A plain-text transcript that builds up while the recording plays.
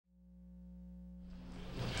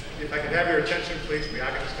If I can have your attention, please, we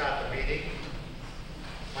are going to start the meeting.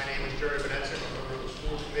 My name is Jerry Vanessa. I'm a member of the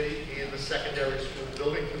school committee and the secondary school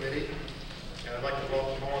building committee. And I'd like to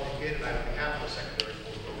welcome all of you here tonight on behalf of the secondary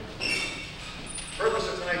school building committee. The purpose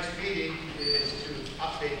of tonight's meeting is to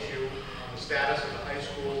update you on the status of the high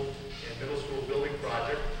school and middle school building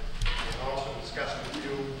project, and also discuss with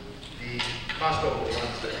you the cost overruns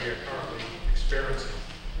that we are currently experiencing.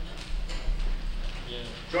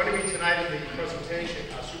 Joining me tonight in the presentation,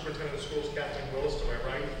 Superintendent of Schools Kathleen Willis to my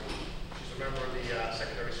right. She's a member of the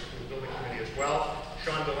Secondary School Building Committee as well.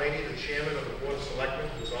 Sean Delaney, the Chairman of the Board of Selectmen,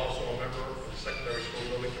 who is also a member of the Secondary School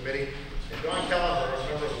Building Committee. And Don Kelleher, a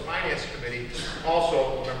member of the Finance Committee,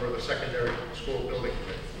 also a member of the Secondary School Building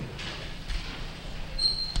Committee.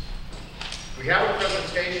 We have a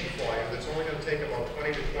presentation for you that's only going to take about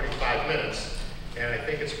 20 to 25 minutes, and I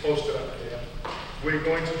think it's posted up there. We're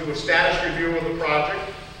going to do a status review of the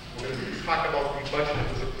project. We're going to talk about the budget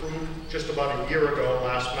that was approved just about a year ago,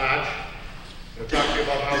 last March. We'll talk to you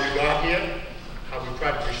about how we got here, how we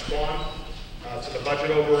tried to respond to the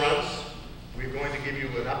budget overruns. We're going to give you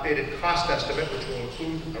an updated cost estimate, which will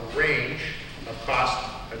include a range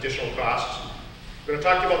of additional costs. We're going to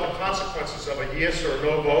talk to you about the consequences of a yes or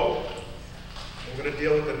no vote. We're going to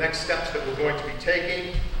deal with the next steps that we're going to be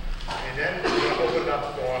taking, and then we're going to open it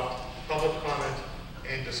up for public comment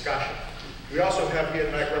and discussion. We also have here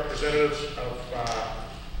tonight representatives of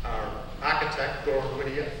our architect, Dora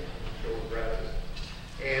Whittier,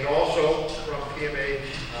 and also from PMA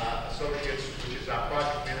Associates, which is our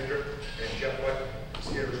project manager, and Jeff White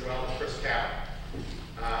is here as well, and Chris Carroll.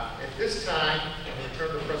 At this time, I'm going to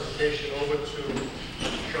turn the presentation over to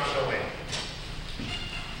Sean Delaney.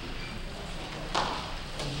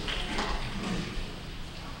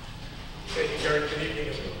 Thank you, Gary. Good evening,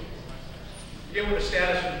 everyone. Begin with the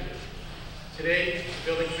status review. Today, the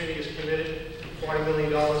building committee is committed to $40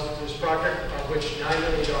 million to this project, of which $9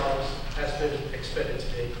 million has been expended to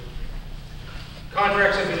date.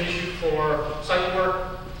 Contracts have been issued for site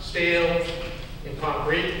work, steel, and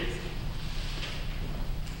concrete.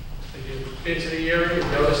 If you've been to the area,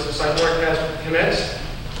 you've noticed the site work has commenced.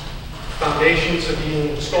 Foundations are being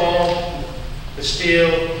installed. The steel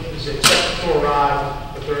is expected to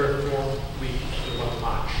arrive the third or fourth week of the month of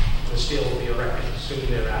March. The steel will be erected soon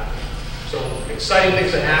thereafter. So exciting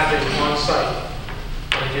things are happening on site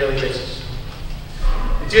on a daily basis.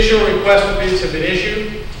 Additional requests for bids have been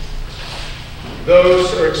issued.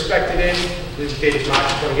 Those are expected in, this date is March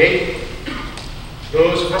 28th.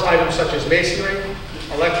 Those are for items such as masonry,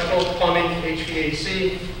 electrical, plumbing,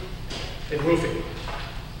 HVAC, and roofing.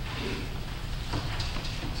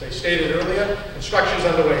 As I stated earlier, construction is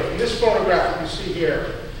underway. In this photograph you see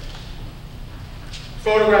here, the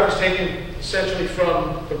photograph is taken essentially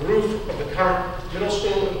from the roof of the current middle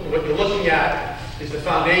school. And what you're looking at is the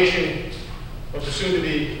foundation of the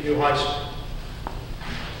soon-to-be new high school.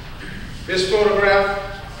 This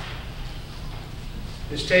photograph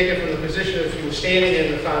is taken from the position if you were standing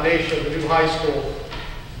in the foundation of the new high school.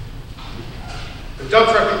 The dump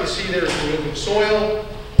truck that you see there is removing soil,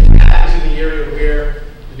 and that is in the area where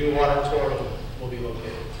the new auditorium will be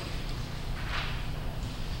located.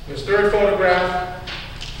 This third photograph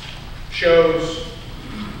shows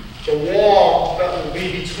the wall that will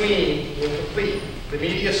be between, when complete, the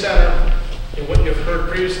media center and what you've heard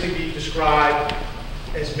previously be described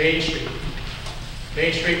as Main Street.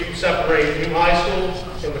 Main Street will separate the new high school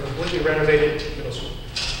from the completely renovated middle school.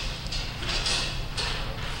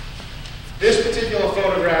 This particular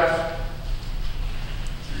photograph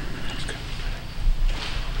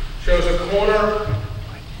shows a corner,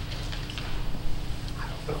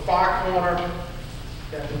 the far corner,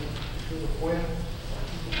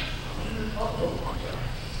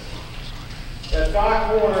 that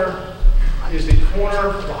far corner is the corner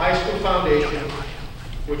of the high school foundation,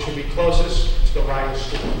 which will be closest to the riding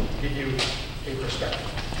school, to give you a perspective.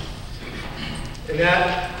 And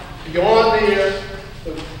that, beyond there,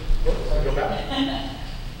 go back.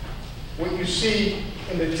 What you see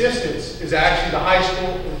in the distance is actually the high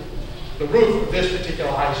school, the roof of this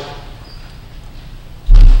particular high school.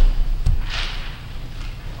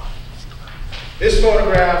 This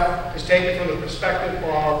photograph is taken from the perspective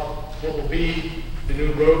of what will be the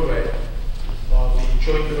new roadway of the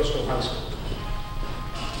joint middle school high school.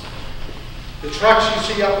 The trucks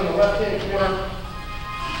you see up in the left-hand corner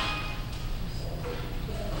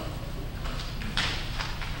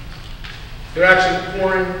they're actually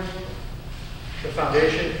pouring the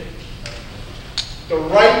foundation. The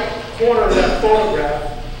right corner of that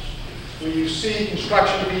photograph, where you see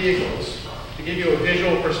construction vehicles, to give you a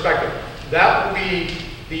visual perspective, that will be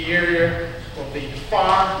the area of the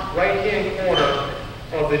far right-hand corner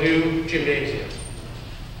of the new gymnasium.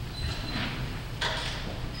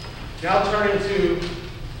 Now turning to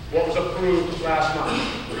what was approved last March.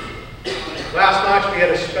 Last March, we had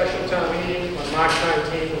a special town meeting on March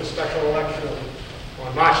 19th and a special election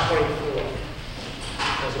on March 24th,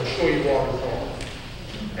 as I'm sure you all recall.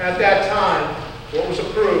 At that time, what was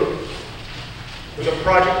approved was a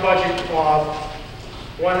project budget of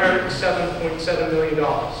 $107.7 million.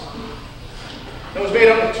 That was made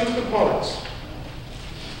up of two components.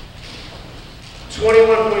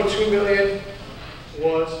 $21.2 million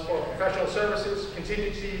was for professional services,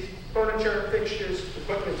 contingencies, furniture, fixtures,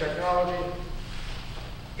 equipment, and technology.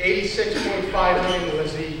 $86.5 million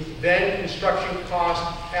was the then construction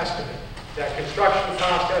cost estimate. That construction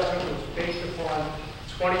cost estimate was based upon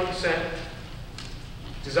 20%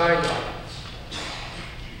 design documents.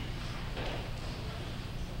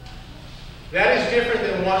 That is different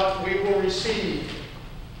than what we will receive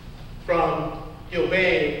from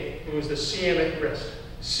Gilbane, who is the CM at risk.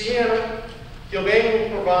 Gilbane will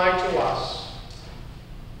provide to us,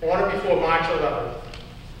 on or before March 11th,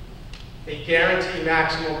 a guaranteed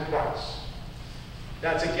maximum price.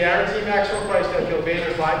 That's a guaranteed maximum price that Gilbane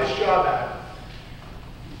will buy this job at.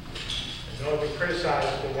 I know I've been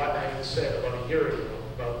criticized for what I had said about a year ago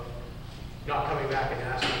about not coming back and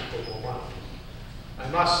asking for more money. I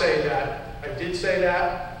must say that I did say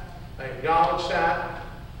that, I acknowledge that,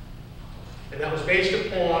 and that was based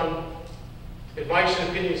upon advice and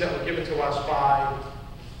opinions that were given to us by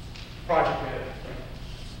project manager.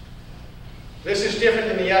 This is different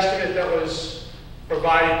than the estimate that was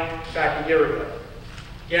provided back a year ago.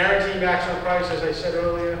 Guaranteed maximum price, as I said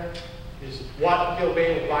earlier, is what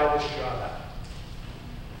Gilbane will buy this job at.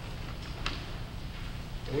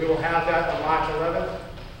 And we will have that on March 11th,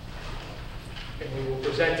 and we will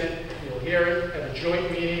present it, you'll hear it at a joint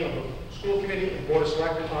meeting of the school committee and board of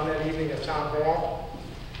selectmen on that evening at Town Hall.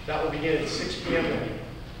 That will begin at 6 p.m.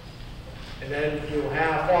 And then we will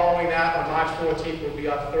have, following that, on March 14th, will be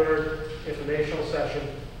our third informational session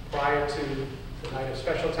prior to the night of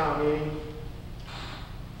special town meeting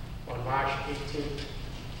on March 18th,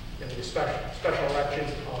 and the special election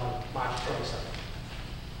on March 27th.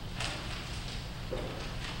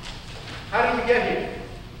 How did we get here?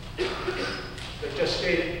 They just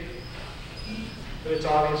stated, but it's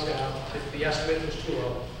obvious now, that the estimate was too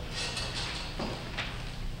low.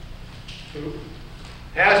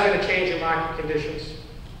 Has been a change in market conditions.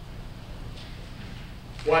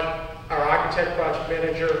 What our architect, project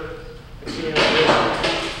manager, and CM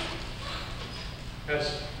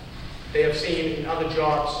as they have seen in other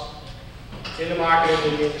jobs in the market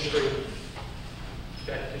and in the industry,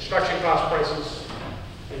 that construction cost prices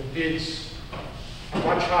and bids are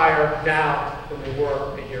much higher now than they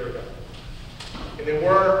were a year ago. And there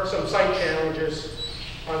were some site challenges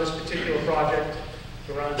on this particular project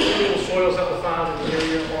around suitable soils that were found in the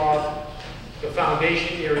area of the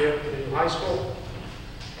foundation area for the new high school.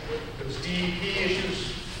 There was DEP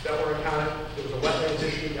issues that were encountered. There was a wetlands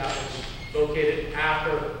issue that was located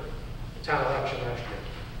after the town election last year.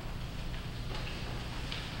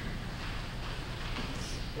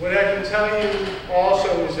 What I can tell you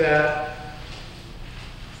also is that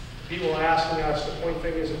people are asking us to point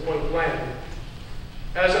fingers and point blame.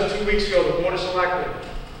 As of 2 weeks ago, the Board of Selectmen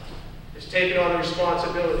has taken on the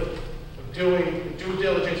responsibility of doing due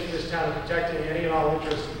diligence for this town and protecting any and all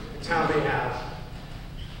interests the town may have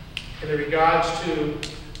in regards to,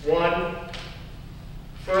 one,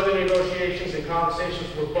 further negotiations and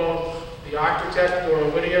conversations with both the architect, Dora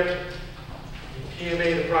Whittier, and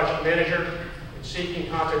PMA, the project manager, and seeking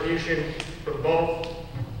contribution from both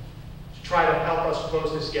to try to help us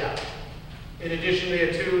close this gap. In addition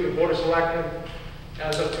there too, the Board of Selectmen,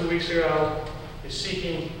 as of 2 weeks ago, is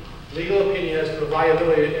seeking legal opinion as to the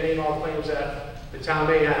viability of any and all claims that the town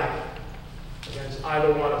may have against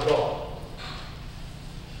either one of both.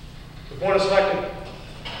 The Board of Selectmen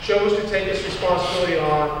chose to take this responsibility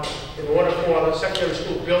on in order for the Secondary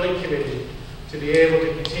School Building Committee to be able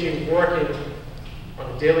to continue working on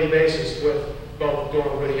a daily basis with both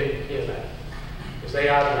Dora Whittier and PMA, because they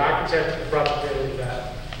are the architect and the project manager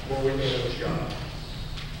that will remain in this job.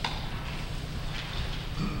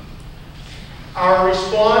 Our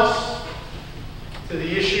response to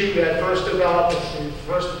the issue that first developed and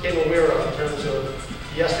first became aware of in terms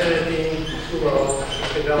of the estimate being too low,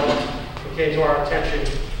 was developed and came to our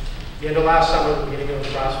attention the end of last summer, the beginning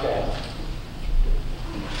of last fall.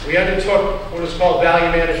 We undertook what is called value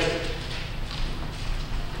management.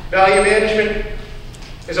 Value management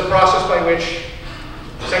is a process by which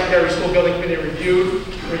the Secondary School Building Committee reviewed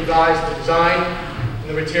and revised the design and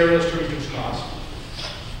the materials to reduce costs.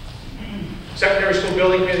 Secondary School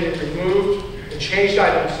Building Committee removed and changed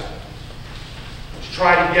items to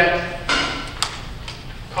try to get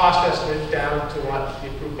cost estimate down to what the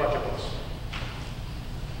approved budget was.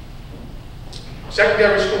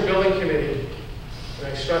 Secondary School Building Committee, and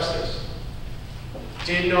I stress this,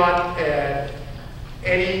 did not add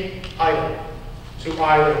any item to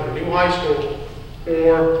either the new high school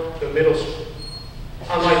or the middle school,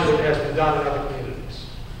 unlike what has been done in other communities.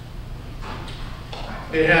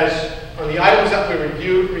 It has, on the items that we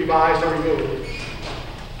reviewed, revised, or removed,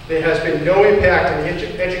 there has been no impact on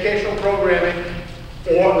the educational programming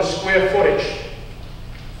or the square footage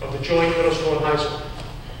of the joint middle school and high school.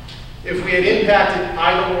 If we had impacted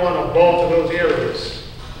either one or both of those areas,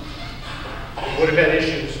 it would have had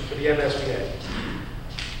issues for the MSBA.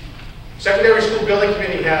 Secondary School Building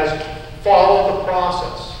Committee has followed the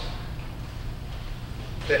process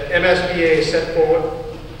that MSBA has set forward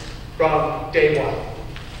from day one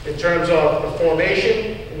in terms of the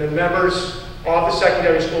formation and the members of the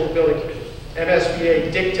Secondary School Building Committee.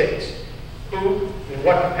 MSBA dictates who, in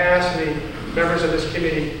what capacity, members of this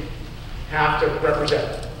committee have to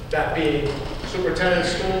represent. That being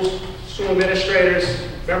superintendents of schools, school administrators,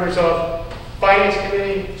 members of finance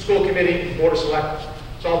committee, school committee, board of selectmen.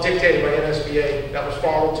 It's all dictated by MSBA. That was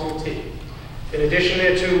followed to a T. In addition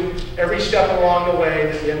thereto, every step along the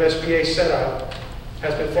way that the MSBA set out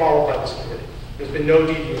has been followed by this committee. There's been no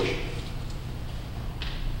deviation.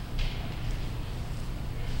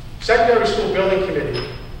 Secondary School Building Committee,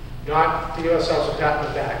 not to give ourselves a pat on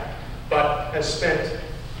the back, but has spent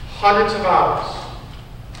hundreds of hours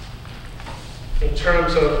in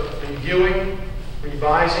terms of reviewing,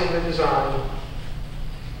 revising the design,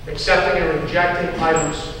 accepting and rejecting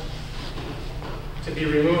items to be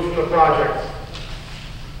removed from the project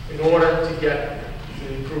in order to get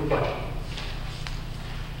the approved budget.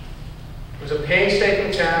 It was a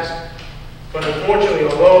painstaking task, but unfortunately,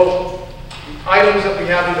 although the items that we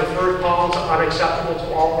have in the third columns are unacceptable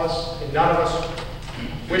to all of us, and none of us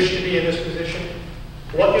wish to be in this position,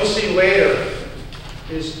 what you'll see later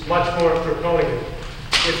is much more draconian.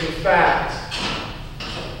 If in fact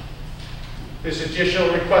this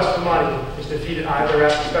additional request for money is defeated either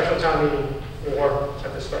at the special town meeting or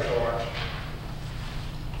at the special election.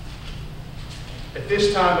 At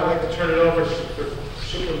this time, I'd like to turn it over to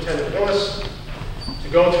Superintendent Willis to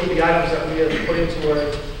go through the items that we have put into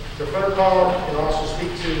a deferred column and also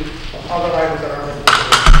speak to other items that are on the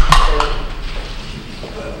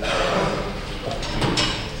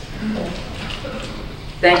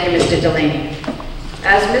Thank you, Mr. Delaney.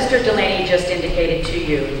 As Mr. Delaney just indicated to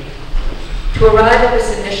you, to arrive at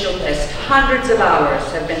this initial list, hundreds of hours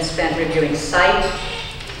have been spent reviewing site,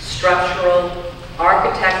 structural,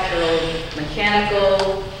 architectural,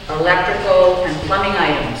 mechanical, electrical, and plumbing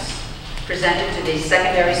items presented to the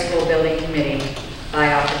Secondary School Building Committee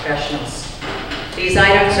by our professionals. These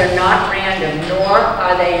items are not random, nor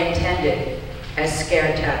are they intended as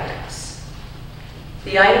scare tactics.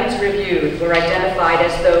 The items reviewed were identified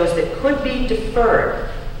as those that could be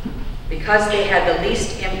deferred because they had the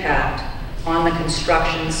least impact on the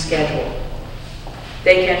construction schedule.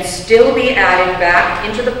 They can still be added back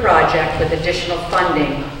into the project with additional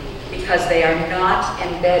funding because they are not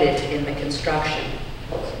embedded in the construction.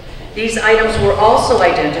 These items were also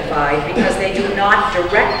identified because they do not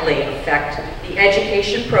directly affect the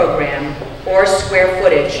education program or square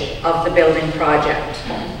footage of the building project.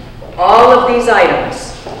 All of these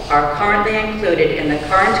items are currently included in the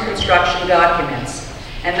current construction documents,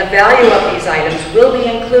 and the value of these items will be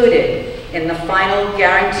included in the final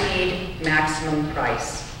guaranteed maximum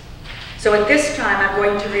price. So at this time, I'm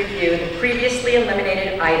going to review the previously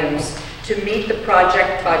eliminated items to meet the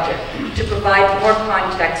project budget to provide more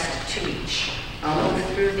context to each. I'll move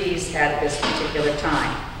through these at this particular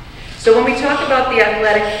time. So when we talk about the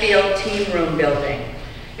athletic field team room building,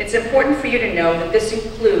 it's important for you to know that this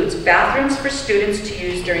includes bathrooms for students to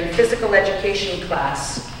use during physical education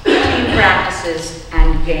class, team practices,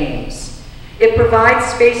 and games. It provides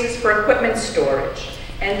spaces for equipment storage,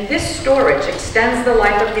 and this storage extends the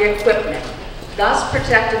life of the equipment, thus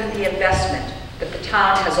protecting the investment that the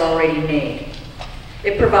town has already made.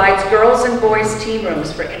 It provides girls and boys team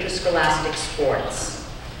rooms for interscholastic sports.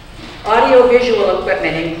 Audio-visual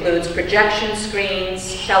equipment includes projection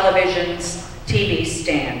screens, televisions, TV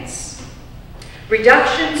stands.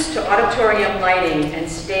 Reductions to auditorium lighting and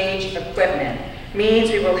stage equipment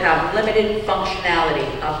means we will have limited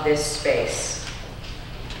functionality of this space.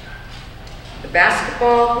 The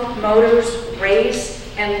basketball hoop motors raise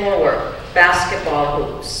and lower basketball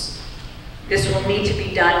hoops. This will need to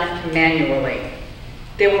be done manually.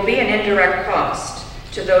 There will be an indirect cost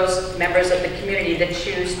to those members of the community that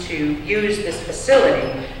choose to use this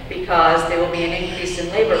facility because there will be an increase in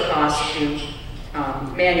labor costs to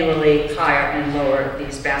manually hire and lower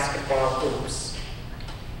these basketball hoops.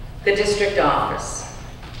 The district office.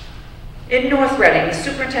 In North Reading, the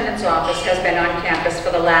superintendent's office has been on campus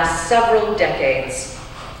for the last several decades.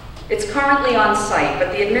 It's currently on site,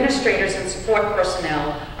 but the administrators and support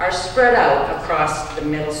personnel are spread out across the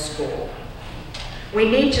middle school. We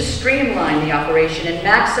need to streamline the operation and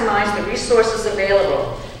maximize the resources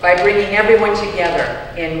available by bringing everyone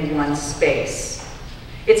together in one space.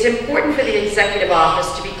 It's important for the executive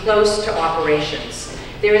office to be close to operations.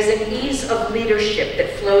 There is an ease of leadership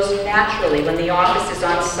that flows naturally when the office is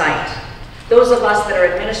on site. Those of us that are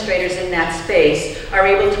administrators in that space are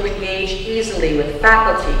able to engage easily with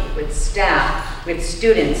faculty, with staff, with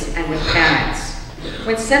students, and with parents.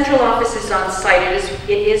 When central office is on site, it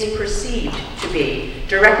is perceived to be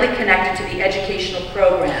directly connected to the educational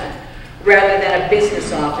program, rather than a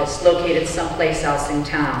business office located someplace else in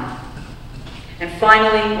town. And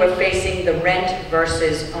finally, we're facing the rent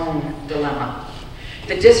versus own dilemma.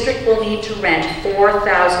 The district will need to rent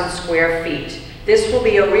 4,000 square feet. This will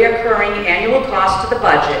be a reoccurring annual cost to the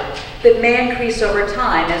budget that may increase over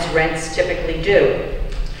time as rents typically do.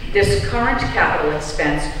 This current capital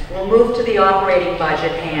expense will move to the operating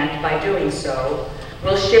budget and, by doing so,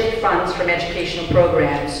 will shift funds from educational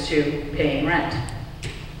programs to paying rent.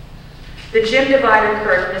 The gym divider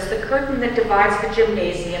curtain is the curtain that divides the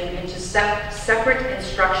gymnasium into separate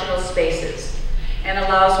instructional spaces and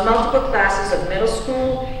allows multiple classes of middle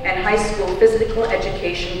school and high school physical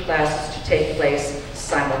education classes to take place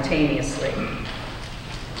simultaneously.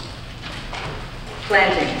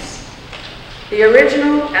 Plantings. The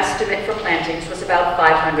original estimate for plantings was about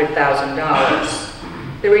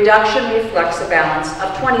 $500,000. The reduction reflects a balance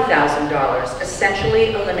of $20,000,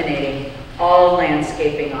 essentially eliminating all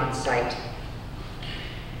landscaping on site.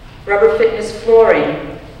 Rubber fitness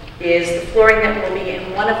flooring is the flooring that will be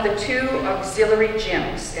in one of the 2 auxiliary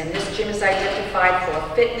gyms, and this gym is identified for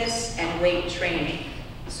fitness and weight training.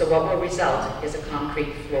 So what will result is a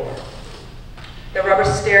concrete floor. The rubber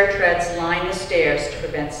stair treads line the stairs to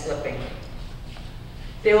prevent slipping.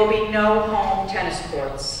 There will be no home tennis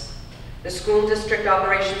courts. The school district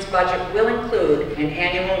operations budget will include an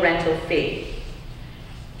annual rental fee.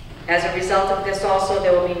 As a result of this also,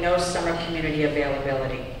 there will be no summer community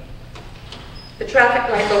availability. The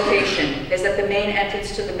traffic light location is at the main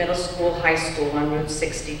entrance to the middle school, high school on Route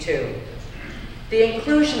 62. The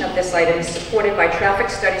inclusion of this item is supported by traffic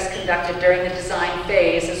studies conducted during the design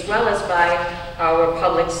phase, as well as by our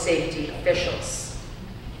public safety officials.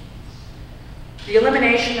 The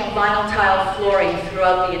elimination of vinyl tile flooring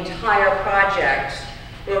throughout the entire project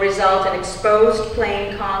will result in exposed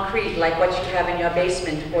plain concrete like what you have in your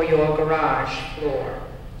basement or your garage floor.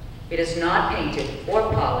 It is not painted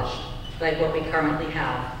or polished like what we currently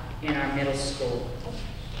have in our middle school.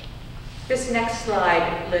 This next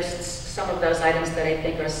slide lists some of those items that I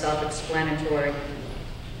think are self-explanatory.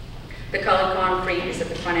 The colored concrete is at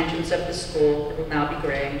the front entrance of the school. It will now be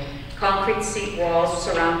gray. Concrete seat walls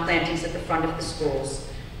surround plantings at the front of the schools.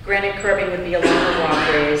 Granite curbing would be along the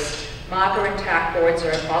walkways. Marker and tack boards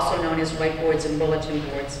are also known as whiteboards and bulletin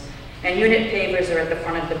boards. And unit pavers are at the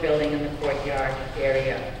front of the building in the courtyard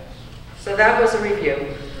area. So that was a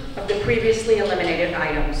review of the previously eliminated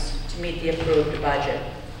items to meet the approved budget.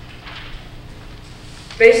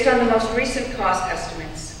 Based on the most recent cost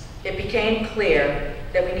estimates, it became clear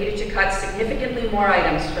that we needed to cut significantly more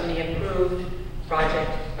items from the approved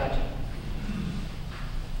project budget.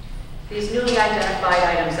 These newly identified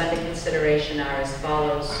items under consideration are as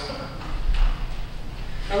follows.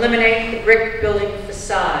 Eliminate the brick building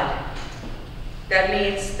facade. That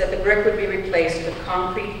means that the brick would be replaced with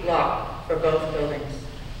concrete block for both buildings.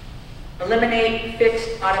 Eliminate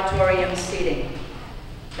fixed auditorium seating.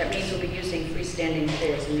 That means we'll be using freestanding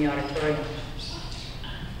chairs in the auditorium.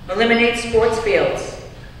 Eliminate sports fields.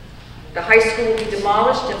 The high school will be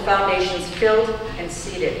demolished and foundations filled and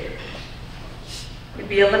seeded. We'd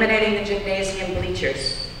be eliminating the gymnasium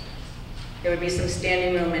bleachers. There would be some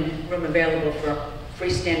standing room available for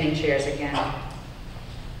freestanding chairs again.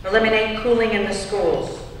 Eliminate cooling in the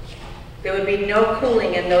schools. There would be no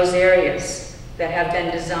cooling in those areas that have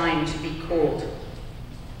been designed to be cooled.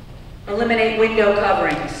 Eliminate window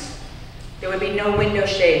coverings. There would be no window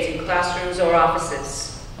shades in classrooms or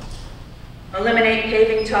offices. Eliminate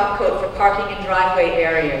paving top coat for parking and driveway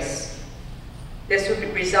areas. This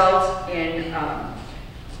would result in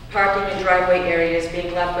parking and driveway areas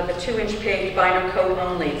being left with a 2-inch paved binder coat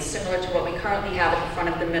only, similar to what we currently have at the front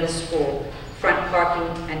of the middle school, front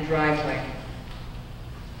parking and driveway.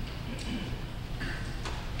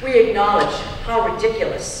 We acknowledge how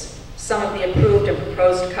ridiculous some of the approved and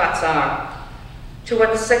proposed cuts are, to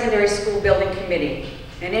what the secondary school building committee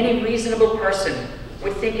and any reasonable person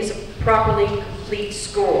would think is a properly complete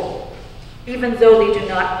school, even though they do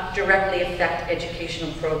not directly affect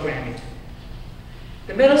educational programming.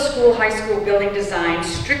 The middle school, high school building design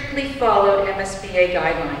strictly followed MSBA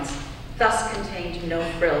guidelines, thus contained no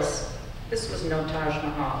frills. This was no Taj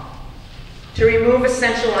Mahal. To remove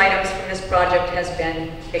essential items from this project has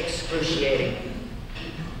been excruciating.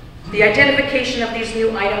 The identification of these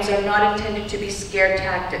new items are not intended to be scare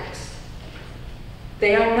tactics.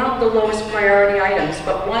 They are not the lowest priority items,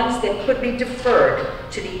 but ones that could be deferred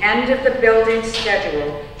to the end of the building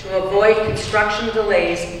schedule to avoid construction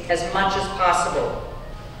delays as much as possible.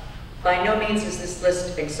 By no means is this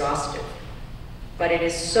list exhaustive, but it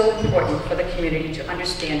is so important for the community to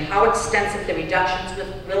understand how extensive the reductions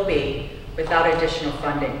will be without additional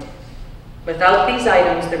funding. Without these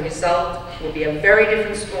items, the result will be a very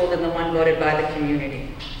different school than the one voted by the community.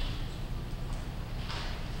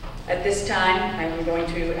 At this time, I'm going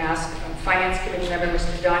to ask Finance Committee member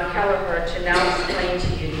Mr. Don Kelleher to now explain to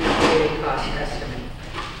you the updated cost estimate.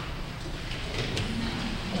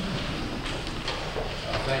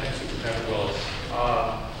 Thank you, Superintendent Willis.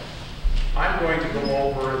 I'm going to go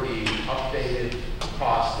over the updated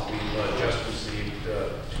costs that we just received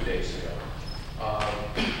 2 days ago.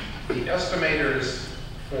 The estimators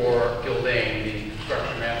for Gildane, the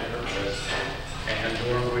construction manager, and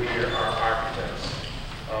Durham Whittier, our architects,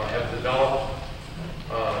 have developed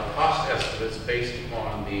cost estimates based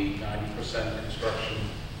upon the 90% construction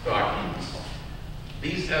documents.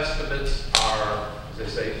 These estimates are, as I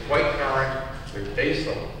say, quite current. They're based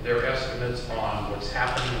on their estimates on what's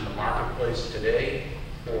happening in the marketplace today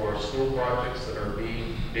for school projects that are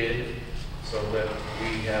being bid, so that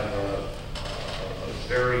we have a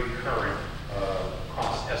very current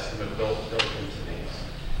cost estimate built into these.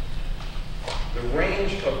 The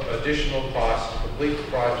range of additional costs to complete the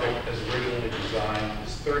project as originally designed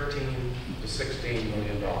is $13 to $16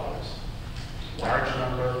 million. Large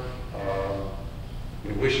number.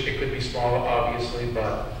 We wish it could be smaller, obviously,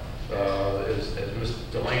 but as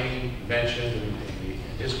Mr. Delaney mentioned in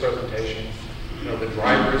his presentation, the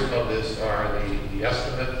drivers of this are the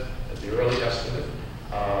estimate, the early estimate,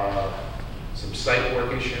 some site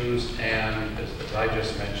work issues, and as I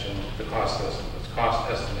just mentioned, the cost estimates.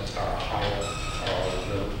 Cost estimates are higher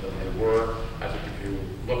than they were. I think if you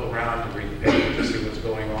look around to read the paper to see what's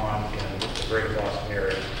going on in the greater Boston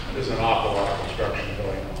area, there's an awful lot of construction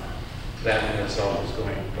going on. That in itself is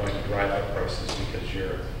going to drive up prices because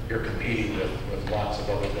you're competing with lots of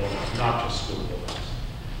other buildings, not just school buildings.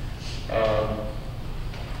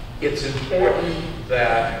 It's important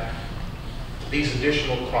that these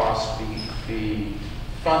additional costs be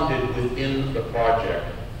funded within the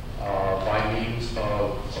project by means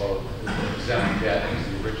of exempt debt, as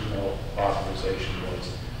the original authorization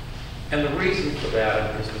was. And the reason for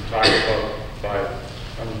that has been talked about by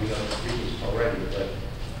some of the other speakers already, but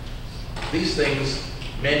these things,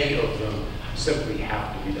 many of them, simply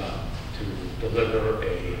have to be done to deliver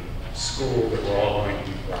a school that we're all going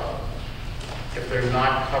to be proud of. If they're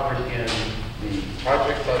not covered in the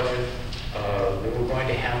project budget, then we're going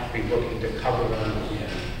to have to be looking to cover them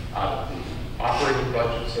out of the operating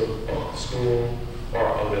budgets of the school or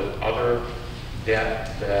of the other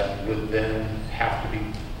debt that would then have to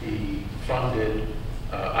be funded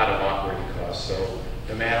out of operating costs. So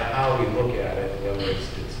no matter how we look at it, whether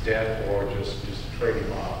it's debt or just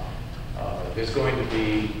trading off, there's going to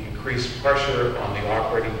be increased pressure on the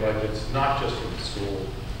operating budgets, not just for the school,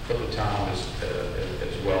 but the town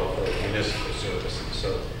as well for municipal services.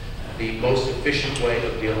 So the most efficient way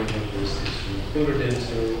of dealing with this is to include it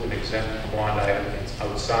into an exempt bond item. It's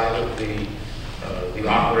outside of the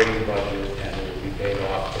operating budget, and it will be paid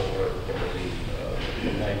off over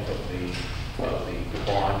the length of the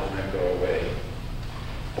bond and then go away.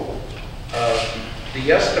 The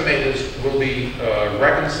estimators will be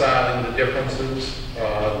reconciling the differences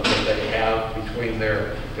that they have between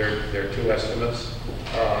their two estimates,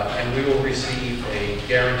 and we will receive a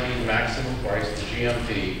guaranteed maximum price, the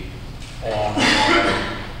GMP, on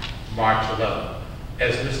March 11th.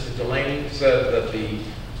 As Mr. Delaney said, that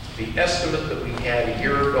the estimate that we had a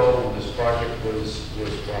year ago when this project was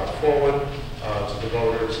brought forward to the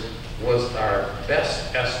voters was our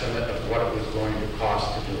best estimate of what it was going to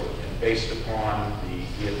cost to do it, and based upon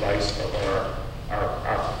the advice of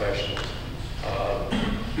our professionals.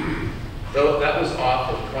 Though that was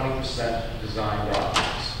off of 20% design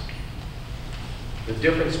documents. The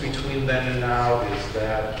difference between then and now is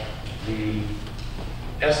that the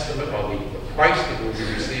estimate, or the price that will be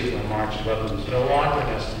received on March 11th is no longer an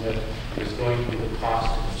estimate. It is going to be the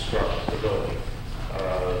cost to construct construct the building.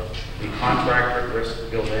 The contractor at risk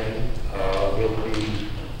building will be,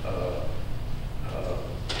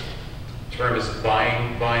 term is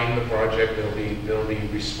buying the project. They'll be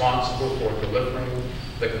responsible for delivering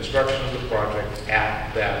the construction of the project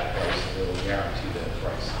at that price. They'll guarantee that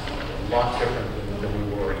price. A lot different than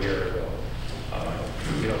we were a year ago.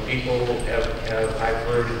 You know, people I've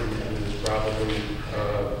heard, and there's probably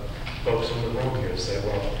folks in the room here say,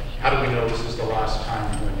 well, how do we know this is the last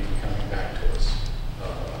time you're going to be coming back to us?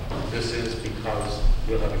 This is because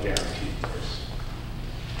we'll have a guaranteed price.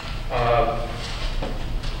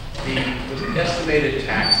 The estimated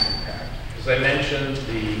tax impact. As I mentioned,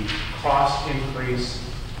 the cost increase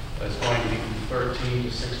is going to be from $13 to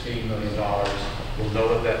 $16 million. We'll know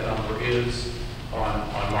what that number is on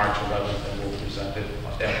March 11th, and we'll present it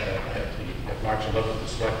at March 11th. The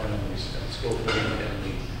selectmen and the school committee and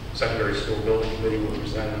the secondary school building committee will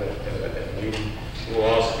present it at a meeting. It will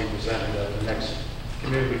also be presented at the next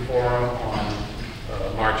community forum on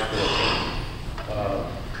March 14th.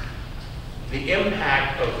 The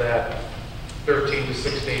impact of that $13 to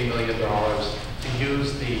 $16 million, to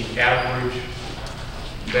use the average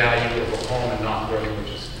value of a home in North Reading,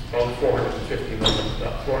 which is about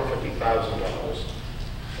 $450,000.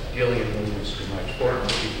 Dealing in millions is too much,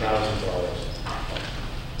 $450,000.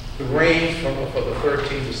 The range for the $13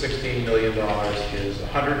 to $16 million is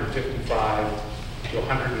 $155 to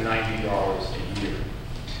 $190 a year.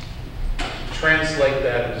 Translate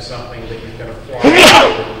that into something that you can apply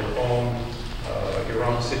with your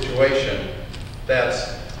own situation.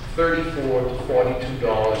 That's $34 to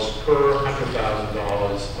 $42 per $100,000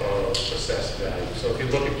 of assessed value. So if you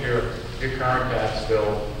look at your current tax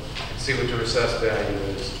bill and see what your assessed value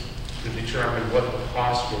is, to determine what the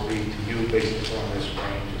cost will be to you based upon this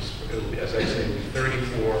range, it'll be, as I say,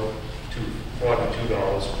 $34 to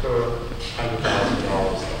 $42 per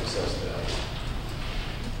 $100,000 of assessed value.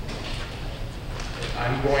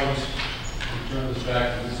 I'm going to turn this back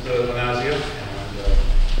to Mr. Venazia, and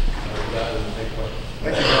that will take questions.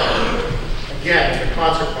 Thank you, John. Again, the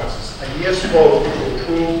consequences. A yes vote to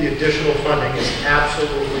approve the additional funding is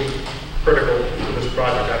absolutely critical to this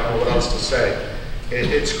project. I don't know what else to say.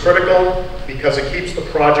 It's critical because it keeps the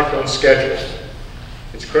project on schedule.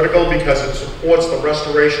 It's critical because it supports the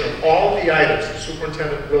restoration of all the items that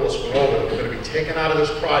Superintendent Willis went over that are going to be taken out of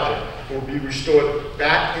this project and will be restored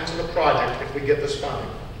back into the project if we get this funding.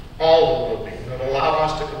 All of them will be. And it'll allow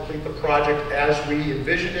us to complete the project as we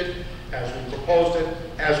envisioned it, as we proposed it,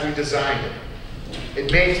 as we designed it.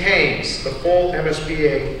 It maintains the full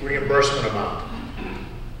MSBA reimbursement amount.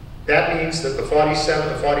 That means that the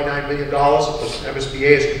 $47 to $49 million that the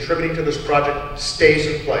MSBA is contributing to this project stays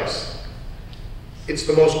in place. It's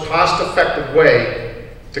the most cost-effective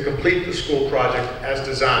way to complete the school project as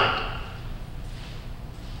designed.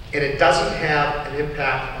 And it doesn't have an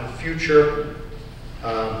impact on future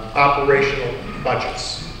operational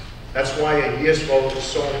budgets. That's why a yes vote is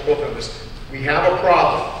so important. We have a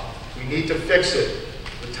problem. We need to fix it.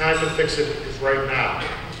 The time to fix it is right now.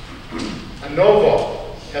 A no vote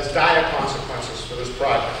has dire consequences for this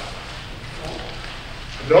project.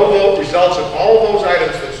 A no vote results in all of those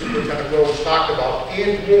items that Superintendent Willis talked about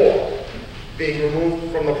and more being removed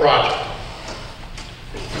from the project.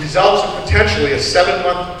 It results in potentially a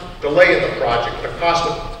 7-month delay in the project at a cost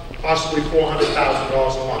of possibly $400,000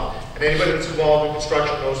 a month. And anybody that's involved in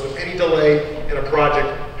construction knows that any delay in a project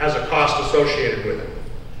has a cost associated with it.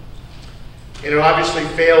 And it obviously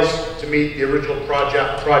fails to meet the original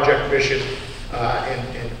project mission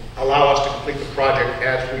and allow us to complete the project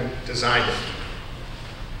as we designed it.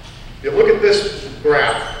 If you look at this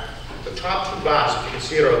graph, the top 2 bars, if you can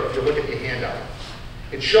see it, or if you look at your handout,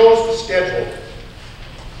 it shows the schedule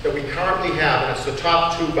that we currently have, and it's the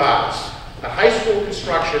top 2 bars. The high school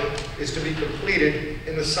construction is to be completed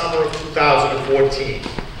in the summer of 2014.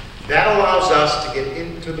 That allows us to get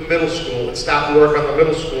into the middle school and start work on the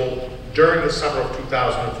middle school during the summer of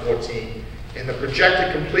 2014. And the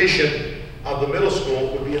projected completion of the middle school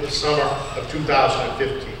would be in the summer of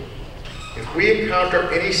 2015. If we encounter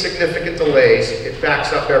any significant delays, it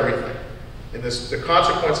backs up everything. And the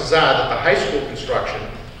consequences are that the high school construction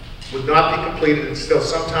would not be completed until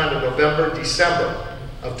sometime in November, December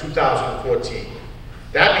of 2014.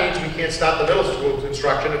 That means we can't start the middle school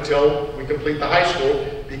construction until we complete the high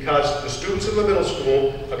school, because the students in the middle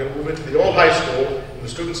school are going to move into the old high school, and the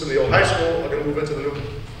students in the old high school are going to move into the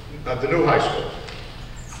new high school.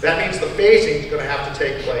 That means the phasing is going to have to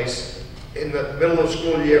take place in the middle of the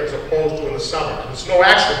school year as opposed to in the summer. And it's no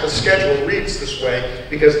accident the schedule reads this way,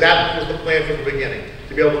 because that was the plan from the beginning,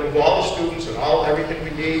 to be able to move all the students and everything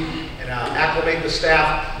we need and acclimate the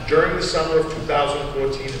staff during the summer of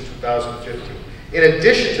 2014 and 2015. In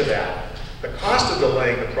addition to that, the cost of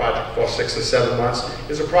delaying the project for 6 or 7 months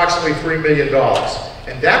is approximately $3 million.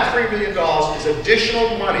 And that $3 million is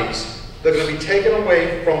additional monies that are going to be taken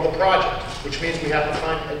away from the project, which means we have to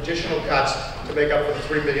find additional cuts to make up for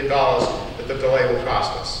the $3 million that the delay will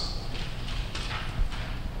cost us.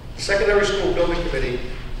 The Secondary School Building Committee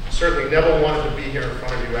certainly never wanted to be here in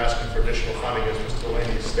front of you asking for additional funding, as Mr.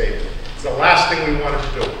 Delaney has stated. It's the last thing we wanted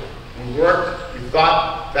to do. We worked, we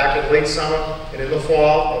thought back in late summer and in the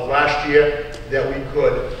fall of last year that we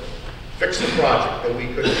could fix the project, that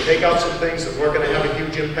we could take out some things that weren't going to have a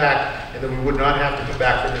huge impact, and that we would not have to come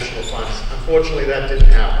back for additional funds. Unfortunately, that didn't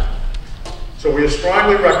happen. So we are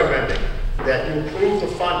strongly recommending that you approve the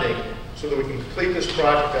funding so that we can complete this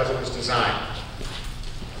project as it was designed.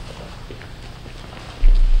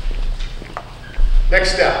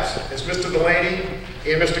 Next steps, as Mr. Delaney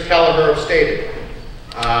and Mr. Kelleher have stated,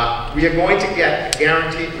 we are going to get a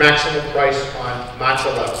guaranteed maximum price on March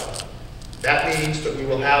 11th. That means that we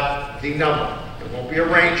will have the number. It won't be a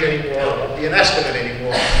range anymore, it won't be an estimate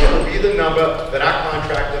anymore. It will be the number that our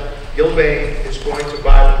contractor, Gilbane, is going to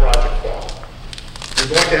buy the project for.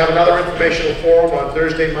 We're going to have another informational forum on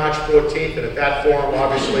Thursday, March 14th, and at that forum,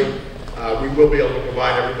 obviously, we will be able to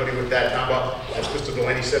provide everybody with that number. As Mr.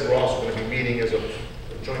 Delaney said, we're also going to be meeting as a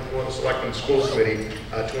joint Board of Selectmen and School Committee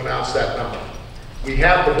to announce that number. We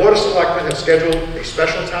have, the Board of Selectmen have scheduled a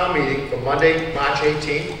special town meeting for Monday, March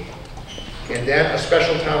 18th, and then a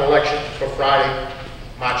special town election for Friday,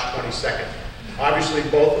 March 22nd. Obviously,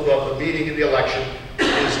 both of the meeting and the election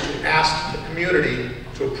is to ask the community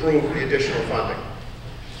to approve the additional funding.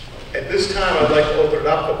 At this time, I'd like to open it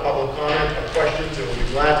up for public comment or questions, and we'll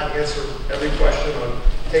be glad to answer every question or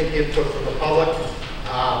take input from the public.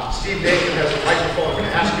 Steve Nathan has a microphone. I'm going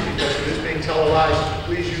to ask you, because it is being televised,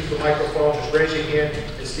 please use the microphone. Just raise your hand,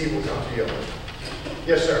 and Steve will come to you.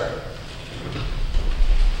 Yes, sir.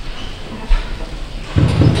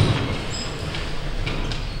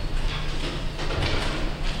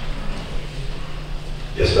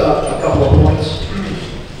 Just a couple of points.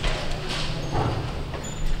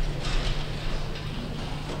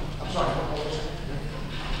 I'm sorry.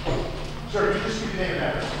 Sir, could you just give your name and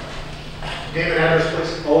address? Name and address,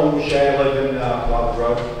 please. Owen Boucher, I live in Bob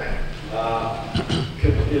Road.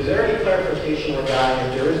 Is there any clarification regarding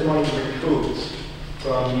if there is money recouped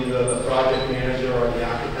from either the project manager or the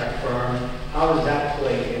architect firm? How does that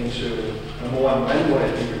play into, number one, when would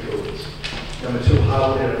it be recouped? Number two,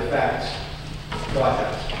 how would it affect the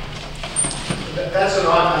project? That's an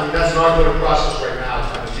ongoing process right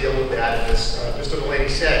now, trying to deal with that. And as Mr. Delaney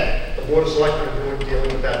said, the Board of Selectmen are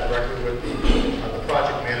dealing with that directly with the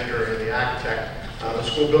project manager and the architect. The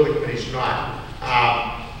school building committee is not.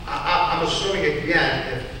 I'm assuming,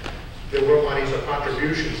 again, if there were monies or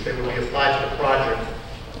contributions, they would be applied to the project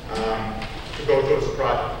to go towards the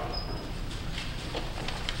project.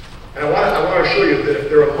 And I want to assure you that if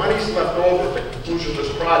there are monies left over at the conclusion of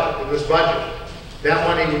this project, in this budget, that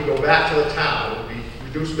money would go back to the town. It would be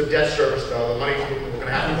reduced the debt service, though, the money we're going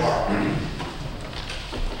to have to borrow.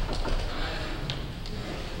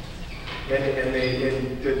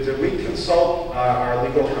 And did we consult our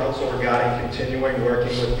legal counsel regarding continuing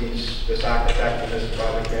working with this architect and this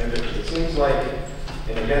project manager? It seems like,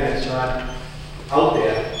 and again, it's not out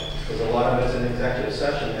there, because a lot of it's in executive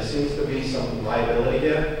session, there seems to be some liability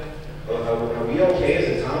here. Are we okay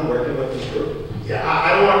as a town working with this group? Yeah,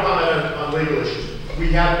 I don't want to comment on legal issues.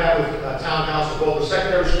 We have met with town council, both the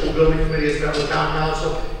secondary school building committee has met with town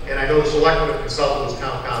council, and I know the selectmen have consulted with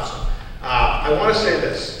town council. I want to say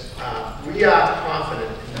this. We are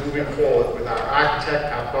confident in moving forward with our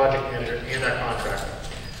architect, our project manager, and our contractor.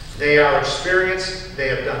 They are experienced. They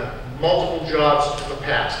have done multiple jobs in the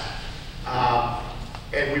past.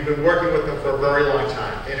 And we've been working with them for a very long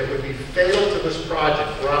time. And it would be fatal to this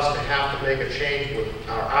project for us to have to make a change with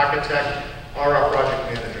our architect or our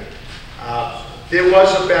project manager. There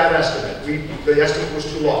was a bad estimate. The estimate was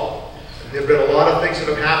too low. There have been a lot of things that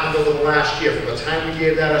have happened over the last year. From the time we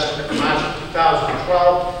gave that estimate in March of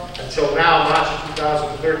 2012 until now, March of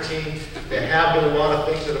 2013, there have been a lot of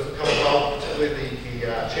things that have come about, particularly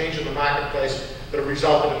the change in the marketplace, that have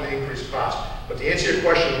resulted in the increased cost. But to answer your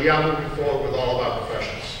question, we are moving forward with all of our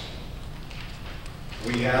professionals.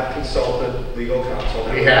 We have consulted legal counsel.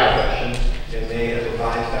 We have. And they have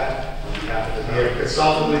advised that? We have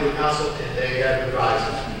consulted legal counsel, and they have advised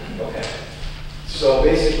it. Okay. So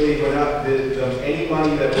basically, we're not, any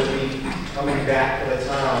money that would be coming back to the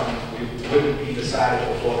town, we wouldn't be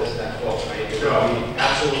decided before this next vote, right? No,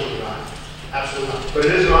 absolutely not. Absolutely not. But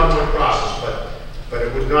it is an ongoing process, but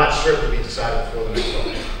it would not certainly be decided before the next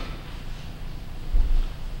vote.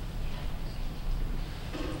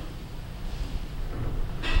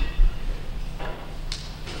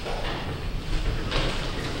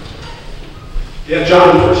 Yeah,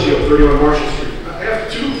 John Versio, 31 Marshall Street. I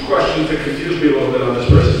have two questions that confuse me a little bit on this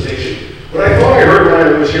presentation. What I thought I heard when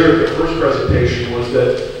I was here at the first presentation was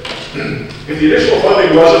that if the additional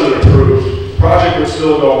funding wasn't approved, the project would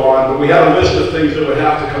still go on, but we had a list of things that would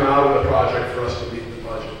have to come out of the project for us to meet the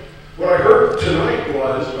budget. What I heard tonight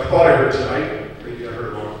was, I thought I heard tonight, maybe I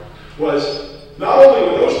heard it wrong, was not only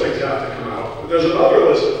would those things have to come out, but there's another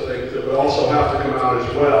list of things that would also have to come out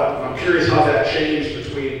as well. I'm curious how that changed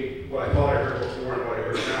between what I thought I heard before and what I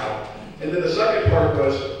heard now. And then the second part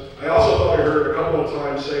was, I also thought I heard a couple of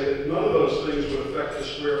times say that none of those things would affect the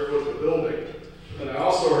square foot of the building. And I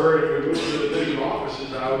also heard if we move the division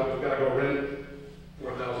offices out, we've got to go rent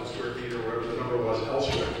 4,000 square feet or whatever the number was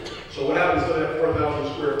elsewhere. So what happens to that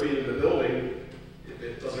 4,000 square feet in the building if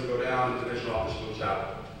it doesn't go down and the division office moves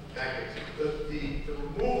out? The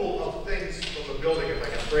removal of things from the building, if I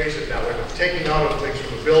can phrase it that way, the taking out of things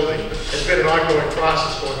from the building, has been an ongoing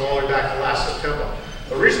process going all the way back to last September.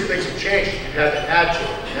 The reason things have changed is we've had to add to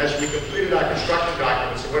it. As we completed our construction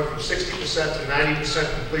documents, it went from 60% to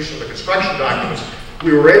 90% completion of the construction documents.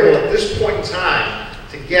 We were able at this point in time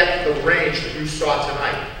to get the range that you saw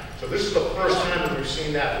tonight. So this is the first time that we've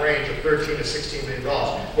seen that range of $13 to $16 million.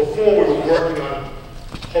 Before we were working on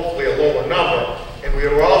hopefully a lower number, and we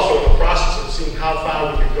were also in the process of seeing how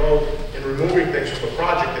far we could go in removing things from the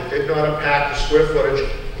project that did not impact the square footage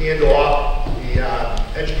and or the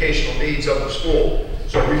educational needs of the school.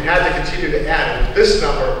 So we've had to continue to add, and with this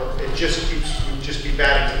number, it just keeps, we just keep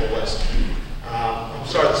adding to the list. I'm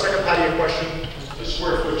sorry, the second part of your question? The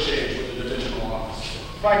square foot change with the divisional office.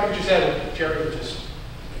 If I could just add, Jerry, just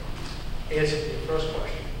answer your first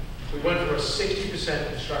question. We went from a 60%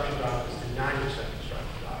 construction documents to 90%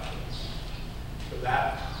 construction documents. So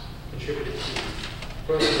that contributed to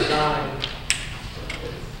further design of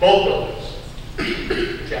both buildings,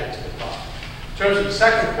 which added to the cost. In terms of the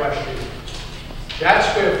second question, that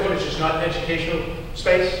square footage is not an educational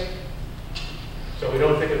space, so we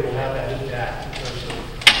don't think it will have that impact in terms of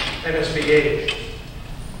MSBA.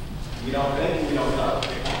 We don't think, we don't know.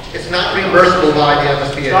 It's not reimbursable by the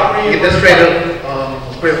MSBA. The administrative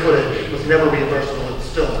square footage was never reimbursable, it's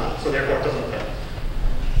still not, so therefore it doesn't affect.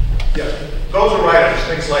 Yeah, those are items,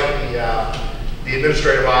 things like the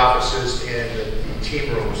administrative offices and the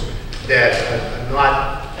team rooms that are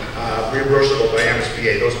not reimbursable by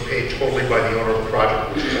MSBA. Those are paid totally by the owner of the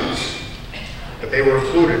project, which is us. But they were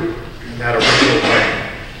included in that original plan.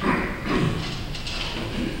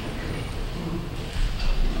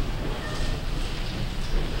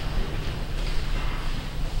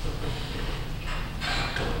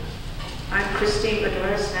 I'm Christine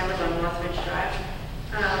Bedores, and I live on Northridge Drive.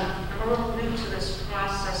 I'm a little new to this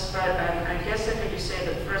process, but I guess I heard you say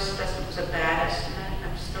the first estimate was a bad estimate.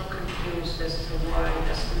 I'm still confused as to why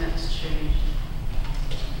estimates changed.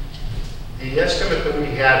 The estimate that we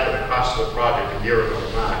had for the cost of the project a year ago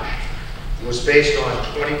in March was based on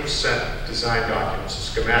 20% design documents, a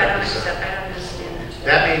schematic design. I don't understand that.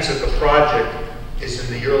 That means that the project is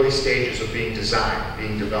in the early stages of being designed,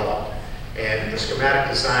 being developed. And the schematic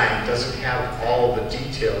design doesn't have all of the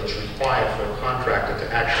detail that's required for a contractor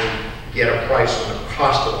to actually get a price on the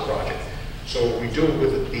cost of the project. So what we do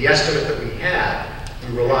with the estimate that we had,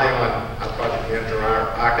 we rely on our project manager, our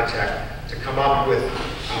architect, to come up with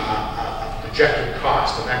a projected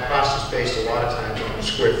cost. And that cost is based a lot of times on the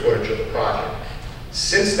square footage of the project.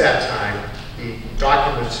 Since that time, the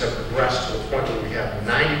documents have progressed to the point where we have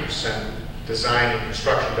 90% design and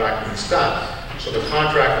construction documents done. So the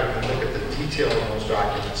contractor can look at the detail in those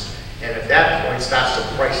documents, and at that point starts to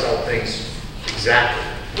price out things exactly.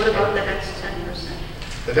 What about the next 10%?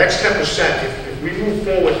 The next 10%, if we move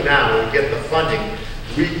forward now and we get the funding,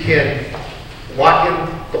 we can lock in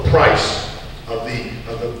the price of the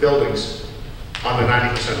buildings on the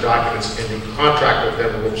 90% documents, and the contractor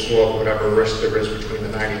then will absorb whatever risk there is between the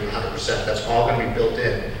 90 and 100%. That's all going to be built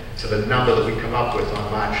in to the number that we come up with on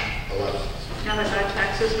March 11th. Now, has our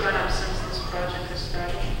taxes gone up since this project has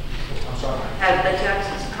started? I'm sorry. Have the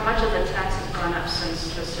taxes, how much of the taxes gone up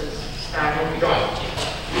since this has started?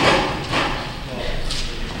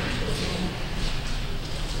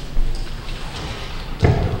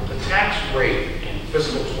 The tax rate in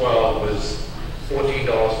fiscal 12 was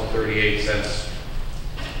 $14.38.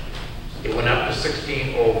 It went up to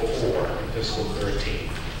 $16.04 in fiscal 13.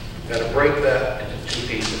 Got to break that into two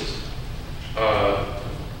pieces.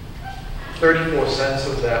 34 cents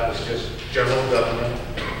of that was just general government,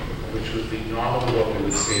 which would be normally what we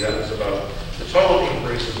would see. That was about, the total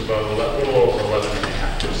increase was about a little over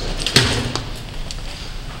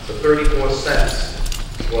 11.5%. The 34 cents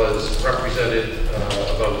was represented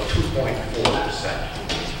about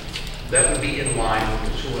 2.4%. That would be in line with the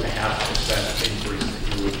 2.5% increase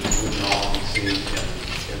that you would normally see in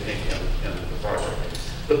the project.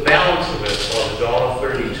 The balance of it, or the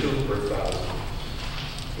 $1.32 per thousand,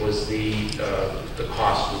 was the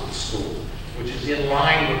cost of the school, which is in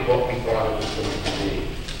line with what we thought it was going to be.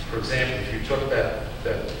 For example, if you took that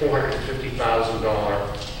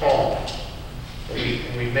 $450,000 home,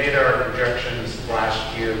 when we made our projections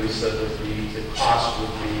last year, we said that the cost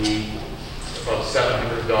would be about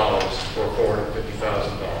 $700 for a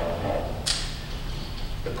 $450,000 home.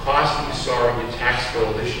 The cost that you saw in your tax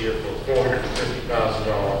bill this year for a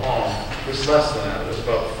 $450,000 home was less than that. It was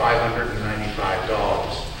about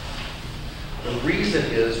 $595. The reason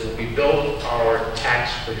is when we built our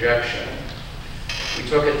tax projection, we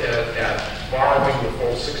took it at borrowing the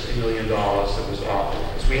full $60 million that was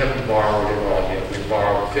authorized. We haven't borrowed it all yet. We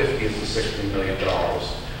borrowed 50 of the $60 million.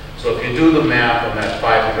 So if you do the math on that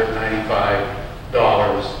 $595, I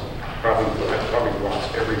probably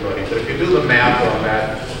lost everybody, but if you do the math on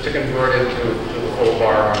that to convert it to the full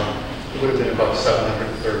borrowing, it would have been about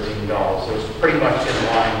 $713. So it's pretty much in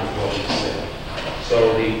line with what we said. So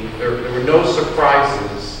there were no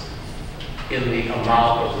surprises in the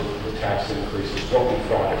amount of the tax increases, what we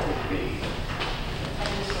thought it would be. And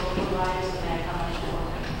this override is going to how much more?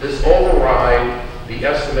 This override, the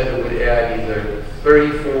estimate would add either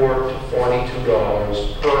 $34 to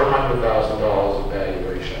 $42 per $100,000 of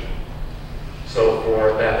valuation. So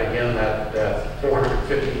for that, again, that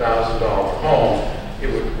 $450,000 home, it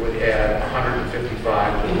would add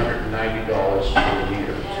 $155 to $190 per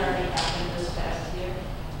year. That already happened this past year.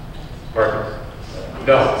 Pardon?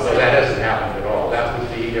 No, that hasn't happened at all. That would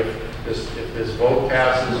be if this vote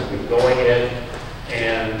passes, we go ahead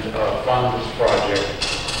and fund this project.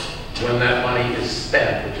 When that money is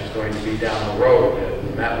spent, which is going to be down the road,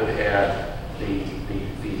 then that would add the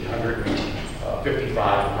 $155,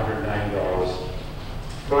 $190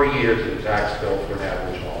 per year to the tax bill for an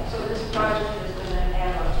average home. So this project is going to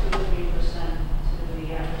add about 2 or 3% to the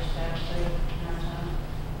average tax rate in our town?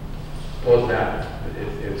 More than that,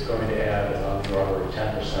 it's going to add on the order of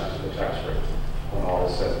 10% to the tax rate when all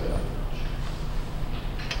is said and done.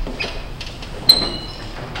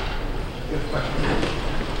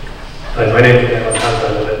 Hi, my name is Dan. I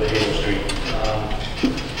live at Hazel Street.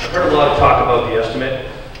 I've heard a lot of talk about the estimate,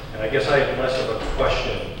 and I guess I have less of a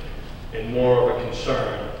question and more of a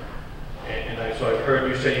concern. So I've heard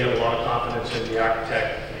you say you have a lot of confidence in the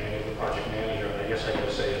architect and the project manager, and I guess I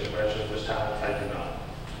gotta say, as a resident of this town, I do not.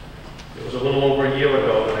 It was a little over a year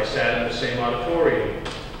ago that I sat in the same auditorium,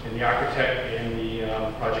 and the architect and the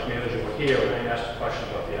project manager were here, and I asked a question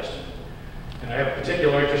about the estimate. And I have a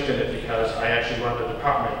particular interest in it because I actually run the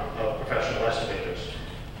department of professional estimators.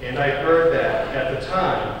 And I heard that at the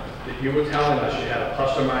time that you were telling us you had a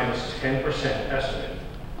plus or minus 10% estimate,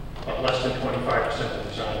 but less than 25% of the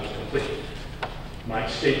design was complete. My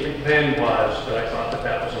statement then was that I thought that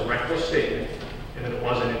that was a reckless statement and that it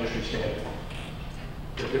wasn't industry standard.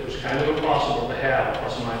 That it was kind of impossible to have a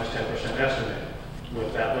plus or minus 10% estimate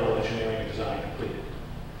with that little engineering and design completed.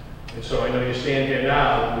 And so I know you stand here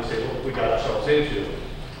now and we say, look, we got ourselves into,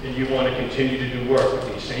 and you want to continue to do work with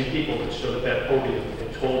these same people that stood at that podium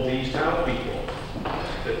and told these townspeople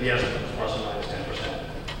that the estimate was plus or minus 10%.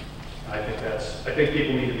 I think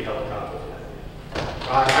people need to be held accountable for that.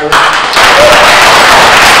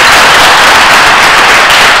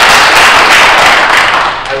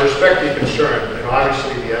 I respect the concern, and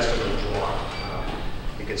obviously the estimate was wrong.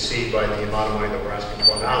 You can see by the amount of money that we're asking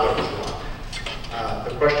for now that it was wrong.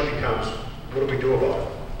 The question becomes, what do we do about it?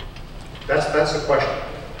 That's the question.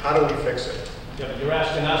 How do we fix it? Yeah, but you're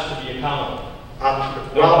asking us to be accountable.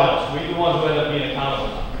 Well, we're the ones who end up being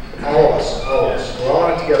accountable. all of us. We're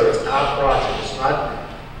all in it together. It's our project. It's not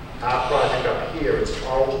our project up here. It's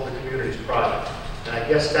all the community's project. And I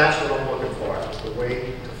guess that's what I'm looking for, is the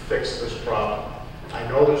way to fix this problem. I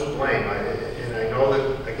know there's blame, and I know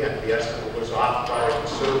that, again, the estimate was off by a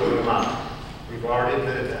considerable amount. We've already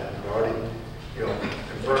admitted that. We've already,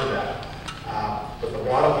 confirmed that. But the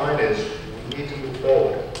bottom line is, we need to move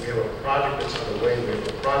forward. We have a project that's underway. We have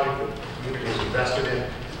a project that the community is invested in.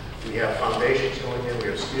 We have foundations going in. We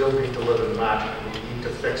have steel being delivered in March, and we need to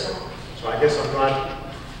fix it. So I guess I'm not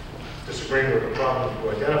disagreeing with the problem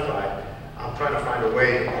you identified. I'm trying to find a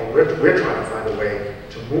way, or we're trying to find a way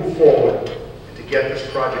to move forward and to get this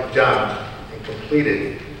project done and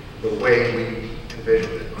completed the way we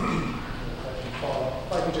envisioned it.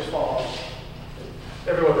 If I could just follow up.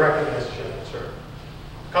 Everyone recognizes your concern.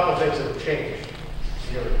 A couple of things that have changed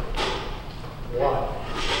here. One,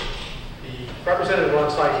 the representative on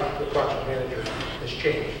site, the project manager, has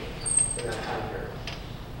changed in that time period.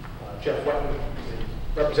 Jeff Wetton, the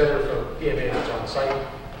representative from PMA that's on site.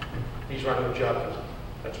 He's running the job.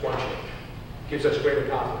 That's one change. Gives us greater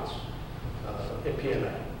confidence in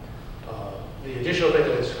PMA. The additional thing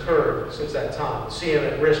that has occurred since that time,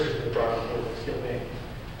 CM at risk has been brought on board with PMA.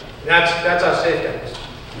 And that's our safeguard.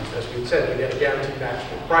 As we said, we get a guaranteed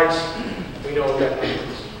maximum price. We know what that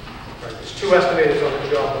means. Right? There's 2 estimators on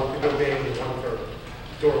the job, one for domain and one for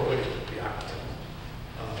durability, the architect.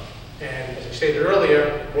 And as I stated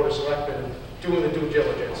earlier, Board of Selectmen doing the due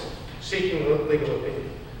diligence, seeking legal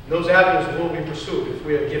opinion. Those avenues will be pursued if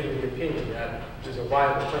we are given the opinion that there's a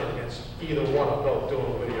viable claim against either one of both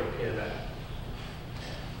durability or PMA.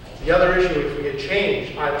 The other issue, if we had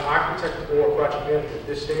changed either architect or project manager at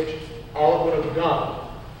this stage, all it would have done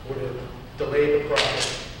would have delayed the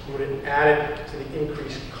project, would have added to the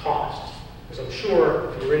increased cost. Because I'm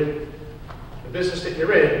sure if you're in the business that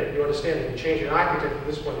you're in, you understand that you change an architect at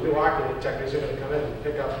this point, a new architect isn't going to come in and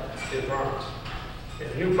pick up their drawings.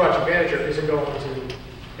 And a new project manager isn't going to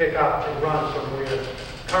pick up and run from where the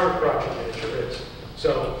current project manager is.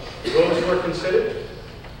 So those were considered,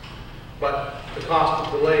 but the cost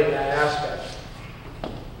of delay in that aspect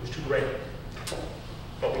was too great.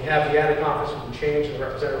 But we have the added confidence we change the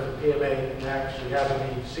representative from PMA and actually having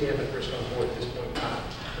the CM at risk on board at this point in time,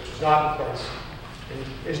 which was not in place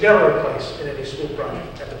and is never in place in any school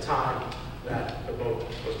project at the time that the vote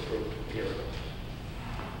was approved a year ago.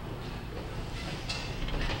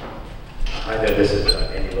 Hi there, this is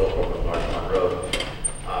Andy Lowe from Marchmont Road.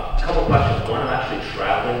 A couple questions. One, I'm actually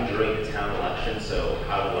traveling during the town election, so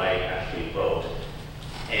how do I actually vote?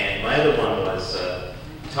 And my other one was,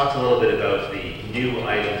 you talked a little bit about the new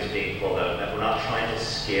items being pulled out, that we're not trying to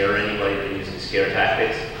scare anybody or using scare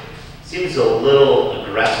tactics. Seems a little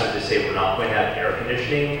aggressive to say we're not going to have air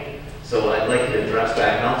conditioning, so I'd like to address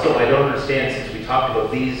that. And also, I don't understand, since we talked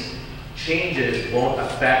about these changes won't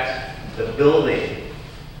affect the building,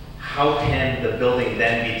 how can the building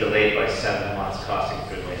then be delayed by 7 months costing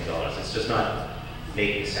 $3 million? It's just not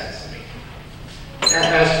making sense to me.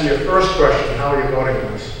 As to your first question, how are you voting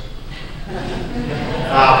on this?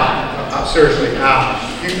 Seriously,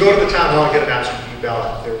 you can go to the town hall and get an absentee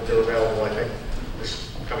ballot. They're available, I think,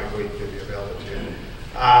 this coming week. They'll be available to you.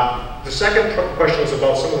 The second question was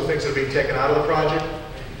about some of the things that are being taken out of the project.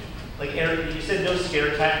 Like you said no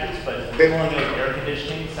scare tactics, but pulling out air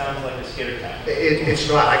conditioning sounds like a scare tactic. It's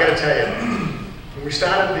not. I got to tell you, when we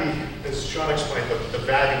started as Sean explained, the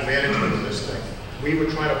value management of this thing, we were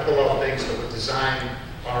trying to pull out things that were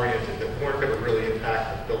design-oriented, that weren't going to really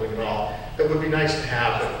impact the building at all, that would be nice to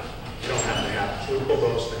have, but you don't have to have. So we pulled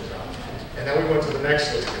those things out. And then we went to the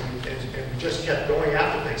next list, and we just kept going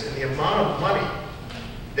after things. And the amount of money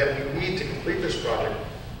that we need to complete this project,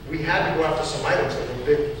 we had to go after some items that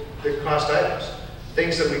were big cost items.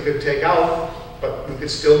 Things that we could take out, but we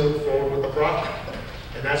could still move forward with the project.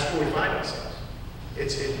 And that's where we find ourselves.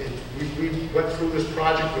 We went through this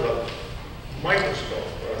project with a microscope,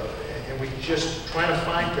 and we just trying to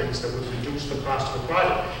find things that would reduce the cost of the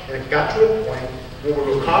project. And it got to a point where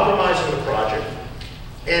we were compromising the project,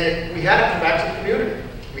 and we had to come back to the community.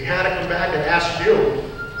 We had to come back and ask you,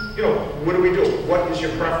 what do we do? What is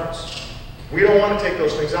your preference? We don't want to take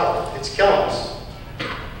those things out. It's killing us.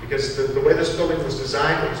 Because the way this building was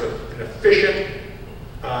designed, it was an efficient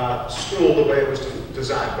school the way it was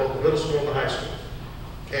designed, both the middle school and the high school.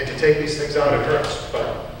 And to take these things out, it hurts,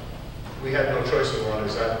 but we had no choice in a lot of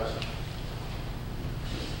these items.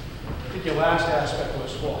 I think your last aspect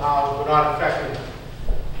was, well, how we're not affecting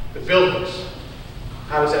the buildings.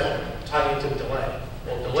 How does that tie into delay?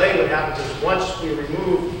 Well, delay, what happens is once we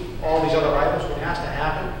remove all these other items, what has to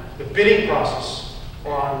happen, the bidding process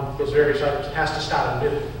on those various items has to start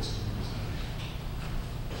anew.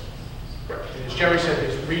 Right. And as Jerry said,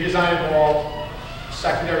 there's redesign involved,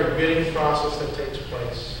 secondary bidding process that takes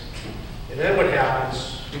place. And then what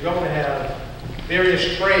happens, you're going to have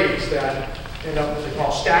various trades that end up what they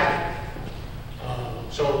call stacking.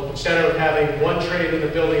 So instead of having one trade in the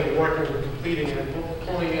building and working and completing and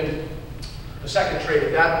pulling in the second trade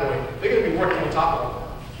at that point, they're going to be working on top of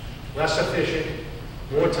it. Less efficient,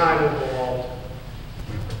 more time involved,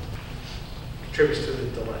 contributes to the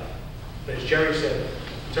delay. But as Jerry said,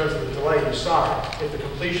 in terms of the delay, you saw it. If the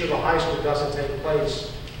completion of the high school doesn't take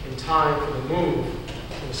place in time for the move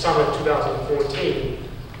in the summer of 2014,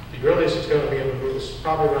 the earliest it's going to be able to move is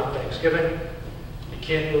probably around Thanksgiving. You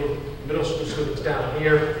can't move middle school students down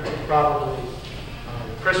here, probably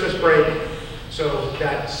Christmas break. So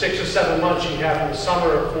that 6 or 7 months you have from the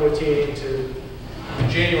summer of 14 to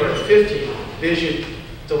January of 15, there's your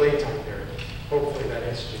delay time period. Hopefully that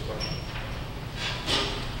answers your question.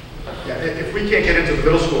 Yeah, if we can't get into the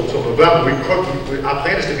middle school until November, our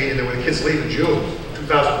plan is to be in there when the kids leave in June 2015.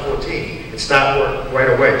 2014 and start work right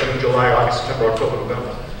away, June, July, August, September, October,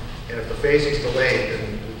 November. And if the phasing's delayed,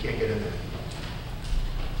 then we can't get in there.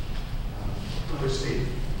 Where's Steve?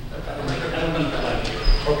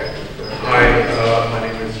 Okay. Hi, my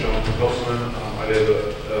name is John Postman. I live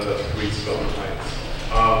at 3 Scotland Heights.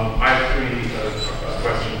 I have three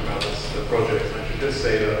questions about the project. I should just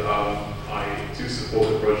say that I do support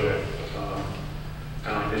the project,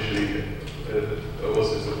 and I initially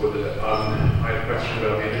also supported it. I had a question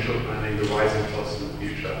about the initial planning, the rising costs in the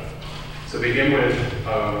future. To begin with,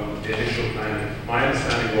 the initial planning, my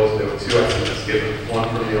understanding was there were two estimates given, one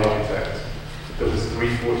from the architect that was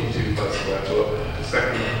 $342 per square foot. The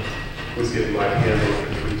second was given by the owner for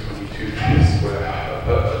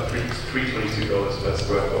 $322 per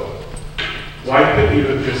square foot. Why couldn't you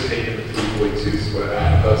have just taken the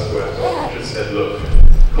 $342 per square foot and just said, look,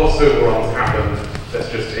 cost overruns happen, let's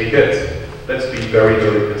just take it. Let's be very,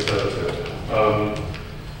 very conservative.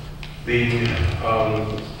 The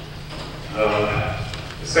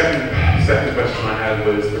second question I had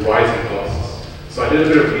was the rising costs. So I did a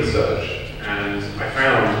bit of research, and I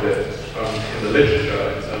found that in the literature,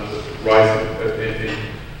 in terms of rising,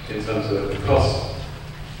 in terms of the costs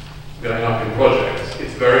going up in projects,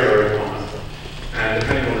 it's very, very common. And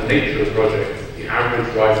depending on the nature of the project, the average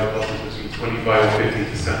rising cost is between 25 and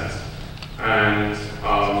 50%. And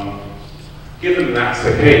given that's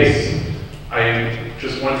the case, I'm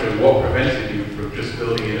just wondering what prevented you from just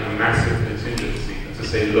building in a massive contingency and to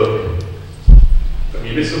say, look,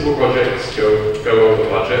 municipal projects go over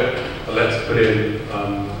budget, let's put in a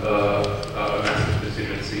massive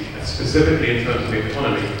contingency, and specifically in terms of the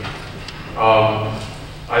economy.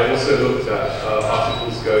 I also looked at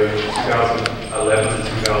articles going in 2011 and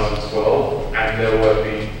 2012, and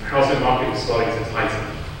the housing market was starting to tighten.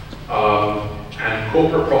 And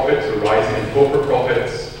corporate profits are rising, and corporate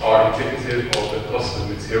profits are indicative of the cost of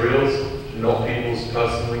materials, not people's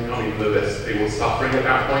personal income, even though they were suffering at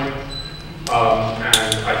that point.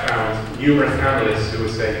 And I found numerous analysts who were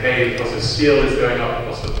saying, hey, the cost of steel is going up, the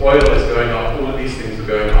cost of oil is going up, all of these things are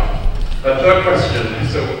going up. A third question,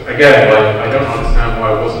 so again, I don't understand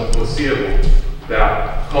why it wasn't foreseeable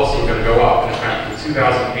that costs were going to go up. In fact, the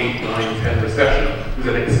 2008, 9, 10 recession was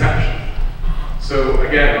an exception. So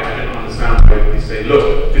again, I didn't understand why you say,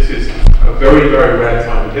 look, this is a very, very rare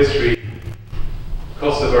time in history.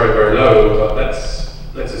 Costs are very, very low, but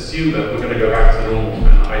let's assume that we're going to go back to normal.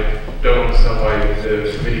 And I don't understand why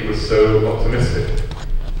the committee was so optimistic.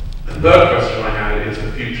 The third question I had is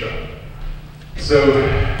the future. So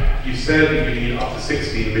you said that you need up to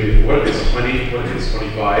 16 billion. What if it's 20? What if it's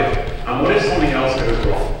 25? And what if something else goes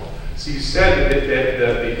wrong? So you said that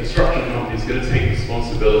the construction company is going to take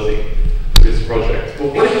responsibility for this project.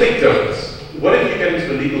 But what if they don't? What if you get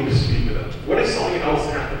into a legal dispute with them? What if something else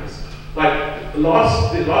happens? Like the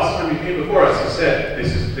last time you came before us, you said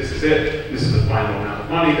this is it. This is the final amount of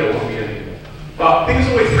money. There won't be any more. But things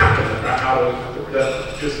always happen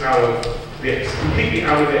completely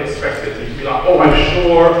out of the expected. You'd be like, oh, I'm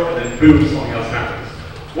sure, and then boom, something else happens.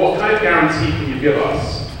 What kind of guarantee can you give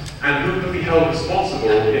us? And who can be held responsible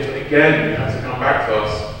if, again, you have to come back to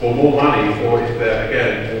us for more money, or if there are,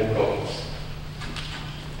 again, more problems?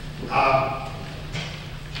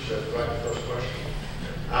 First question.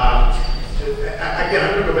 Again,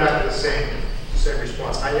 I'm going to go back to the same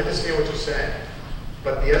response. I understand what you're saying,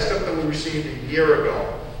 but the estimate that we received a year ago,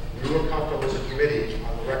 we were comfortable as a committee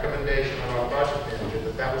on the recommendation of our project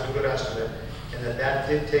manager that was a good estimate, and that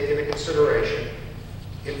did take into consideration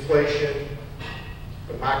inflation,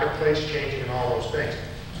 the marketplace changing, and all those things.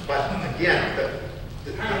 But again,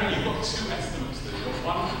 you've got two estimates. You've got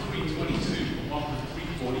one for 322 and one for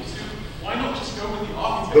 342. Why not just go with the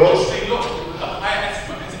architect and just say, look, the higher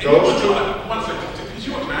estimate is one second. Could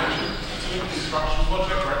you imagine doing a construction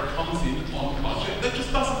project where it comes in on budget? That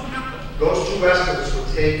just doesn't happen. Those two estimates were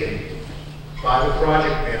taken by the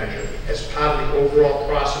project manager as part of the overall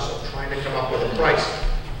process of trying to come up with a price.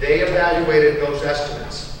 They evaluated those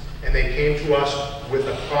estimates, and they came to us with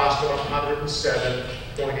a cost of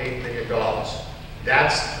 $107.8 million.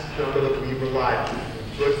 That's the number that we relied on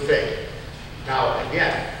in good faith. Now,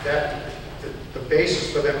 again, the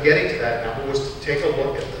basis for them getting to that number was to take a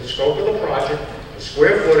look at the scope of the project, the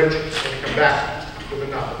square footage, and come back with a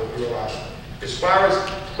number that we relied on. As far as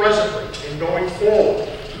presently and going forward,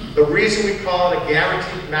 the reason we call it a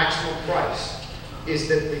guaranteed maximum price is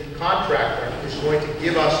that the contractor is going to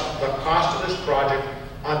give us the cost of this project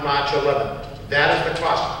on March 11th. That is the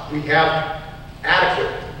cost. We have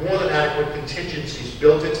more than adequate contingencies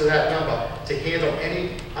built into that number to handle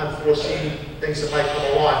any unforeseen things that might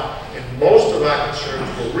come along. And most of our concerns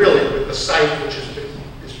were really with the site, which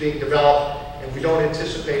is being developed and we don't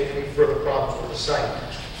anticipate any further problems with the site.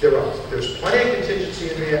 There's plenty of contingency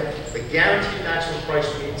in there. The guaranteed maximum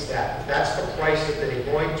price means that. That's the price that they're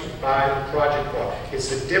going to buy the project for. It's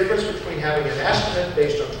the difference between having an estimate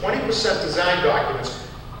based on 20% design documents,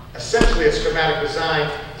 essentially a schematic design,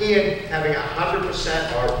 and having 100%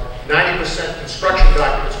 or 90% construction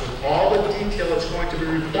documents with all the detail that's going to be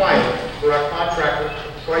required for our contractor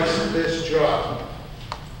to price this job.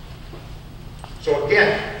 So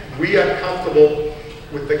again, we are comfortable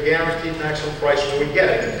with the guaranteed maximum price when we get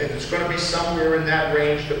it, and it's going to be somewhere in that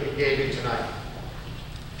range that we gave you tonight.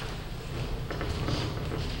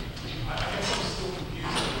 I guess I'm still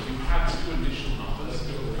confused. You had two initial numbers.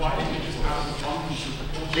 Why didn't you just have one piece of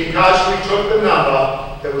proposal? Because we took the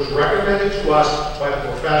number that was recommended to us by the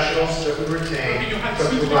professionals that we retained You had to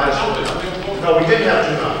two provide different us numbers. with. No, we didn't have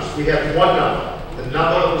two numbers. We had one number. The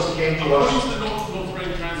number that was came to us. According to the North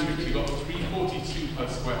Reading transcript, you got 342 per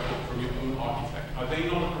square foot from your own architect. Are they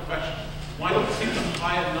not a professional? Why not take a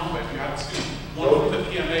higher number if you had two? One from the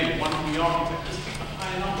PMA, one from the architect. Just take a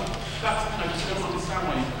higher number. That's I just don't understand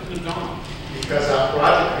why you couldn't have done it. Because our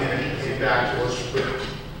project manager came back to us with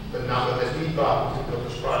the number that he thought we could build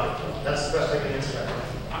this project from. That's the best I can answer that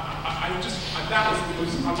question. That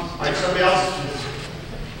was the most. All right, somebody else?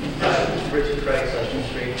 Richard Craig, Session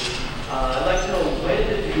Street. I'd like to know, when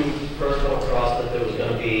did you first come across that there was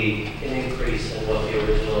going to be an increase in what the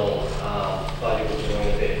original budget was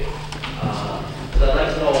going to be? Because I'd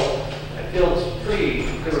like to know, I feel it's pretty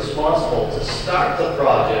irresponsible to start the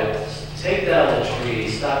project, take down the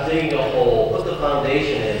trees, start digging a hole, put the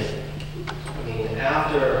foundation in. I mean,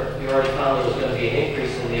 after you already found there was going to be an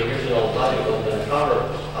increase in the original budget that was going to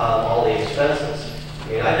cover all the expenses. I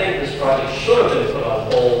mean, I think this project should have been put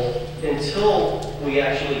on hold until we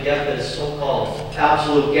actually get this so-called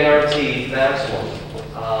absolute guaranteed maximum.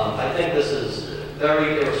 I think this is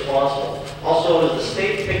very irresponsible. Also, is the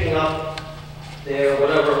state picking up their,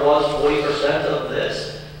 whatever it was, 40% of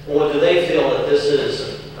this? Or do they feel that this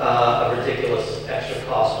is a ridiculous extra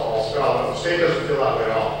cost also? No, the state doesn't feel that way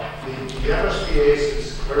at all. The MSBA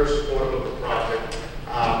is very supportive of the project.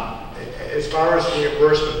 As far as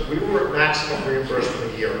reimbursement, we were at maximum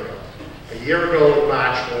reimbursement a year ago. A year ago in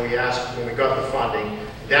March, when we got the funding,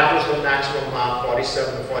 that was the maximum amount,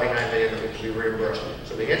 47 to 49 million that would be reimbursed.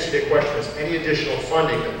 So the answer to your question is any additional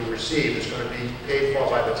funding that we receive is going to be paid for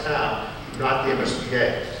by the town, not the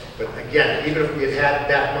MSBA. But again, even if we had had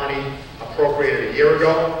that money appropriated a year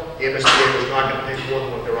ago, the MSBA was not going to pay more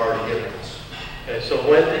than what they're already giving us. Okay, so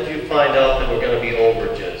when did you find out that we're going to be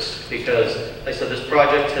overages? Because, like I said, this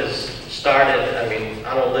project has started, I mean,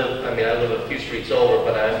 I live a few streets over,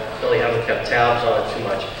 but I really haven't kept tabs on it too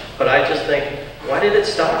much. But I just think, why did it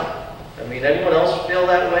start? I mean, anyone else feel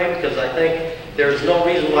that way? Because I think there's no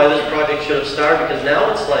reason why this project should have started, because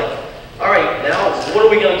now it's like, all right, now what are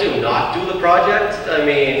we going to do? Not do the project? I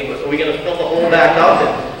mean, are we going to fill the hole back up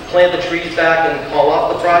and plant the trees back and call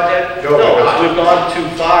off the project? No, we've gone too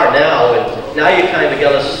far now, and now you kind of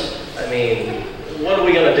got us, I mean, what are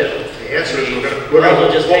we going to do? The answer is we're going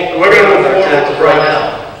to just take the taxes right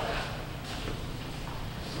now.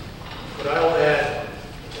 What I will add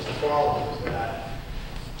is the following, is that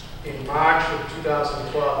in March of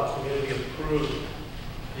 2012, the community approved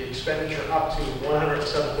the expenditure up to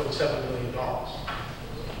 $107.7 million.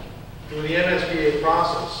 Through the MSBA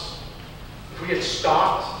process, if we had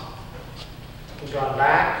stopped and gone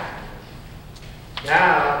back,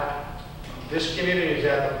 now this community is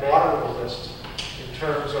at the bottom of the list in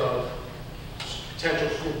terms of potential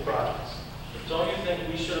school projects. Don't you think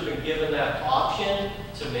we should have been given that option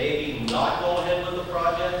to maybe not go ahead with the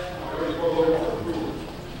project?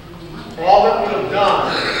 All that would have done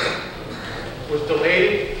was delayed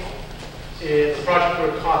it, and the project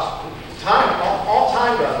would have cost time. All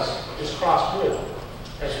time does is cost more,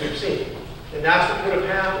 as we've seen. And that's what would have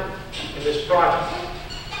happened in this project.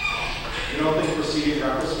 You don't think proceeding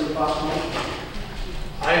reckless would cost money?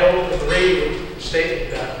 I don't agree with the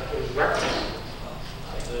statement that it was reckless.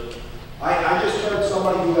 I just heard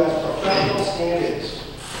somebody who has professional standards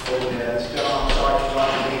over there. This gentleman, I'm sorry for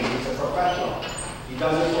not name, he's a professional. He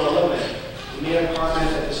does it for a living. He made a comment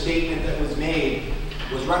that the statement that was made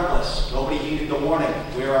was reckless. Nobody heeded the warning.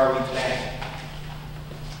 Where are we today?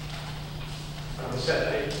 As I said,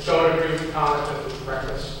 I don't agree with the comment that it was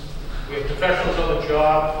reckless. We have professionals on the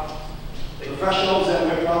job. Professionals that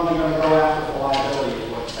we're probably going to go after for liability is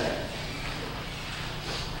what I'm saying.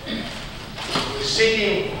 We're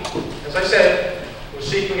seeking, as I said, we're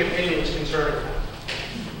seeking opinions concerning that.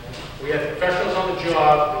 We had professionals on the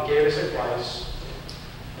job that gave us advice,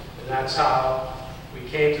 and that's how we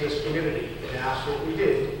came to this community and asked what we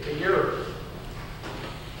did a year ago.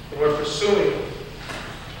 And we're pursuing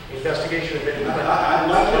the investigation of any. I'd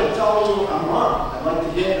like to tell you I'm wrong. I'd like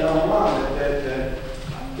to hear that I'm wrong, that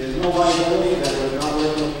there's no liability, that we're not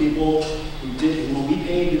working with people who we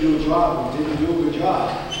paid to do a job, who didn't do a good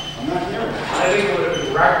job. I'm not hearing it. I think it would have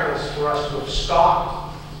been reckless for us to have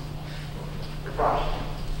stopped the project.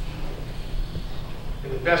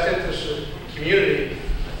 In the best interest of the community,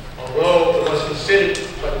 although it was considered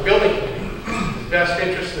by the building committee, the best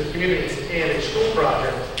interest of the community and a school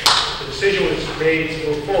project, the decision was made to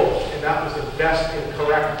move forward, and that was the best and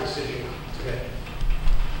correct decision to make.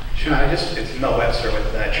 Sean, it's Mel Webster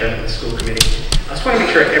with Chairman of the School Committee. I just want to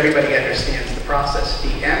make sure everybody understands the process. The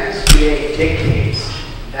MSBA dictates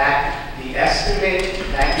that the estimate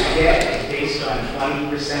that you get is based on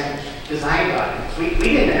 20% design documents. We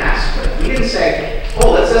didn't ask for it. We didn't say,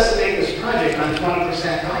 oh, let's estimate this project on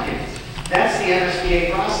 20% documents. That's the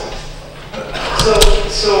MSBA process.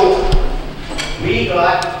 So we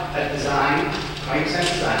got a design, 20%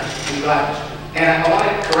 design. We got, and I want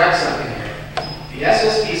to correct something here. The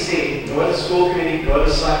SSBC, nor the school committee, nor the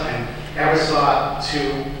selectmen ever saw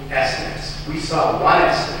two estimates. We saw one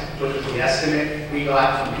estimate, which was the estimate we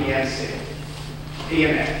got from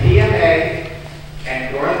PMA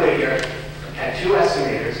and Gordon Whittier had two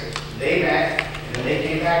estimators. They met, and then they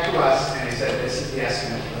came back to us, and they said, this is the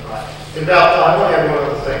estimate for the project. And Val, I want to add one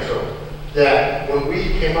other thing, so that when we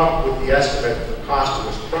came up with the estimate for the cost of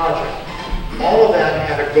this project, all of that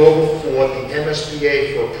had to go before the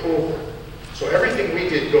MSBA for approval. So everything we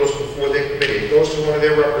did goes before their committee. It goes to one of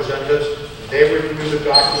their representatives. They review the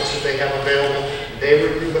documents that they have available. They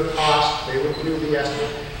review the cost. They review the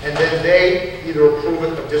estimate. And then they either approve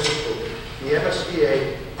it or disapprove it. The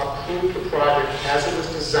MSBA approved the project as it was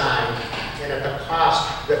designed and at the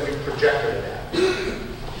cost that we projected it at.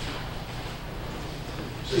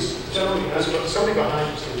 Somebody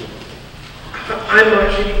behind you, Steve. I'm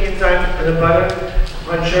Marcia Higgins. I'm an abutter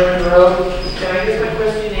on Sherman Road. And I guess my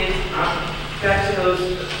question is, back to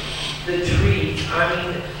the trees. I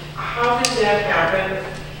mean, how did that happen?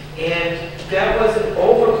 And that was an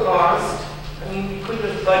overcost. I mean, we couldn't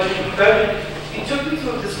have budgeted. You took me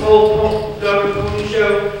through this whole dog and pony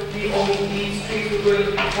show. Only these trees were going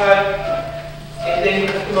to be cut, and then you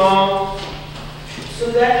cut them all.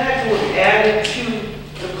 So that had to have added to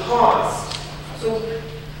the cost. So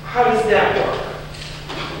how does that work?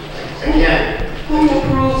 Again, who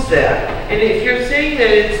approves that? And if you're saying that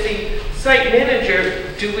it's the site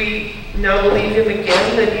manager, do we now believe him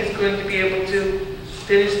again that he's going to be able to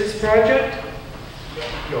finish this project?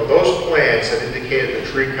 No, those plans that indicated the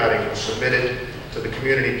tree cutting were submitted to the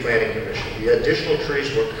Community Planning Commission. The additional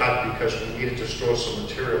trees were cut because we needed to store some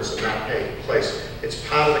materials that not take place. It's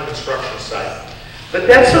part of the construction site. But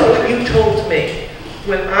that's not what you told me.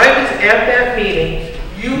 When I was at that meeting,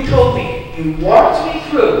 you told me, you walked me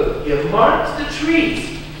through, you marked the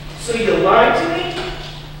trees. So you lied to me?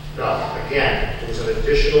 No, again, it was an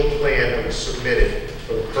additional plan that was submitted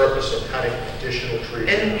for the purpose of cutting additional trees.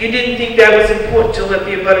 And you didn't think that was important to let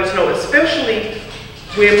the abutters know, especially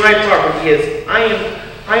where my property is.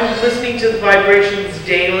 I'm listening to the vibrations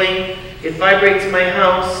daily. It vibrates my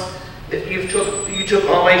house. You took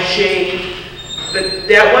all my shade. But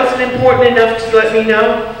that wasn't important enough to let me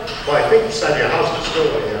know? Well, I think beside your house is still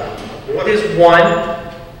a border. There's one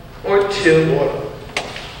or two.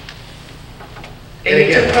 And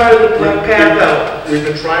you took part of the path out. We've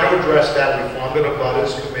been trying to address that. We formed an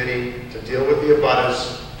abutters committee to deal with the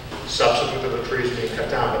abutters subsequent to the trees being cut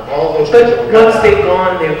down. But all those trees But once they're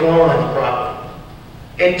gone, they're gone.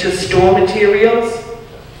 And to store materials?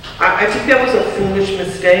 I think that was a foolish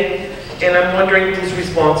mistake, and I'm wondering who's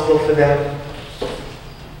responsible for that.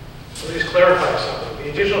 Let me just clarify something.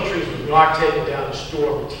 The additional trees were not taken down to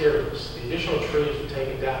store materials. The additional trees were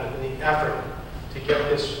taken down in the effort to get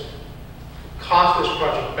this cost this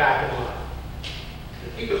project back in line.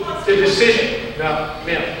 The decision, now,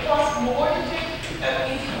 ma'am. It costs more to take, I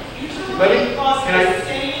mean, usually Let me- it costs can I- the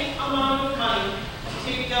same amount of money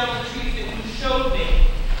to take down the trees that you showed me,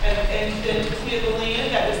 and then clear the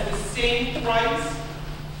land, that was the same price.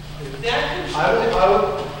 That I'll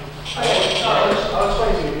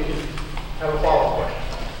explain to you. You can have a follow-up question.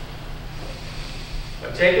 By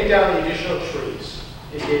taking down the additional trees,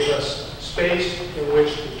 it gave us space in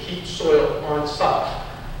which to keep soil on site.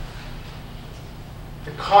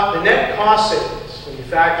 The net cost savings, when you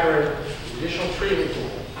factor in the additional tree removal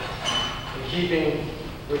and keeping,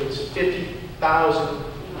 with its 50,000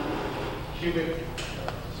 cubic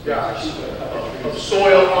yards of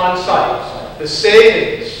soil on site, the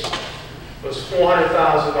savings was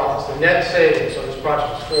 $400,000. The net savings on this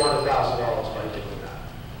project was $400,000 by doing that.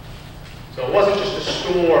 So it wasn't just to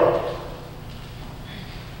store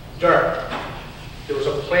dirt. There was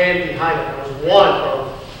a plan behind it. There was one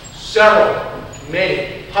of several,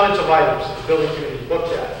 many, hundreds of items that the building committee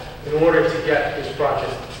looked at in order to get this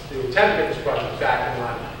project, to attempt to get this project back in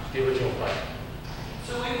line with the original plan.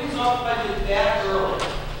 So it was off budget that early?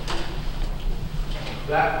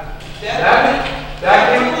 That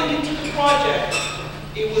early into the project,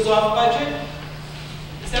 it was off budget?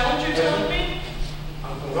 Is that what you're telling me?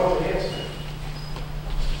 I'm going to answer.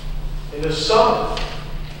 In the summer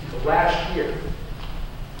of last year,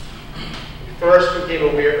 we first became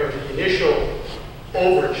aware of the initial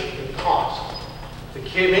overage in cost. The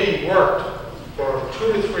committee worked for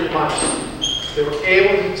 2 to 3 months. They were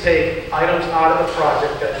able to take items out of the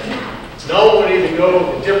project that no one would even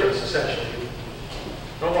know the difference, essentially.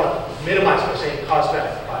 I don't want to minimize by saying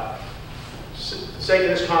cosmetic, but for the sake of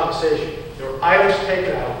this conversation, there were items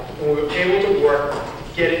taken out, and we were able to work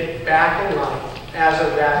to get it back in line as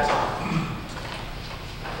of that time.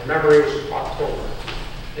 Remember, it was October.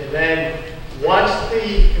 And then, once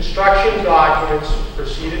the construction documents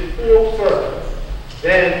proceeded further,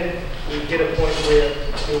 then we hit a point where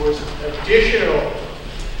there was additional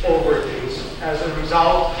overages as a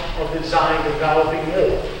result of the design developing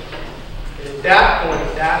more. And at that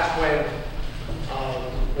point, that's when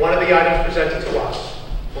one of the items presented to us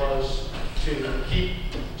was to keep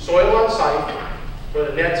soil on site for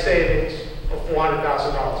the net savings of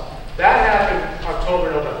 $400,000. That happened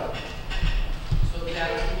October, November. So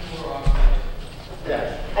that's before off budget?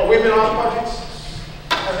 Yeah. Oh, we've been off budgets,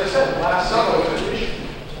 as I said, last summer was an issue.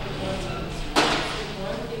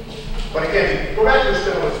 But again, go back to this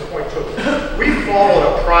gentleman's point too. We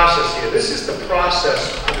followed a process here. This is the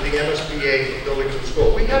process under the MSBA for buildings and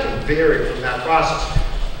school. We haven't varied from that process.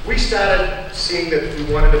 We started seeing that we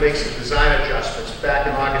wanted to make some design adjustments back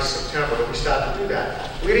in August, September, but we started to do that.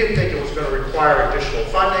 We didn't think it was going to require additional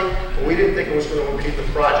funding, and we didn't think it was going to impede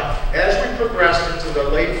the project. As we progressed into the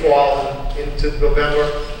late fall and into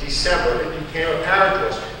November, December, it became apparent to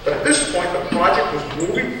us. But at this point, the project was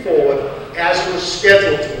moving forward as it was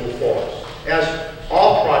scheduled to move forward, as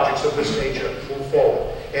all projects of this nature move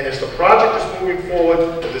forward. And as the project is moving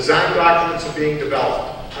forward, the design documents are being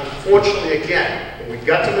developed. Unfortunately, again, when we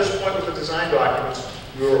got to this point with the design documents,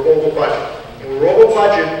 we were over budget. And we were over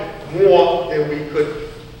budget more than we could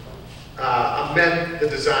amend the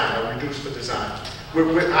design or reduce the design.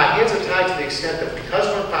 Our hands are tied to the extent that because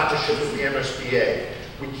we're in partnership with the MSBA,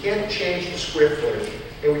 we can't change the square footage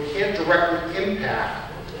and we can't directly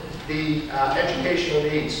impact the educational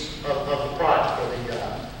needs of the project, or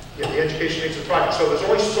the education needs of the project. So there's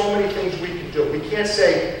only so many things we can do. We can't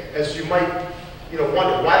say, as you might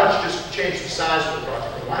wonder, why don't you just change the size of the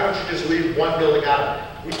project? Or why don't you just leave one building out of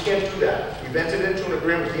it? We can't do that. We've entered into an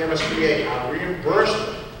agreement with the MSBA. Our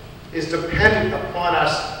reimbursement is dependent upon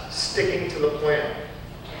us sticking to the plan.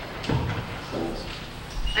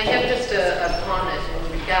 I have just a comment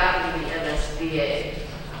regarding the MSBA.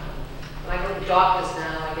 When I go to doctors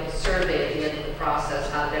now, I get a survey at the end of the process,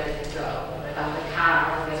 how did everything go? When I buy the car,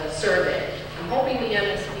 I get a survey. I'm hoping the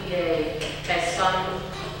MSBA has some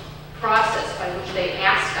process by which they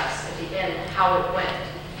ask us at the end how it went.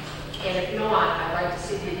 And if not, I'd like to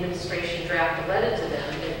see the administration draft a letter to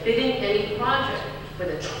them that bidding any project with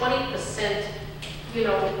a 20%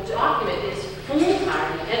 document is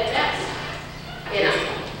foolhardy at best. And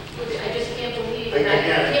I just can't believe, and I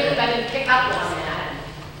can't believe I didn't pick up on that.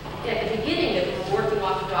 At the beginning, if we're working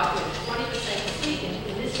off the document 20% complete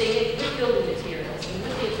in this day with building materials and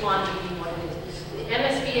with the economy being what it is, the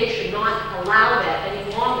MSBA should not allow that any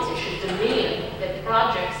longer. They should demand that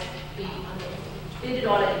projects be bidded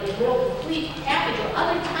on a more complete package, or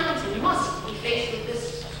other towns must be faced with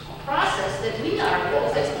this process that we are.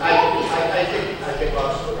 Well, I think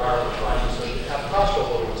also there are projects that have cost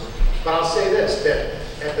overruns. But I'll say this, that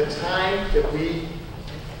at the time that we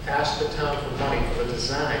asked the town for money for the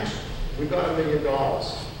designs, we got $1 million.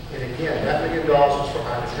 And again, that $1 million was for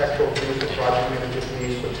architectural fees, for project manager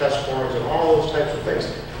fees, for test forms, and all those types of things.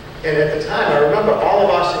 And at the time, I remember all of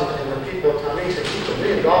us and the people at town meeting said, keep $1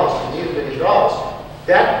 million, we need $1 million.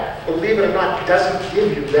 That, believe it or not, doesn't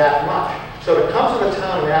give you that much. So to come to the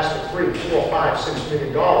town and ask for $3, $4, $5, $6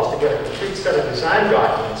 million to get a complete set of design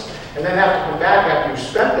documents, and then have to come back after you've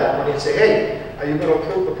spent that money and say, hey, are you going to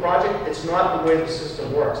approve the project? It's not the way the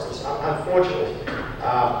system works. It's, unfortunately,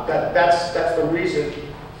 that's the reason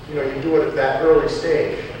you do it at that early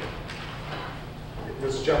stage.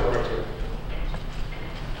 This gentleman right here.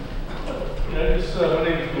 My name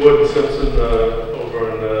is Gordon Simpson over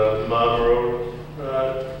in Mount Road.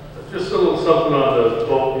 Just a little something on the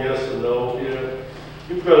vote yes and no here.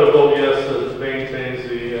 You've got a vote yes that maintains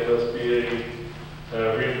the MSBA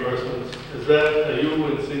reimbursements. Are you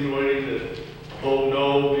insinuating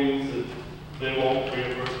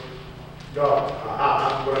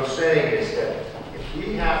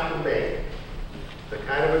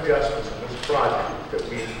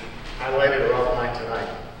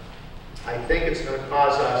think it's going to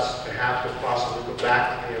cause us to have to possibly go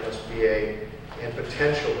back to the MSBA and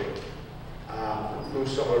potentially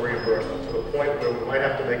lose some of the reimbursement to the point where we might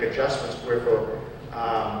have to make adjustments where for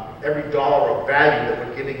every dollar of value that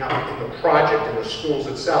we're giving up in the project in the schools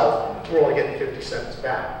itself, we're only getting 50 cents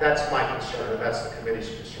back. That's my concern, and that's the committee's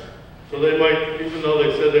concern. So they might, even though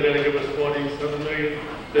they said they're going to give us 47 million,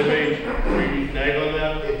 they may renege on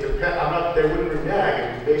that? It depends. They wouldn't renege.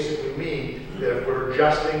 It would basically mean that if we're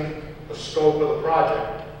adjusting the scope of the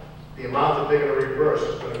project, the amount that they're going to reimburse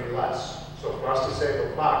is going to be less. So for us to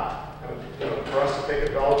save a buck, for us to take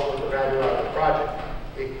a dollar worth of value out of the project,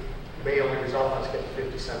 it may only result in us getting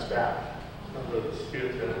 50 cents back.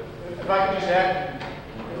 If I could just add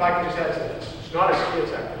to this, it's not a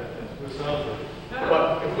skills activity.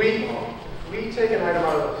 But if we take an item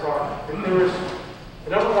out of the project, if there is a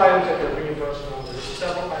number of items that they're reimbursing on, there's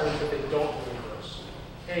several items that they don't reimburse.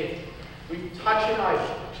 Hey, we touch an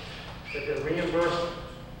item that they're reimbursing,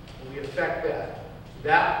 and we affect that,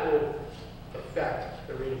 that will affect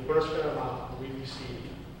the reimbursement amount we receive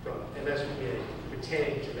from MSBA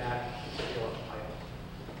pertaining to that particular item.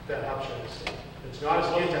 That helps you understand. It's not a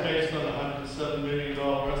skills activity. Based on the $107 million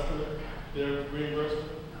estimate, their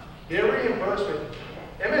reimbursement? Their reimbursement,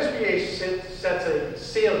 MSBA sets a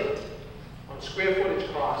ceiling on square footage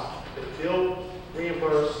cost that they'll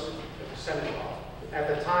reimburse a percentage of. At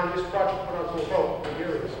the time this project went out to a vote a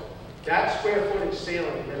year ago, that square footage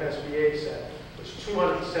ceiling the MSBA set was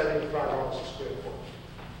 $275 a square foot.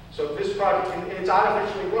 So this project, and it's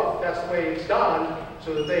artificially low. That's the way it's done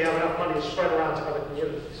so that they have enough money to spread around to other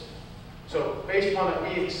communities. So based upon that,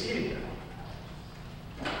 we exceeded that.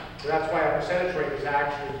 So that's why our percentage rate is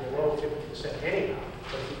actually below 50% anyhow.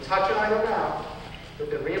 But if we touch an item now that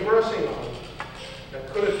they're reimbursing on, that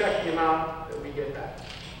could affect the amount that we get back.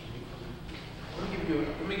 Let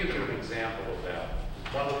me give you an example of that.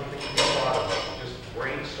 One of the things we thought about, just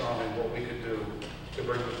brainstorming what we could do to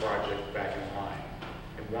bring the project back in line.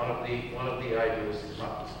 And one of the ideas is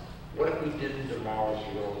what if we didn't demolish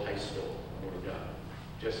the old high school when we were done?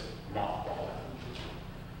 Just mothball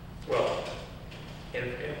it. Well, and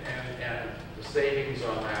the savings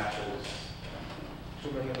on that was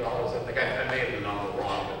 $2 million. I think I may have the number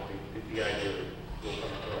wrong, but the idea will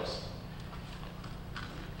come across.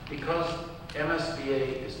 Because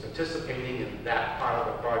MSBA is participating in that part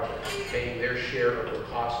of the project, paying their share of the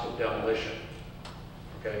cost of demolition,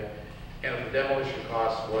 okay? And if the demolition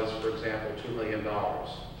cost was, for example, $2 million,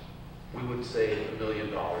 we would save $1 million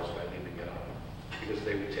by leaving it out, because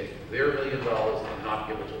they would take their $1 million and not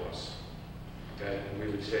give it to us, okay? And we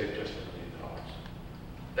would save just $1 million.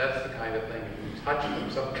 That's the kind of thing, if we touch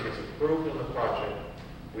something that's approved in the project,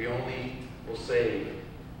 we only will save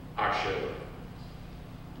our share of it.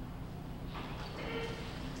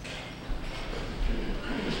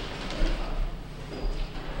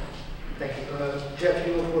 Thank you. Jeff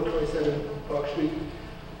Hewell, 427 Park Street.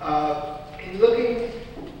 In looking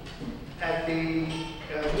at the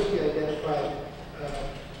newly identified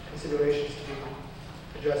considerations to be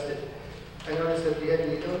adjusted, I noticed that we had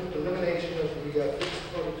the elimination of the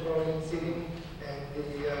fixed auditorium seating and the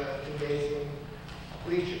gymnasium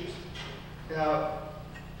bleachers. Now,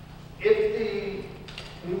 if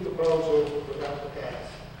the new proposal were not to pass,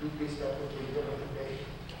 we'd be stuck with the $108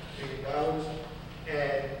 million,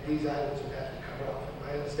 and these items would have to come off. Am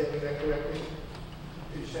I understanding that correctly?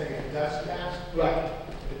 You're saying it does pass? Right.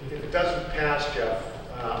 If it doesn't pass, Jeff,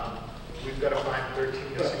 we've got to find $13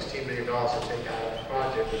 to $16 million to take out of the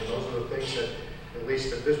project, and those are the things that, at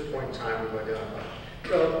least at this point in time, we've identified.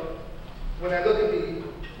 So, when I look at the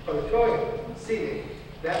auditorium seating,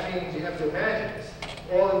 that means you have to imagine this.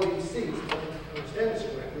 All of these seats, if I understand this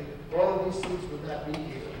correctly, all of these seats would not be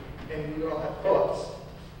here, and we all have pull-ups,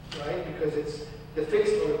 right? Because it's the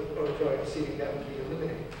fixed auditorium seating that would be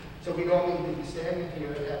eliminated. So we don't need to be standing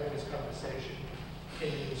here and having this conversation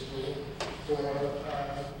in the school, or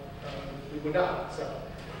we would not. So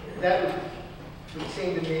that would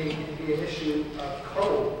seem to me to be an issue of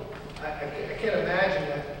code. I can't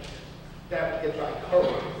imagine that would get by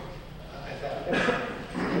code at that point.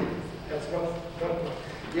 That's one point.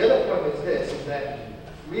 The other point is this, is that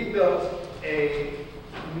we built a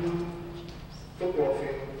new football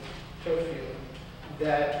field, turf field,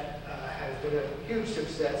 that has been a huge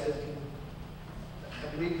success, has been,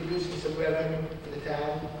 I believe, producing some revenue for the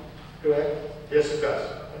town, correct? Yes, it does.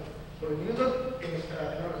 When you look in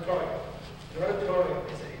an auditorium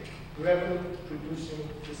is a revenue-producing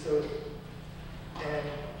facility. And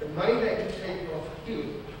the money that you take off here,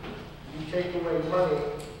 you take away money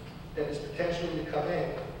that is potentially to come in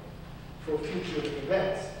for future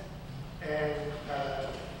events. And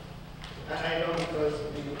I know because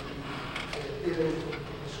the either in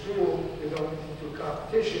the school, they're going into a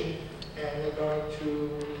competition, and they're going to,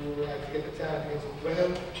 I forget the town, against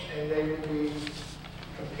Wyndham, and they will be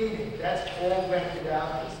competing. That's all rented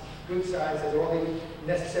out, it's good size, has all the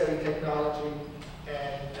necessary technology,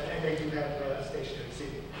 and they do have stationary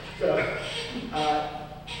seating. So,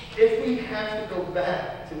 if we have to go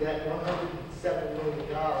back to that $107 million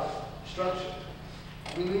structure,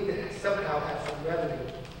 we need to somehow have some revenue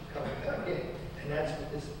coming back in, and that's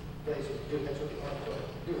what this place would do. That's what the auditorium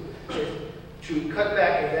would do. So to cut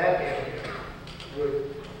back in that area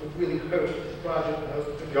would really hurt the project.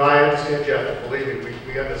 No, I understand, Jeff. Believe me,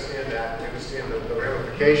 we understand that. We understand the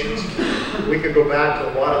ramifications. We could go back to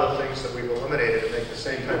a lot of the things that we've eliminated and make the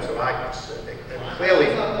same types of arguments. And clearly,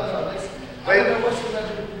 I don't know what's the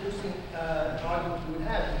revenue producing argument we would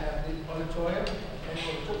have. You have the auditorium, and the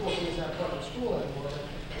football team is not part of the school anymore.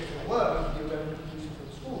 If it were, it would be revenue producing for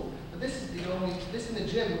the school. But this is the only, this and the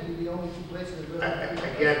gym would be the only two places that really.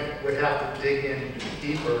 again, we'd have to dig in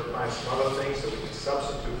deeper, find some other things that we can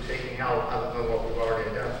substitute taking out other than what we've already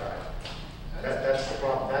identified. That's the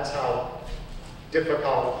problem. That's how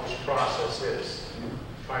difficult this process is.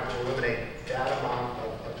 Trying to eliminate that amount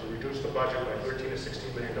to reduce the budget by $13 to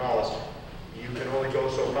 $16 million. You can only go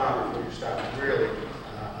so far before you start really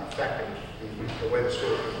affecting the way the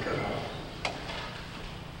school is going out.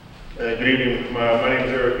 Good evening. My name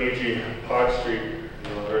is Eric Nietzsche, Park Street.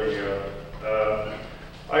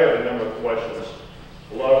 I have a number of questions.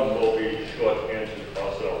 A lot of them will be short answers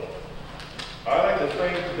also. I like to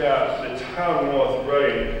think that the town of North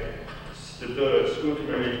Reading, the school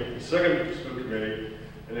committee, the second school committee,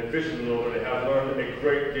 and the officials over there have learned a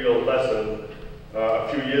great deal lesson a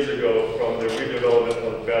few years ago from the redevelopment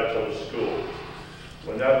of Batchelor School.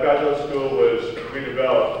 When that Batchelor School was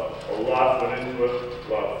redeveloped, a lot went into it,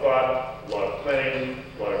 a lot of thought, a lot of planning,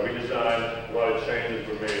 a lot of redesign, a lot of changes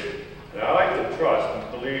were made. And I like to trust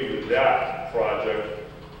and believe that that project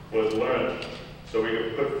was learned so we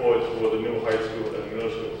could put forward for the new high school and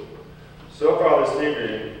middle school. So far this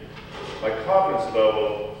evening, my confidence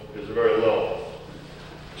level is very low.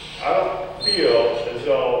 I don't feel as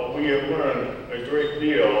though we have learned a great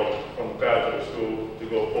deal from the Batchelor School to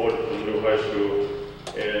go forward for the new high school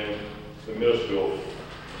and the middle school.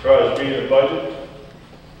 As far as being a budget,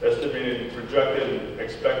 estimated, projected,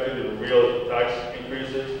 expected, and real tax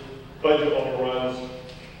increases, budget overruns,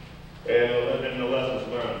 and the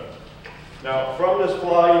lessons learned. Now, from this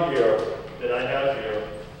flyer here that I have here,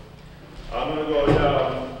 I'm going to go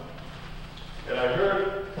down, and I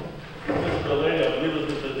heard Mr. Delaney, I believe it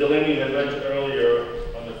was Mr. Delaney had mentioned earlier,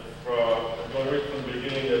 going right from the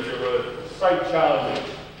beginning, that there were site challenges.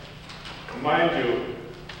 Mind you,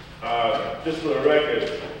 just for the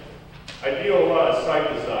record, I deal a lot of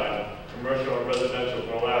site design, commercial and residential,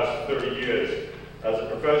 for the last 30 years as a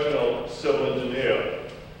professional civil engineer.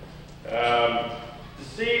 To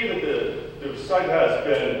see that the site has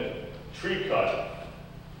been tree cut,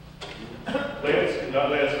 not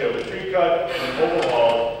landscape, but tree cut and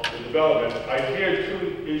overhaul the development, I hear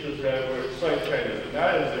two issues that were site changes, and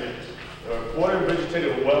that is the border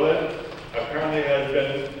vegetative wetland apparently has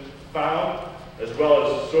been found, as well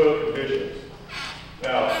as soil conditions.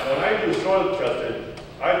 Now, when I do soil testing,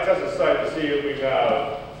 I test the site to see if we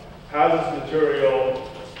have hazardous material,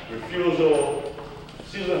 refusal,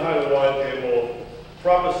 season high water table,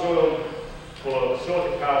 proper soil for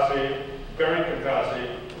soil capacity, bearing capacity,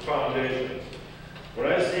 foundations. When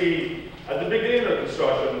I see at the beginning of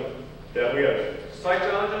construction that we have site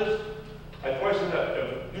challenges, I question that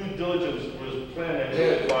if due diligence was planned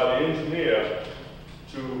ahead by the engineer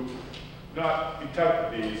to not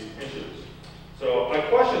detect these issues. So my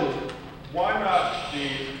question is, why not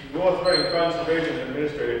the North Reading Conservation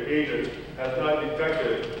Administrative Agent has not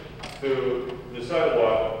detected through the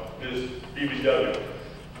sidewalk this BBW?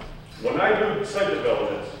 When I do site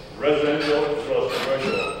developments, residential as well as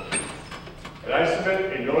commercial, and I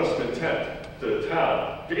submit a notice of intent to the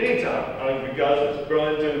town, to any town, I don't regardless if it's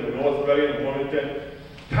Burlington, North Reading, Wilmington,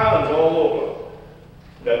 towns all over,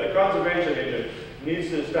 that the conservation agent needs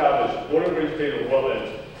to establish water vegetative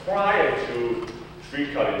wetlands prior to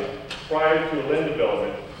tree cutting, prior to land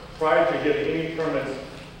development, prior to getting any permits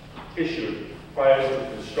issued prior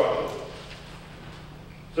to construction.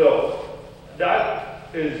 So that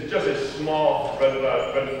is just a small red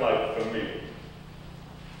flag for me.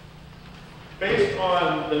 Based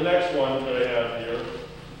on the next one that I have here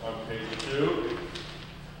on page 2,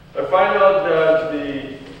 I find out that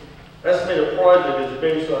the estimated project is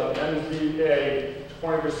based on MVA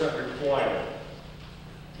 20% requirement.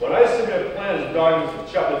 When I submit plans and documents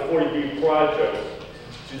for Chapter 40B projects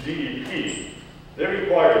to DEP, they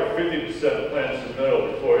require 50% plan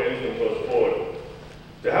submittal before anything goes forward.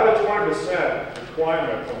 To have a 20%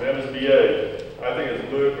 requirement from MSBA, I think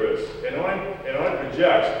is ludicrous. It only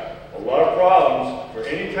projects a lot of problems for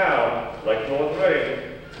any town like North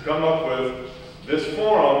Reading to come up with this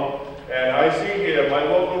forum. And I see here my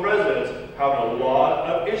local residents having a lot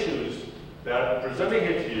of issues that I'm presenting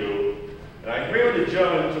here to you. And I agree with the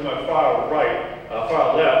gentleman to my far right,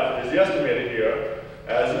 far left, is the estimator here,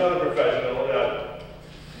 as another professional, that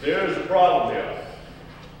there is a problem here.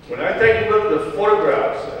 When I take a look at the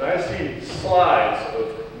photographs and I see slides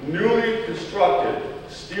of newly constructed,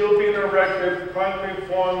 steel being erected, concrete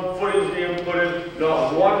form, footings being put in,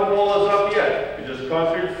 not one wall is up yet, it's just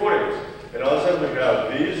concrete footings. And all of a sudden we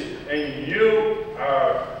have these, and you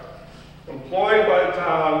are employed by the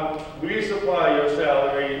town, we supply your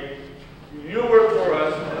salary, you work for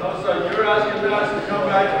us, and all of a sudden you're asking us to come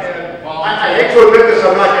back and... I hate to admit this,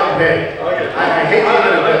 I'm not getting paid. Okay. I hate to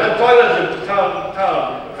admit it. I'm talking as a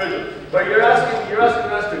town official, but you're asking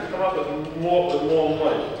us to come up with more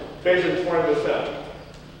money, based on 20%.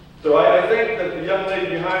 So I think that the young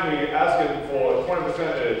lady behind me asking for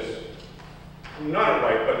 20% is not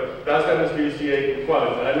right, but that's MSBCA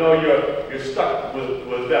requirement, and I know you're stuck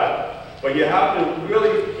with that. But you have to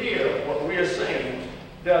really hear what we are saying,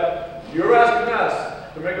 that you're asking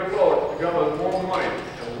us to make a vote to come with more money,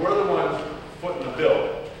 and we're the ones footing the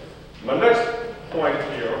bill. My next point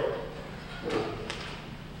here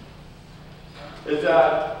is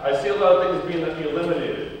that I see a lot of things being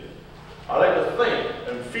eliminated. I like to think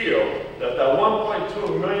and feel that that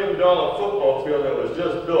 $1.2 million football field that was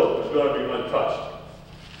just built is going to be untouched.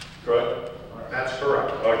 Correct? That's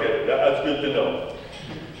correct. Okay, that's good to know.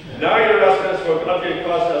 Now you're asking us for updated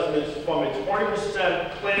cost estimates from a 20%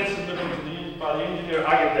 plan submitted by the engineer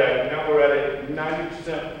architect. Now we're at a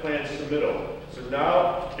 90% plan submittal. So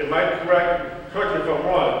now, am I correct? Correct me if I'm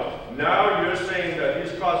wrong. Now you're saying that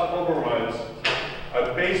these cost overruns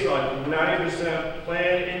are based on 90%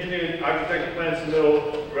 plan, engineering, architect plan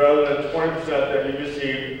submittal rather than 20% that you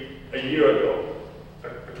received a year ago.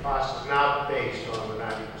 The cost is not based on the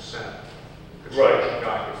 90%.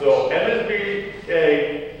 Right. So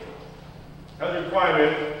MSBA has a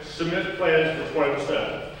requirement, submit plans for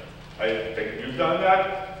 20%. I think you've done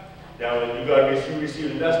that. Now you got to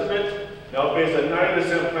receive an estimate. Now based on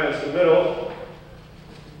 90% plan submittal,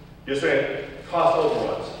 you're saying cost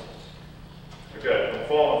overruns. Okay, I'm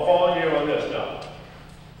following you on this now.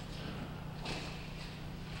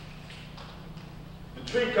 The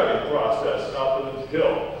tree cutting process up in the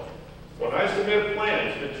hill. When I submit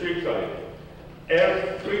plans for tree cutting,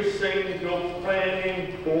 every single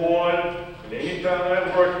planning board, and any town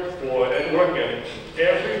I work for and work in,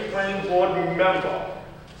 every planning board member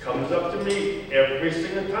comes up to me every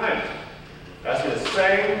single time, asking the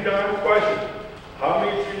same darn question. How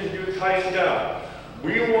many trees do you cut down?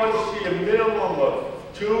 We want to see a minimum of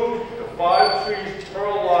 2 to 5 trees per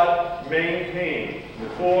lot maintained.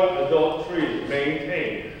 4 adult trees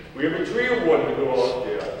maintained. We have a tree warden to go out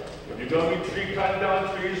there. If you're going to be tree cutting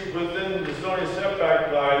down trees within the zoning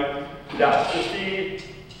setback line, that's the fee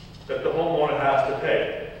that the homeowner has to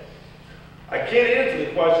pay. I can't answer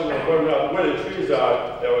the question of whether or not where the trees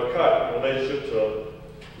are that were cut in relationship to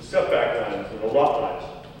the setback lines and the lot lines.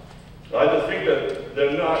 I just think that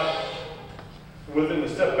they're not within the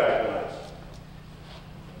setback lines.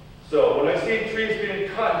 So when I see trees being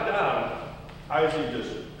cut down, I see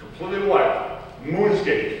just completely white,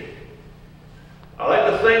 moonscape. I like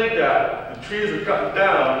to think that the trees are cut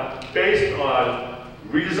down based on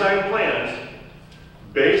redesigned plans,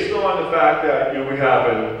 based on the fact that we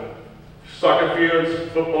have soccer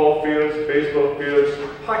fields, football fields, baseball fields,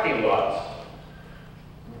 parking lots.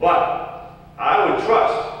 But I would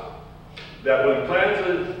trust that when plans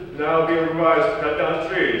are now being revised to cut down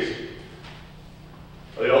trees,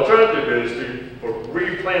 the alternative is for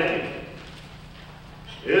replanting.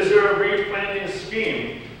 Is there a replanting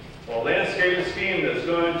scheme or landscaping scheme that's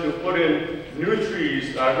going to put in new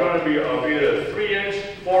trees that are going to be of either 3-inch,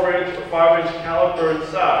 4-inch, or 5-inch caliper in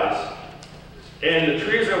size? And the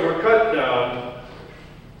trees that were cut down,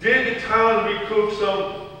 did the town recoup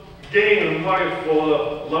some gain of money for the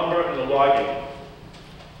lumber and the logging?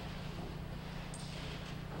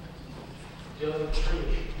 Dealing with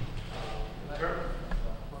trees.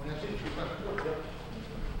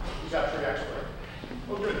 He's our tree expert.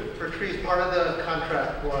 Well, good. For trees, part of the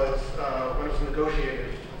contract was, when it was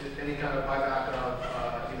negotiated, any kind of buyback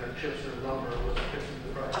of either chips or lumber was fixed into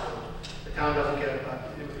the price. So the town doesn't get it, but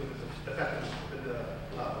it was effective with the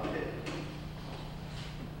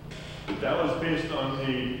bid. That was based on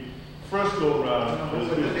the first go-round. With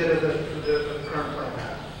the bid of the current plan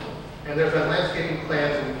has. And there's been landscaping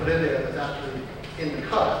plans that we put in there that's actually in the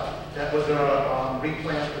cut that was gonna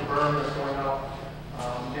replant the berm that's going up,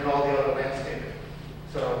 and all the other landscaping.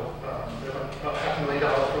 So, there's about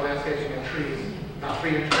 $500,000 for landscaping and trees, not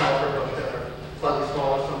 3-inch caliber, but that are slightly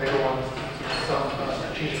smaller, some bigger ones, some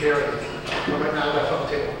strategic areas. But right now, that's on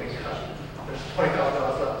the table being cut. There's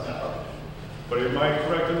 $20,000 left in that budget. But am I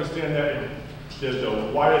correct to understand that there's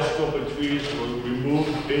a wider scope of trees were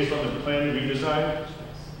removed based on the plan redesign?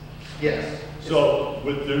 Yes. So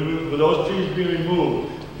with those trees being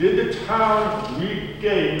removed, did the town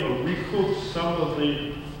regain or recoup some of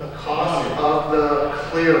the cost of the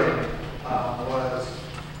clearing was,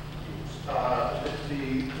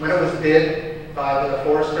 when it was bid by the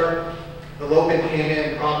forester, the low bid came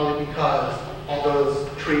in probably because all those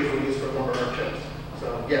trees were used for lumber and chips.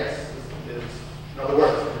 So yes, in other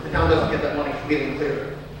words, the town doesn't get that money for getting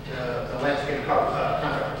cleared. The landscape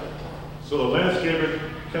contractor. So the landscaper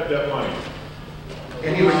kept that money?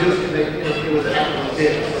 And he reduced it, it was an actual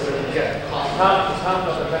bid, so that, yeah, cost. The town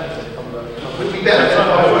doesn't benefit from the. We benefit,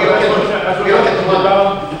 but we don't get the money.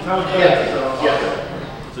 The town Yes, so, yes.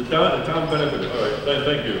 The town benefited, all right,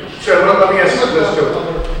 thank you. Sure, let me ask you this too.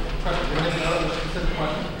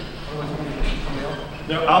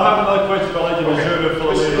 Now, I'll have another question, but I'd like to reserve it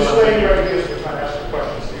for later on. This lady right here is trying to ask a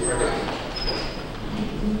question, Steve, right here.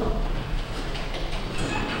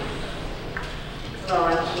 Hello,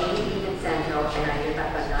 I'm Jeannie Vincento, and I live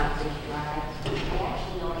up on Knoxville Drive. I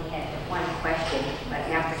actually only had one question, but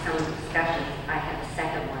after some discussion, I have a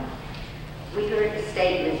second one. We heard the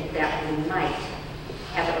statement that we might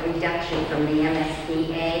have a reduction from the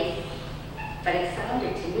MSBA, but it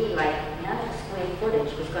sounded to me like none of the square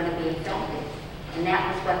footage was going to be affected. And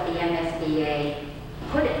that was what the MSBA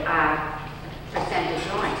put our percentage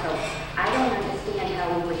on. So I don't understand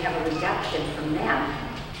how we would have a reduction from them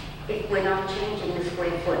if we're not changing the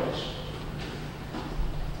square footage.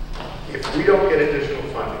 If we don't get additional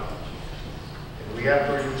funding, and we have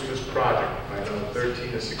to reduce this project by another $13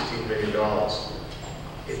 to $16 million,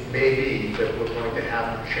 it may be that we're going to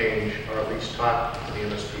have to change, or at least talk to the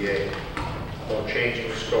MSBA about changing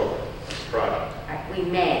the scope of the project. We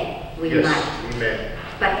may, we Yes, might. we may.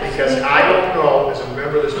 But because I don't know, as a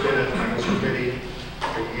member that's been in this committee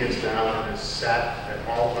for years now and has sat at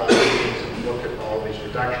all the meetings and looked at all these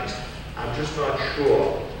reductions, I'm just not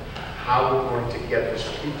sure how we're going to get this,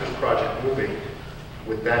 keep this project moving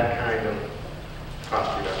with that kind of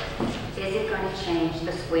cost reduction. Is it going to change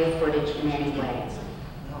the square footage in any way?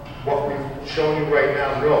 What we've shown you right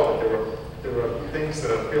now, no, but there are things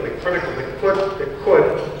that are fairly critical that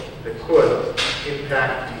could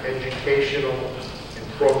impact the educational and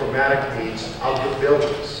programmatic needs of the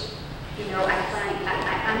buildings. You know, I find,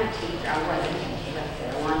 I'm a teacher, I was a teacher, let's say,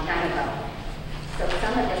 a long time ago. So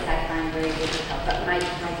some of this I find very difficult, but my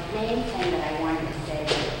main thing that I wanted to say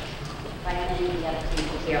is, like many of the other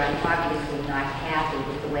people here, I'm obviously not happy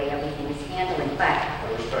with the way everything is handling, but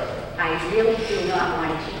I really do not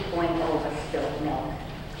want to keep going over spilled milk.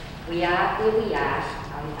 We are where we are,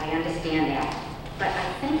 I understand that, but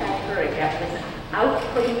I think I heard that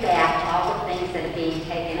without putting back all the things that are being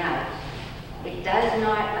taken out, it does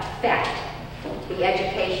not affect the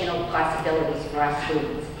educational possibilities for our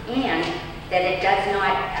students, and that it does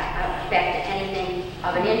not affect anything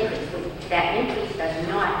of an increase. That increase does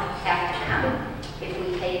not have to come. If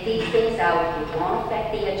we take these things out, it won't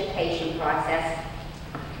affect the education process.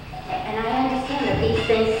 And I understand that these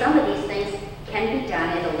things, some of these things can be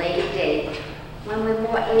done at a later date when we're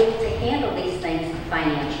more able to handle these things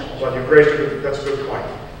financially. Well, you've raised that's a good point.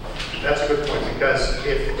 That's a good point, because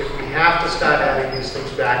if we have to start adding these things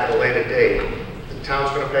back at a later date, the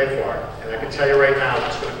town's going to pay for it. And I can tell you right now,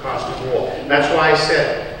 it's going to cost more. And that's why I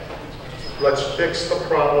said, let's fix the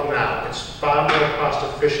problem now. It's far more cost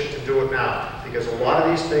efficient to do it now, because a lot of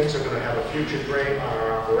these things are going to have a future drain on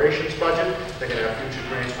our operations budget. They're going to have future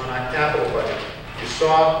drains on our capital budget. You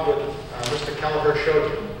saw what Mr. Kelleher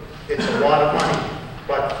showed you. It's a lot of money,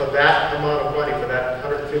 but for that amount of money, for that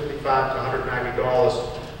 $155 to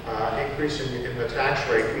 $190 increase in the tax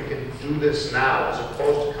rate, we can do this now, as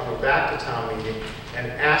opposed to coming back to town meeting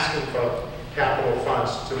and asking for capital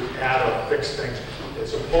funds to add or fix things.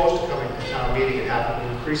 As opposed to coming to town meeting and having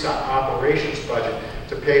to increase our operations budget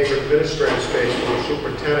to pay for administrative space for the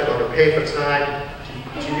superintendent, or to pay for time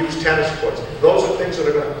to use tennis courts. Those are things that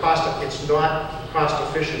are going to cost us. It's not cost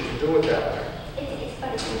efficient to do it that way.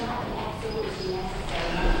 But it's not absolutely necessary.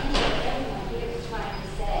 I think what everyone here is trying to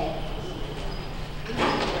say,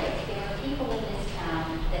 there are people in this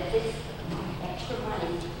town that this extra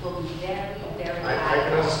money will be very, very I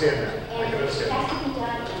can understand that. I can And if it understand has that. to be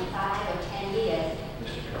done in 5 or 10 years,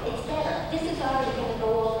 it's better. This is already going to go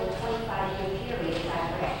over a 25-year period, is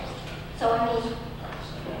that correct? So, I mean,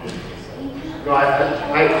 No,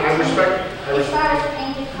 I respect. As far as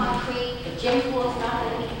painted concrete, the gym floor's not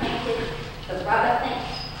going to be painted, the rubber thing,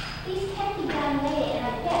 these can be done later, and I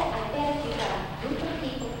bet if you got a group of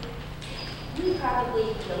people, we probably,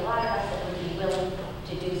 a lot of us that would be willing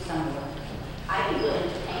to do some work. I'd be willing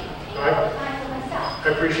to paint all the time for myself. I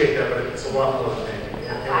appreciate that, but it's a lot more than painting.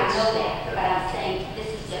 I know that, but I'm saying this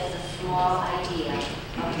is just a small idea of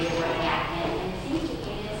where we're at, and it seems to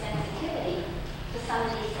be a sensitivity to some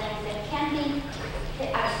of these things that can be.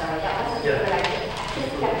 I'm sorry, that wasn't good. I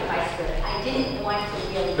just kept my spirit. I didn't want to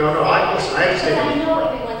really. No, I understand. Because I know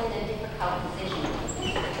everyone's in a difficult position.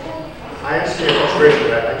 I understand your frustration,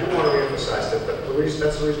 but I do want to reemphasize that, but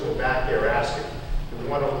that's the reason we're back here asking. We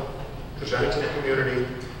want to present it to the community,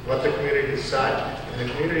 let the community decide. And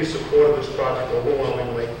the community supported this project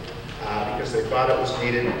overwhelmingly because they thought it was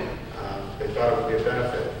needed, they thought it would be a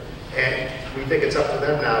benefit. And we think it's up to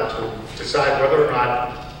them now to decide whether or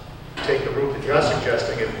not to take the route that you're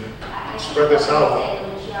suggesting and spread this out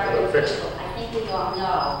and fix it. I think we all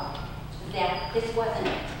know that this wasn't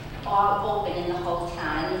all open in the whole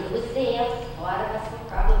town. It was there. A lot of us were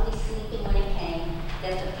probably sleeping when it came.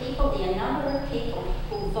 That the number of people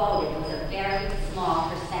who voted was a very small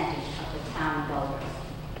percentage of the town voters.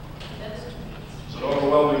 It's an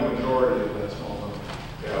overwhelming majority of that small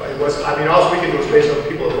number. It was, I mean, all we can do is based on the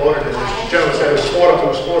people that voted, and this gentleman said it was 4 to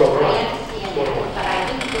 1.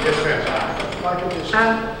 Yes, ma'am.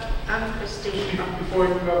 I'm Christine. Before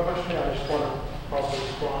you go to question, I just want to also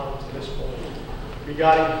respond to this point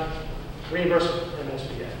regarding reimbursement and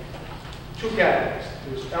SBA. Two categories.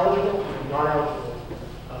 There's eligible and non-eligible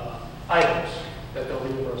items that they'll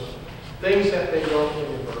reimburse for. Things that they don't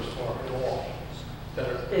reimburse for at all that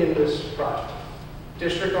are in this project.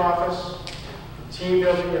 District office, the team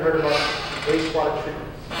building you heard about, wastewater treatment.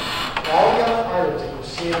 All the other items that you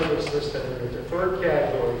see on this list that are in a deferred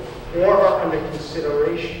category or are under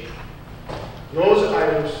consideration, those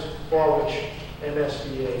items for which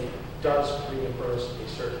MSBA does reimburse a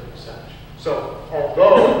certain percentage. So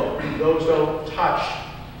although those don't touch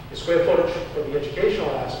the square footage for the educational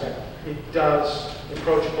aspect, it does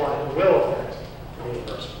encroach upon and will affect the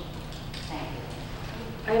reimbursement. Thank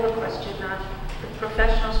you. I have a question now. The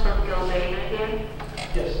professionals from Gilbane again?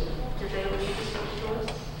 Yes. Did they leave the social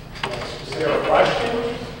list? Is there a question?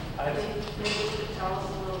 I think maybe you could tell us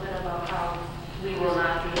a little bit about how we will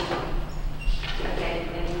not be getting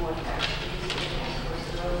any more tax and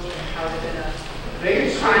how they're going to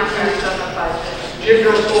contract on the budget. Jim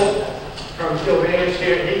Driscoll from Gilbane is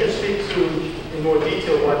here. He can speak to in more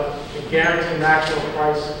detail what the guaranteed maximum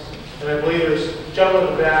price is. And I believe there's a gentleman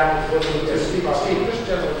in the back looking to speak. This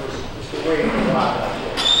gentleman was the way to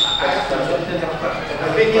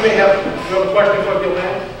I think you may have a question for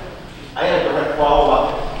Gilbane. I had a direct follow-up,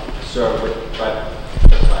 sir, but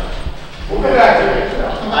that's fine. We'll come back to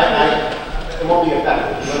it. It won't be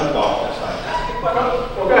effective. We're going to go. That's fine.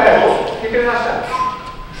 Well, go ahead. You can ask that.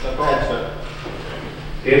 Go ahead, sir.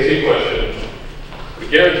 To answer your question, the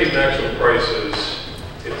guaranteed maximum price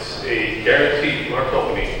it's a guarantee from our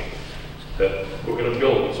company that we're going to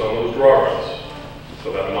build what's on those drawings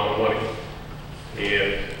for that amount of money.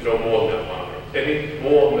 And no more than that amount of money. Any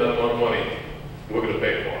more than that amount of money, we're going to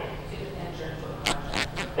pay for.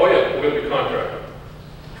 Oh yeah, we're going to be contracted.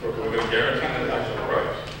 We're going to guarantee the maximum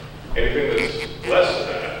price. Anything that's less than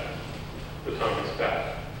that, the town gets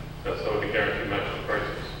back. That's how the guaranteed maximum price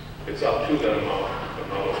is. It's up to that amount, but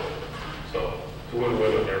not over. So, to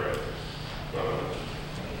win-win with everybody.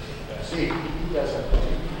 See,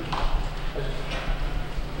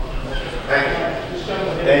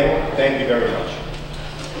 Thank you very much.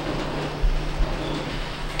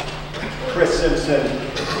 Chris Simpson,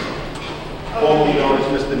 formerly known as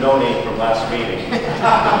Mr. No Name from last meeting.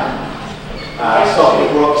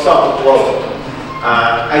 Suffolk Road.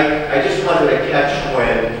 I just wanted to catch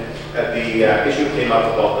when the issue came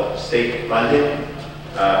up about the state funding,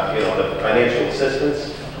 the financial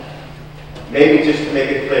assistance. Maybe just to make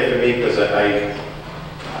it clear for me, because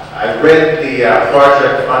I read the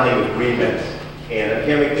project funding agreement, and I'm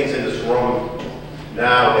hearing things in this room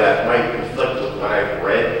now that might conflict with what I've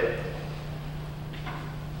read.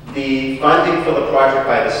 The funding for the project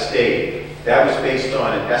by the state, that was based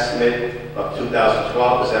on an estimate of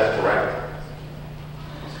 2012, is that correct?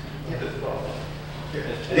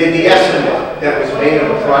 The estimate that was made of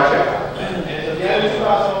the project.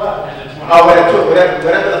 Oh,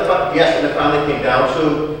 whatever the estimate finally came down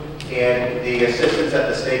to, and the assistance that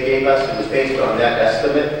the state gave us, it was based on that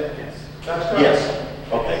estimate? Yes.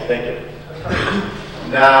 Okay, thank you.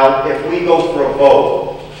 Now, if we go for a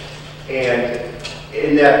vote, and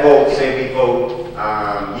in that vote, say we vote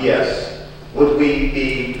yes, would we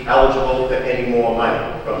be eligible for any more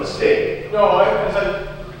money from the state? No, as I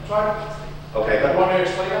tried, Okay, you want me to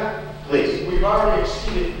explain that? please. We've already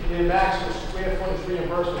exceeded the maximum square footage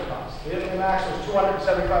reimbursement cost. The maximum was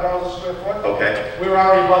 $275 a square foot. Okay. We were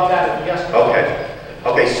already above that at the estimate. Okay.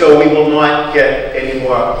 Okay, so we will not get any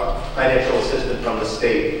more financial assistance from the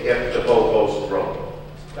state if the vote goes through?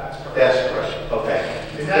 That's correct. That's correct, okay.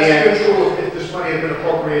 And that's been true if this money had been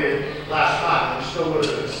appropriated last time, we still would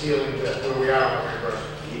have been sealing where we are on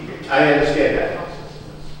reimbursement. I understand that.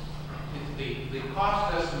 The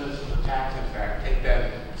cost estimates of the tax impact take that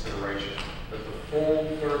into consideration, that the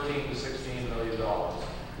full 13 to 16 million dollars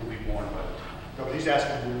will be borne by the town. No, but he's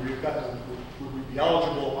asking, would we be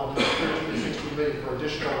eligible under the 13 to 16 million for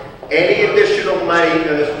additional? Any additional money in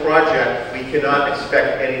this project, we cannot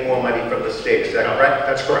expect any more money from the state, is that correct?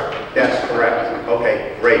 That's correct. That's correct.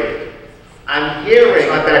 Okay, great. I'm hearing...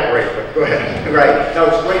 It's not that great, but go ahead. Right. No,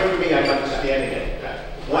 it's great for me, I'm understanding it.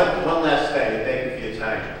 One last thing, and thank you for your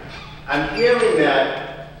time. I'm hearing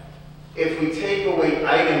that if we take away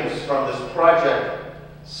items from this project,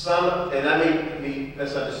 and I may be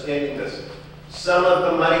misunderstanding this, some of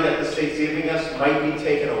the money that the state's giving us might be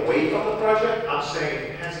taken away from the project? I'm saying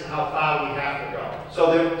it depends on how far we have to go.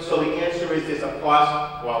 So the answer is there's a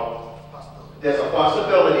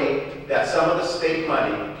possibility that some of the state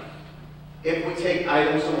money, if we take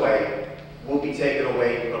items away, will be taken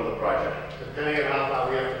away from the project. Depending on how far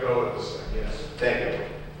we have to go with this thing, yes. Thank you.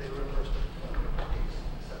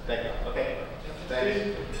 Thank you. Okay.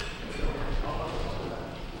 Thanks.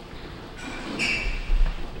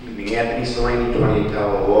 Anthony Solani, 28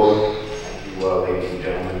 Tower Road. Thank you, ladies and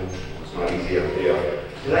gentlemen. It's not easy up there.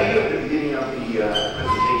 Did I hear at the beginning of the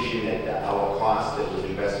presentation that our cost that was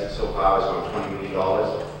invested so far is around $20 million?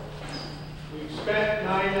 We've spent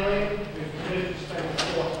 $9 million, we've committed to spend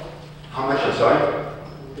 $4 million. How much, I'm sorry?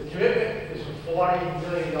 The commitment is for $40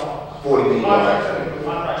 million. $40 million.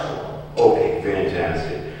 Contracts. Okay,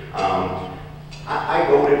 fantastic. I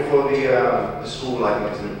voted for the school. I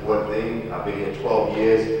think it's an important thing. I've been here 12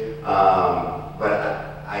 years, but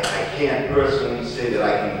I can't personally say that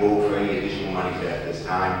I can vote for any additional money at this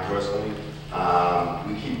time, personally. I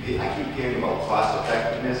keep hearing about cost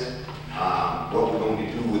effectiveness. What we're going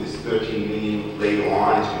to do with this $13 million later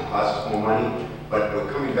on is going to cost us more money, but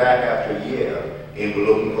we're coming back after a year, and we're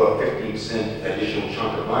looking for a 15% additional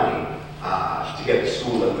chunk of money to get the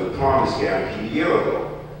school that we promised guaranteed a year ago.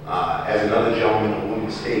 As another gentleman or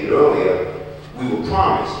woman stated earlier, we were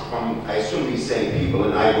promised from, I assume these same people,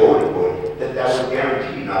 and I voted for it, that was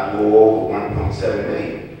guaranteed not to go over 1.7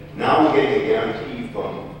 million. Now we're getting a guarantee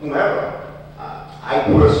from whomever. I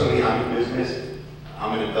personally, I'm in business,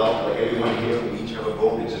 I'm an adult like everyone here, we each have a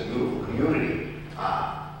vote, it's a beautiful community.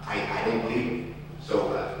 I don't believe it. So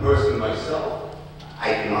personally myself,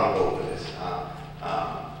 I cannot vote for this.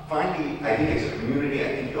 Finally, I think it's a community. I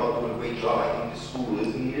think you're all doing a great job. I think the school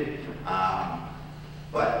is needed.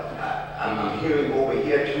 But I'm hearing over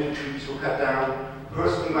here, 2 trees were cut down.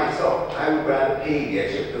 Personally, myself, I would rather pay the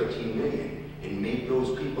extra $13 million and make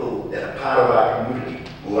those people that are part of our community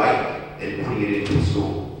right than putting it into the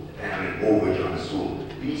school and an overage on the school.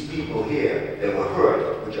 These people here that were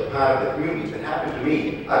hurt, which are part of the community, if it happened to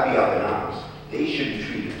me, I'd be up in arms. They should be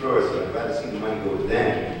treated first, and I'd rather see the money go to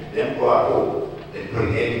them brought over, than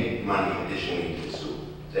putting any money additionally into the school.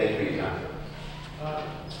 Thank you for your time.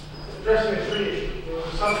 Addressing the three issues, there was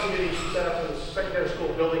a subcommittee set up for the Secondary School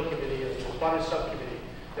Building Committee, and the abutters subcommittee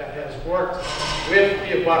that has worked with the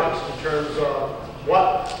abutters in terms of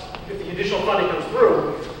what, if the additional funding comes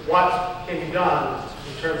through, what can be done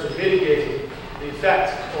in terms of mitigating the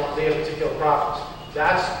effect on their particular properties.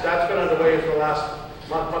 That's been underway for the last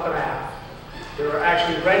month and a half. There are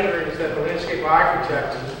actually renderings that the landscape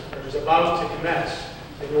architect is about to commence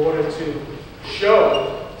in order to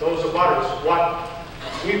show those abutters what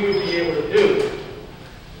we would be able to do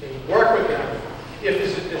and work with them if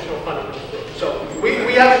this additional funding comes through. So we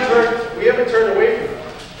haven't turned away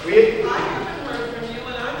from them. I haven't heard from you,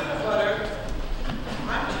 and I'm an abutter.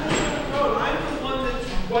 I'm just on the road. I'm the one that's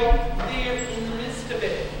right there in the midst of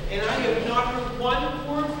it, and I have not heard one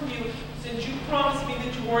word from you since you promised me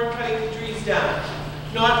that you weren't cutting the trees down.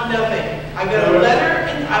 Not nothing. I got a letter,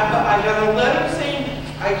 and I got a letter saying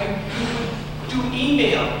you would do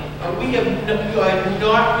email. I have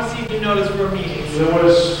not received a notice for a meeting. There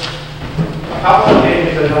was a couple of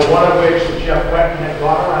meetings, I know one of which Jeff Wetton had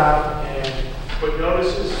gone around and put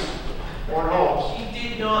notices on homes. He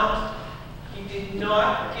did not. He did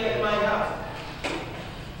not get my house.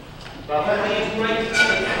 Well, I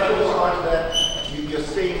respond to that. You're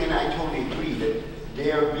saying, and I totally agree, that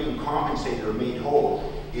they're being compensated or made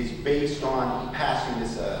whole is based on passing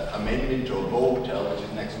this amendment or vote, which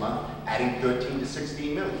is next month, at adding 13 to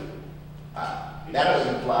 16 million. That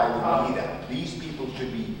doesn't fly with me either. These people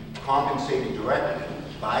should be compensated directly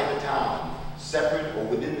by the town, separate or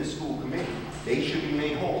within the school committee. They should be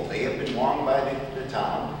made whole. They have been wronged by the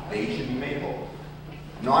town. They should be made whole.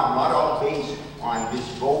 Not all based on this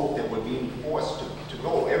vote that we're being forced to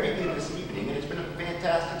go. Everything this evening, and it's been a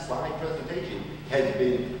fantastic slide presentation, has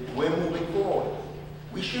been, we're moving forward.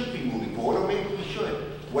 We should be moving forward, or maybe we should.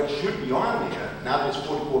 What should be on there, now that it's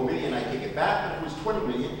 44 million, I take it back, but if it was 20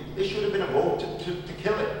 million, there should have been a vote to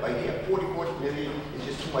kill it right here. 44 million is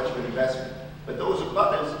just too much of an investment. But those are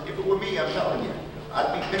others, if it were me, I'm telling you,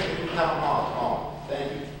 I'd be picking in town hall.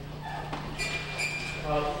 Thank you.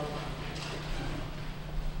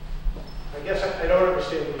 I guess I don't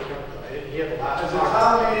understand what you're talking about. I didn't hear the last Has the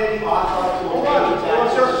town made any offer to hold on,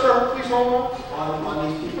 sir, please hold on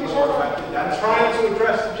these people? Please hold on. I'm trying to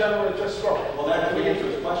address the gentleman that just spoke. Well, that's the answer to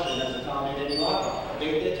his question. Has the town made any offer?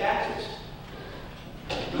 They their taxes.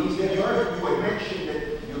 You had mentioned that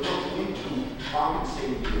you're looking into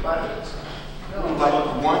compensating the abutters.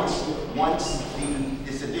 But once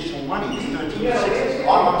this additional money is 13.6,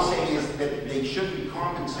 all I'm saying is that they should be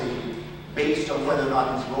compensated based on whether or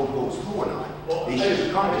not this road goes through or not. Well, They should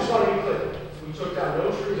be I just want to compensated. be clear. We took down no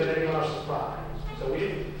trees on anyone else's property. So we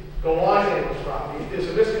didn't go on anyone's property. There's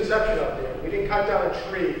a misconception out there. We didn't cut down a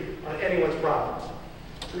tree on anyone's property.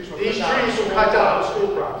 These trees were cut down on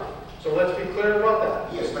school property. So let's be clear about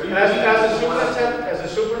that. Yes, but as the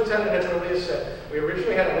superintendent has earlier said, we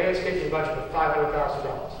originally had a landscaping budget of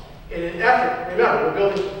 $500,000. In an effort, remember, we're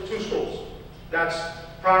building 2 schools. That's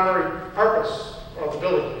primary purpose of the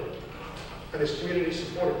building committee. And this community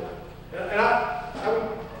supported that. And I would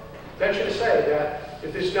venture to say that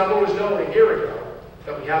if this number was known a year ago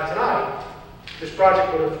that we have tonight, this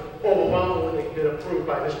project would have overwhelmingly been approved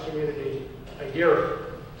by this community a year ago.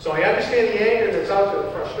 So I understand the anger that's out there,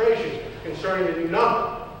 the frustration concerning the new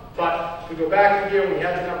number. But if we go back a year, we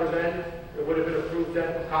had the number then, it would have been approved then,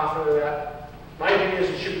 we're confident of that. My opinion is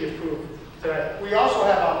it should be approved today. We also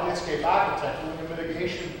have our landscape architect doing a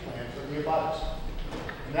mitigation plan for the abutters.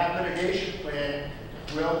 And that mitigation plan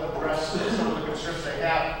will address some of the concerns they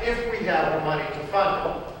have if we have the money to fund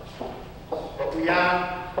it. But we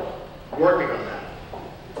are working on that.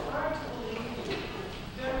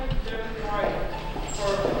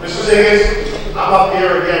 Mrs. Higgins, I'm up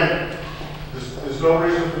here again. There's no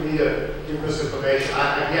reason for me to give this information.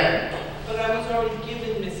 But I was already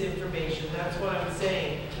given misinformation, that's what I'm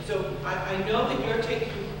saying. So I know that you're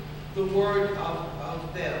taking the word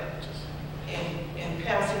of them and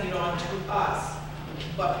passing it on to us.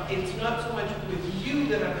 But it's not so much with you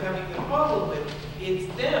that I'm having the problem with, it's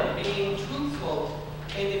them being truthful.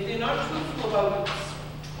 And if they're not truthful about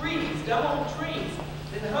trees, double trees,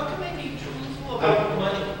 then how can they be truthful about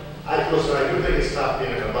money? Listen, I do think it's tough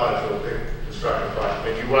being about it to a big construction project,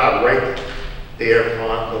 and you are right there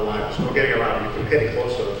on the line. There's no getting around. You're getting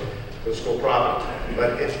close to the school property,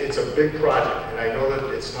 but it's a big project, and I know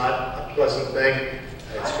that it's not a pleasant thing.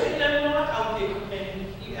 And I'm not out there, and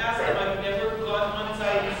you asked them, I've never gone on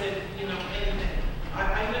site and said, anything.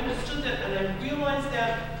 I understood that, and I realized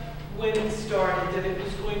that when it started, that it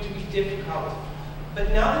was going to be difficult. But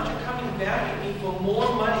now that you're coming back at me for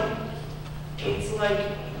more money, it's like,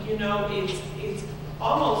 it's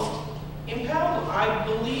almost impalatable. I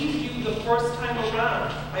believed you the first time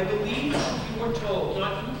around. I believed what you were told,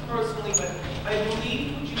 not you personally, but I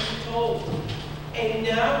believed what you were told. And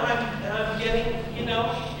now I'm getting,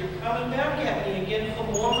 you're coming back at me again for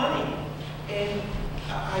more money. And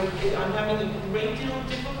I'm having a great deal of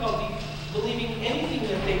difficulty believing anything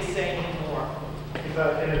that they say anymore. If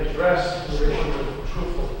I can address the issue of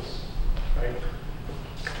truthfulness, right?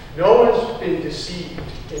 No one's been deceived,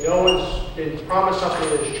 and no one's been promised something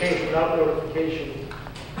that has changed without notification.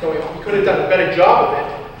 So we could have done a better job of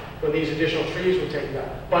it when these additional trees were taken down.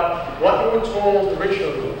 But what you were told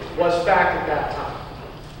originally was fact at that time.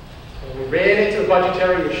 When we ran into the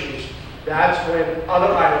budgetary issues, that's when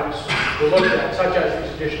other items were looked at, such as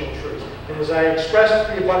these additional trees. And as I expressed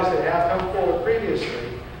to the abutters that have come forward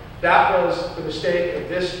previously, that was the mistake of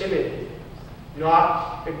this committee,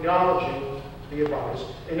 not acknowledging the abutters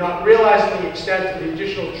and not realizing the extent of the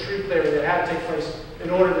additional tree clearing that had to take place in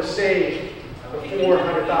order to save the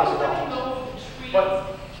 $400,000.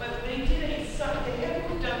 But they did they had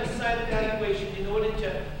to done a site evaluation in order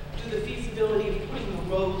to do the feasibility of putting the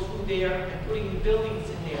road through there and putting the buildings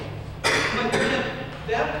in there. But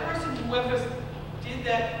that person, whoever did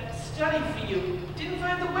that study for you, didn't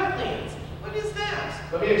find the wetlands. What is that?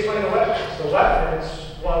 Let me explain the wetlands. The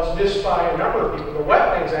wetlands was missed by a number of people. The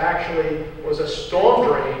wetlands actually was a storm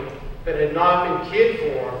drain that had not been cared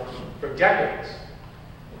for decades.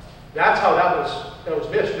 That's how that was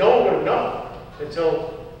missed. No one would have known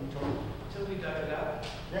until Until we dug it up.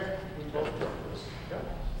 Yeah, we told them. Yeah.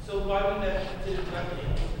 So why would that consider nothing?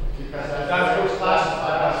 Because that's what was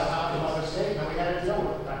classified as a town mistake, and we had to deal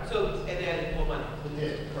with it. So, and added more money. We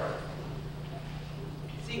did, correct.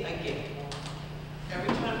 See, I get it.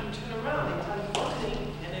 Every time you turn around, they tell you one thing,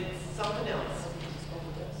 and it's something else.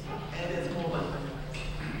 And there's more money.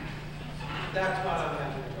 That's why I'm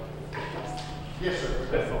happy to go. Yes, sir.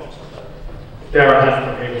 Darren Hunt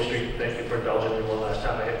from Havel Street. Thank you for indulging me one last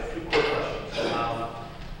time. I have two quick questions.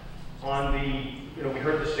 On the, we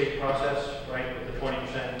heard the state process, right, with the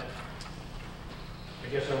 20%. I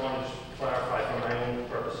guess I wanted to clarify for my own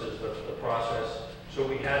purposes the process. So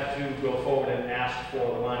we had to go forward and ask for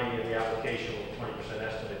the money in the application with a 20%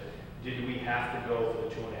 estimate. Did we have to go for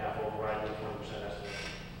the 2.5 override with a 20% estimate?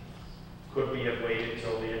 Could we have waited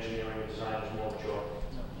until the engineering and design was more mature?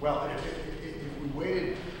 Well, if we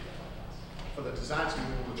waited for the design to be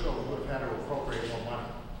more mature, we would have had to appropriate more money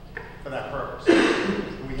for that purpose.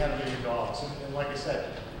 We had $1 million. And like I said,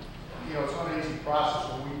 it's not an easy process.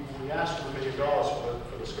 When we asked for $1 million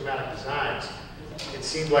for the schematic designs, it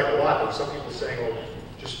seemed like a lot. There were some people saying, well,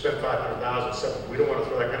 just spend $500,000. So we don't want to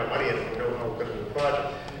throw that kind of money in if we don't know we're going to do the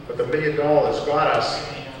project. But the $1 million got us,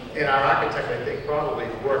 and our architect, I think, probably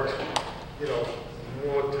worked,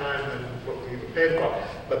 more time than what we even paid for.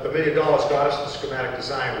 But the $1 million got us the schematic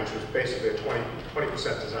design, which was basically a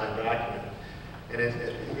 20% design document.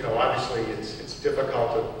 And obviously it's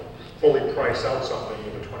difficult to fully price out something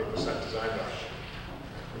with a 20% design document.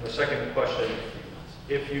 And the second question,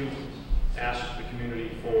 if you ask the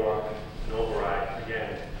community for an override,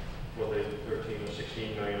 again, for the 13 or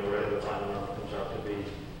 16 million, or whatever the final number comes out to be,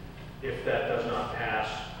 if that does not pass,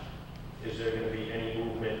 is there going to be any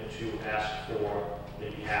movement to ask for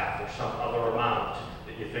maybe half or some other amount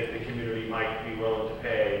that you think the community might be willing to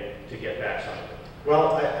pay to get back something?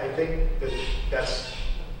 Well, I think that's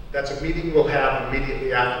a meeting we'll have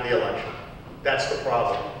immediately after the election. That's the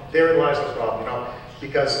problem. Therein lies the problem,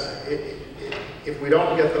 because if we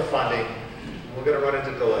don't get the funding, we're going to run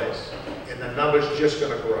into delays, and the number's just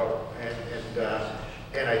going to grow,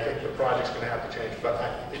 and I think the project's going to have to change. But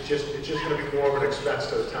it's just going to be more of an expense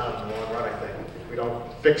to the town in the long run, I think, if we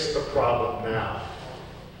don't fix the problem now.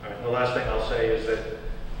 All right, and the last thing I'll say is that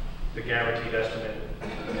the guaranteed estimate,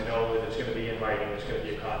 you know that it's going to be in writing, it's going to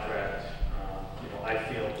be a contract. I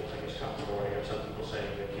feel, comfortable. I have some people saying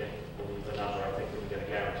they can't believe the number. I think we can get a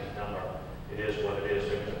guaranteed number. It is what it is.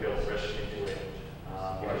 They're going to build risk into it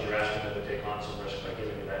because you're asking them to take on some risk by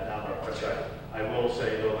giving you that number. That's right. I will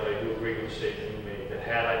say, though, that I do agree with the statement you made, that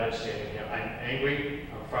had I been standing here, I'm angry,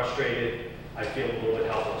 I'm frustrated, I feel a little bit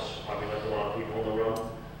helpless, probably like a lot of people in the room.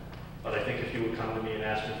 But I think if you would come to me and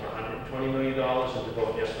ask me for $120 million and to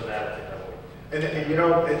vote yes for that, I think I would.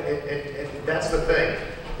 And that's the thing.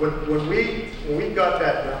 When we got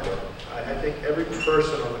that number, I think every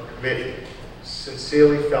person on the committee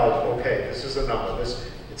sincerely felt, okay, this is a number.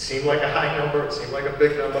 It seemed like a high number, it seemed like a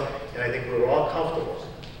big number, and I think we were all comfortable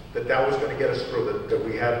that that was going to get us through, that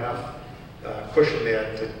we had enough cushion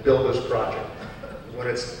there to build this project. When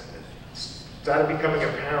it started becoming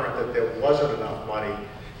apparent that there wasn't enough money,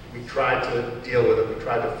 we tried to deal with it, we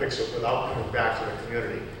tried to fix it without coming back to the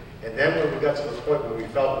community. And then when we got to the point where we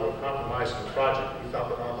felt we were compromising the project, we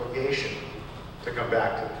felt an obligation to come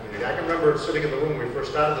back to the community. I can remember sitting in the room when we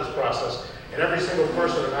first started this process, and every single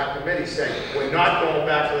person in our committee saying, we're not going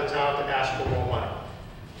back to the town to ask for more money.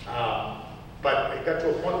 But it got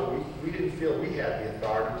to a point where we didn't feel we had the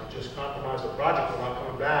authority to just compromise the project without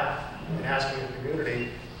coming back and asking the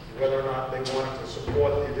community whether or not they wanted to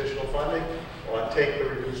support the additional funding or take the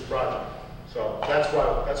reduced project. So that's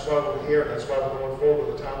why we're here, and that's why we're going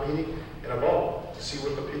forward with a town meeting and a vote to see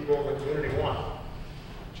what the people in the community want.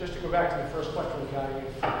 Just to go back to the first question regarding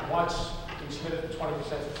once we submitted the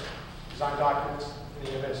 20% design documents, and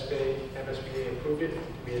the MSBA approved it,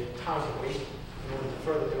 we had time to wait in order to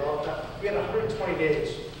further develop that. We had 120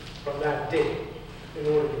 days from that date in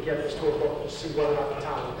order to get this to a vote to see whether or not the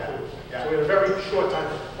town would approve. So we had a very short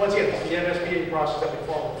time. Once again, it's the MSBA process that we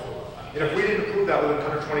follow. And if we didn't approve that within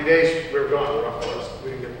 120 days, we were gone, we're off the list. We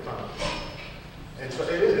didn't get the funding. And so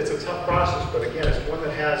it's a tough process, but again, it's one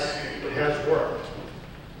that has worked.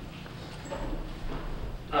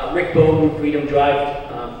 Rick Bowden, Freedom Drive.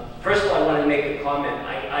 First of all, I wanted to make a comment.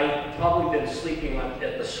 I've probably been sleeping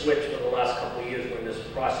at the switch for the last couple of years when this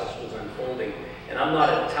process was unfolding. And I'm not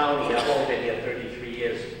a townie. I've only been here 33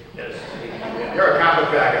 years. You're a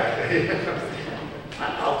carpetbagger.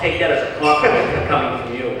 I'll take that as a compliment coming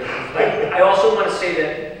from you. But I also want to say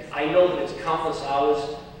that I know that it's countless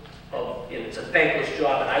hours and it's a thankless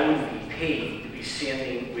job, and I wouldn't be paid to be be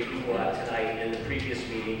standing where you are tonight in the previous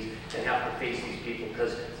meetings and have to face these people,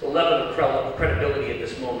 because the level of credibility at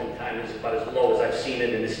this moment in time is about as low as I've seen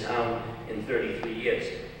it in this town in 33 years.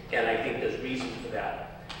 And I think there's reason for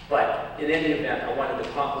that. But in any event, I wanted to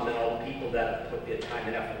compliment all the people that have put their time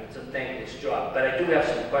and effort. It's a thankless job. But I do have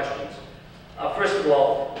some questions. First of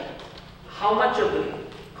all, how much of the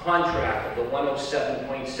contract of the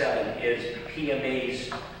 107.7 is PMA's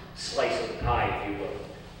slice of the pie, if you will?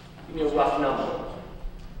 Give me a rough number.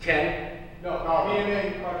 10? No,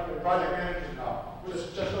 PMA, project managers, no.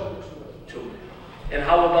 Just over 2. And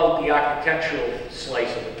how about the architectural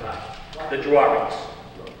slice of the pie? The drawings?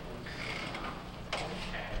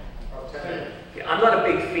 Yeah, I'm not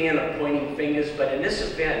a big fan of pointing fingers, but in this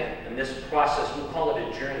event, in this process, we'll call it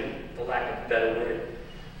a journey, for lack of a better word,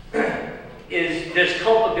 there's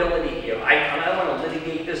culpability here. I don't want to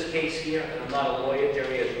litigate this case here, and I'm not a lawyer,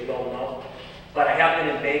 Jerry, as you well know, but I have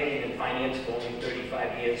been in banking and finance for only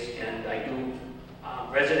 35 years, and I do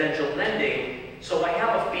residential lending, so I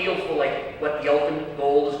have a feel for like what the ultimate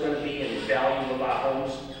goal is going to be and the value of our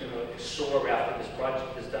homes soar after this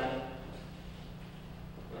project is done.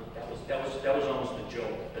 That was almost a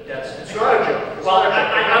joke, but it's not a joke. Well, I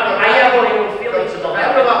have my own feelings about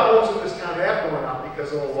that. The number of homes in this town have gone up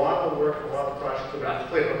because of a lot of the work, a lot of the projects that are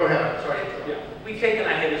completed. Go ahead, sorry. Yeah, we take it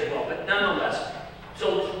ahead as well, but nonetheless.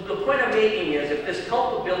 So the point I'm making is if there's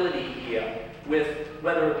culpability here with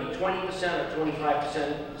whether it be 20% or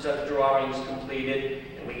 25% of drawings completed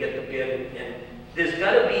and we get the bid, and there's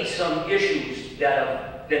got to be some issues that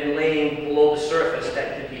have been laying below the surface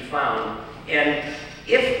that can be found. And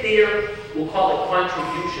if there, we'll call it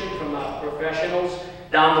contribution from our professionals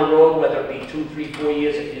down the road, whether it be 2, 3, 4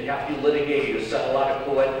 years, if you have to litigate or settle out of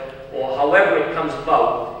court, or however it comes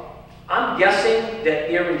about, I'm guessing that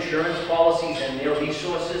their insurance policies and their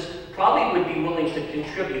resources probably would be willing to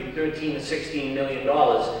contribute $13 to $16 million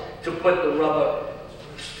to put the rubber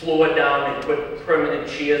floor down and put permanent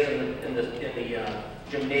chairs in the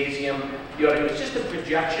gymnasium. It's just a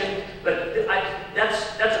projection, but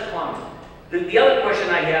that's a comment. The other question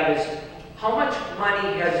I have is, how much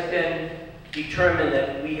money has been determined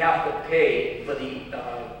that we have to pay for the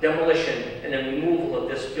demolition and the removal of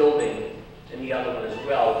this building and the other one as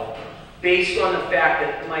well, based on the fact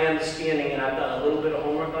that my understanding, and I've done a little bit of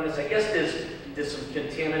homework on this, I guess there's some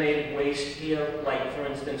contaminated waste here, like for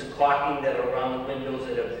instance caulking that are around the windows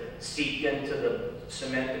that have seeped into the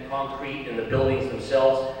cement and concrete in the buildings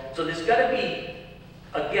themselves. So there's got to be,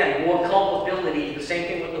 again, more culpability, the same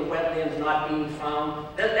thing with the wetlands not being found.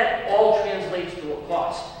 That all translates to a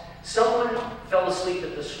cost. Someone fell asleep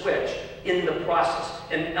at the switch in the process.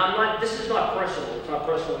 And this is not personal. It's not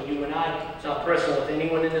personal with you and I. It's not personal with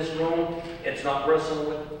anyone in this room. It's not personal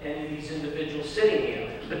with any of these individuals sitting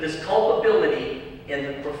here. But this culpability in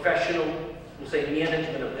the professional, we'll say,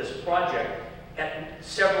 management of this project at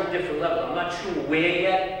several different levels. I'm not sure where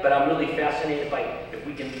yet, but I'm really fascinated by if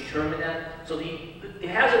we can determine that. So the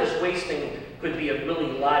hazardous waste thing could be a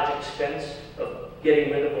really large expense of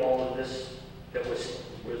getting rid of all of this that was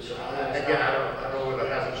again, I don't know where the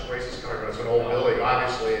hazardous waste is coming from. It's an old building,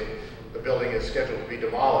 obviously, and the building is scheduled to be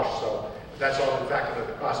demolished, so that's all in factor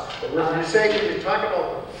into the cost. But when you talk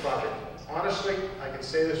about the project, honestly, I can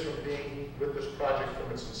say this from being with this project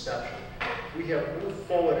from its inception. We have moved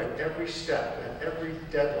forward at every step and every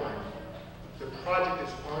deadline. The project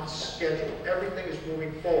is on schedule. Everything is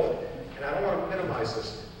moving forward. And I don't want to minimize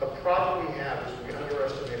this. The problem we have is we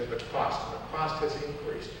underestimated the cost, and the cost has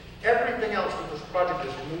increased. Everything else with this project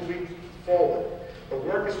is moving forward. The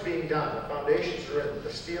work is being done. The foundations are in.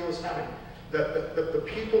 The steel is coming. The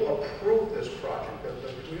people approved this project.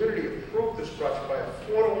 The community approved this project by a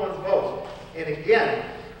 4-to-1 vote. And again,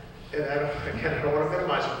 I don't want to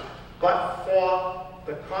minimize it, but for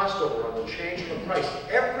the cost overrun, the change in the price,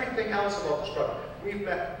 everything else about this project, we've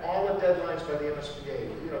met all the deadlines by the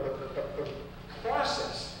MSBA. The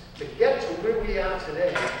process to get to where we are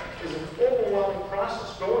today is an overwhelming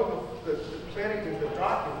process. Going with the planning, the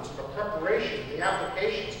documents, the preparation, the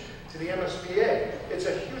applications to the MSBA. It's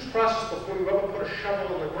a huge process before you ever put a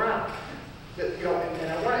shovel in the ground.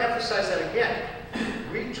 And I want to emphasize that again.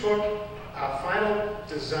 We took our final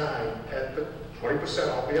design at the 20%,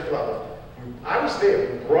 albeit level. I was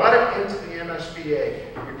there. We brought it into the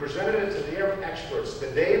MSBA. We presented it to their experts.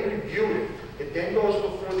 They reviewed it. It then goes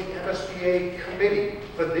before the MSBA committee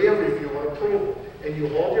for their review and approval. And you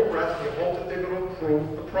hold your breath and you hope that they're going to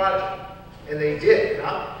approve the project. And they did.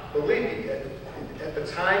 Now, believe me, at the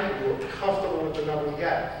time, we were comfortable with the number we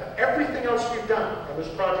had. But everything else we've done on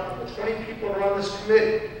this project, and the 20 people that are on this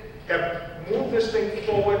committee, have moved this thing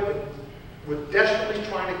forward. We're desperately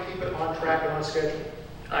trying to keep it on track and on schedule.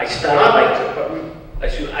 I started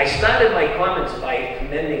my comments by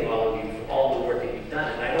commending all of you for all the work that you've done,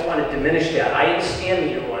 and I don't want to diminish that. I understand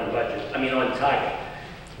that you're on budget, on target.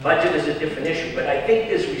 Budget is a different issue, but I think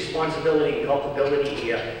there's responsibility and culpability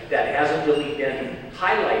here that hasn't really been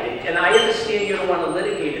highlighted. And I understand you don't want to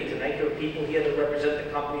litigate it tonight. There are people here that represent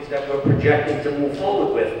the companies that we're projecting to move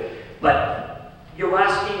forward with. But you're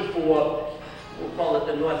asking for, we'll call it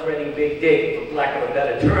the North Reading Big Dig, for lack of a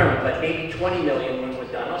better term, but maybe 20 million when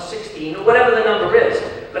we're done, or 16, or whatever the number is.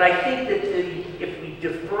 But I think that if we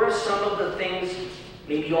defer some of the things,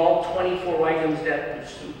 maybe all 24 items that the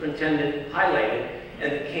superintendent highlighted,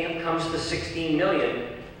 and the camp comes to 16 million,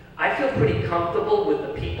 I feel pretty comfortable with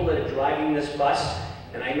the people that are driving this bus,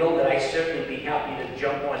 and I know that I certainly be happy to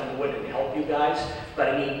jump on board and help you guys, but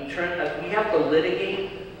I mean, we have to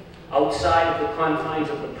litigate outside of the confines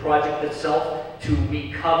of the project itself to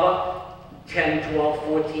recover 10, 12,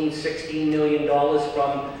 14, 16 million dollars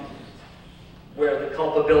from where the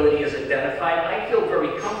culpability is identified. I feel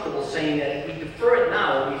very comfortable saying that if we defer it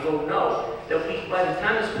now and we vote no, that by the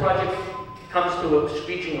time this project comes to a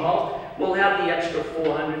screeching halt, we'll have the extra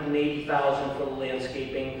 480,000 for the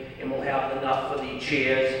landscaping, and we'll have enough for the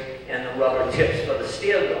chairs and the rubber tips for the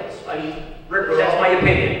stairwells. I mean, Rick, that's my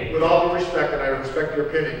opinion. With all due respect, and I respect your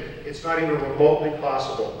opinion, it's not even remotely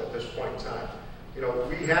possible at this point in time. You know,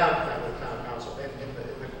 we have met with town council, and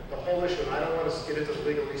the whole issue, and I don't want to get into the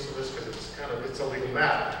legalese of this because it's a legal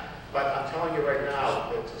matter, but I'm telling you right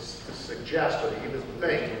now that to suggest or to even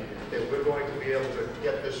think that we're going to be able to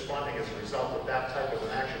get this funding as a result of that type of an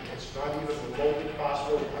action, it's not even remotely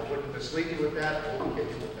possible. I wouldn't mislead you with that. I wouldn't get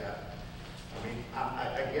you with that. I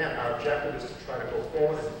mean, again, our objective is to try to go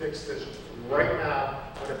forward and fix this right now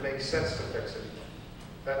when it makes sense to fix it.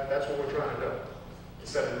 That's what we're trying to do.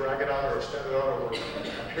 Instead of drag it out or extend it out over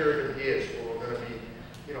a period of years where we're going to be,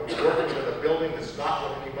 you know, working with a building that's not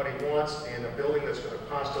what anybody wants and a building that's going to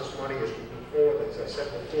cost us money as we move forward, as I said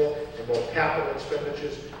before, in both capital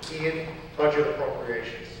expenditures and budget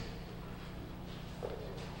appropriations.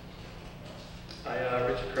 Hi,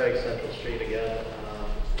 Richard Craig, Central Street again.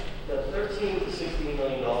 The 13 to 16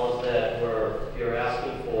 million dollars that you're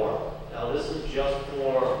asking for. Now, this is just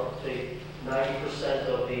for the 90%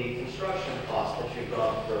 of the construction cost that you've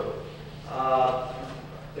gone through.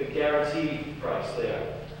 The guaranteed price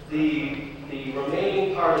there. The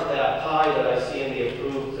remaining part of that pie that I see in the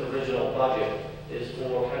approved original budget is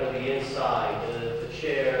for kind of the inside, the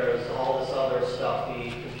chairs, all this other stuff, the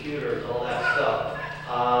computers, all that stuff.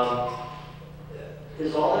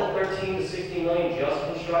 Is all that 13 to 16 million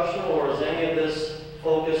just construction, or is any of this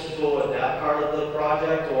focused toward that part of the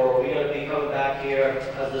project, or are we going to be coming back here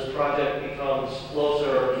as this project becomes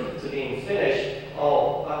closer to being finished?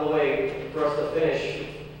 Oh, by the way, for us to finish,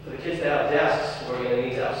 for the kids to have desks, we're going to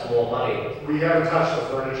need to have some more money. We haven't touched the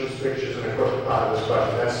furniture, fixtures, and equipment part of this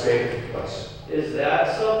budget. That's staying in place. Is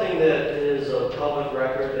that something that is a public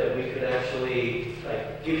record that we could actually,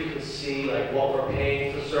 like, people could see, like, what we're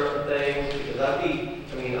paying for certain things? Because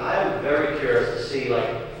I'm very curious to see, like,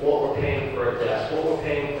 what we're paying for a desk, what we're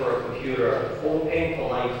paying for a computer, what we're paying for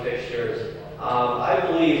light fixtures. I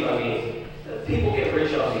believe, people get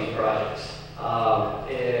rich on these projects.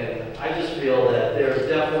 And I just feel that there's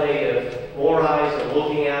definitely, if more eyes are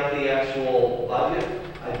looking at the actual budget,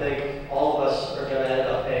 I think all of us are going to end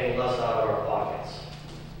up paying less out of our pockets.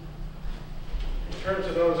 In terms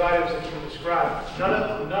of those items that you described, none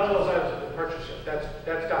of those items have been purchased yet.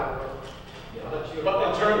 That's down the road. Yeah, but your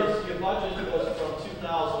budget was from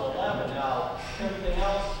 2011. Now, everything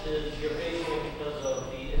else is you're basing it because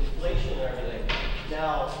of the inflation and everything.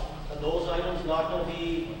 Now, are those items not going to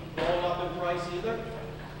be going up in price either?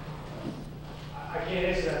 I can't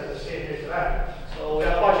answer that as a state here today. So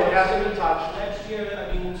that budget hasn't been touched. Next year,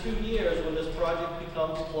 in 2 years, when this project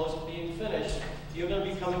becomes close to being finished, you're going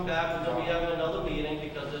to be coming back, we're going to be having another meeting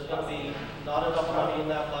because there's going to be not enough money in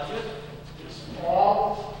that budget. It's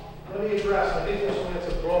all, let me address, I think this will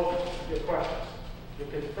answer both your questions.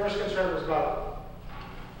 Your first concern was about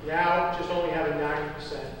now just only having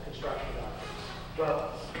 90% construction documents.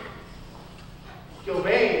 Well,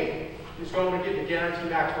 Gilbane is going to give the guaranteed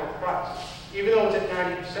maximum price. Even though it's at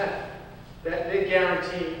 90%, that they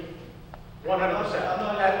guarantee 100%. I'm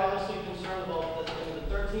not honestly concerned about the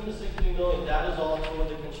 13 to 16 million, that is all toward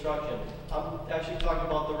the construction. I'm actually talking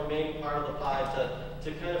about the remaining part of the pie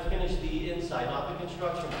to kind of finish the inside, not the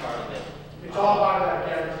construction part of it. It's all part of that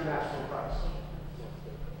guaranteed maximum price.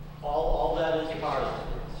 All that is part of it.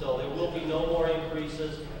 So there will be no more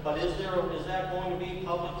increases. But is that going to be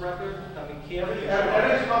public record? That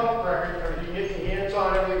is public record. You can get your hands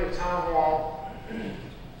on everything at town hall.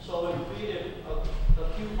 So if a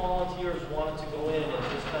few volunteers wanted to go in and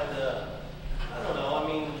just kind of, I don't know, I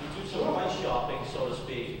mean, do some price shopping, so to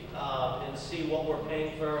speak, and see what we're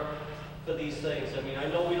paying for these things. I mean, I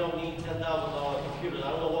know we don't need $10,000 computers.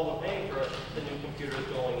 I don't know what we're paying for the new computers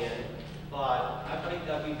going in, but I think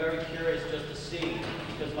I'd be very curious just to see,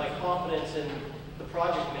 because my confidence in the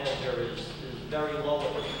project manager is very low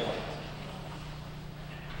at this point.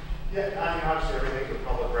 Yeah, I mean, obviously everything's a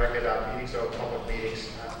public record. Our meetings are public meetings.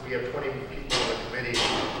 We have 20 people on the committee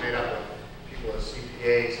made up of people as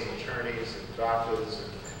CPAs and attorneys and doctors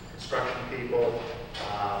and construction people,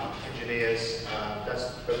 engineers.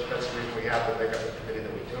 That's the reason we have to make up the committee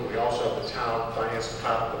that we do. We also have the town finance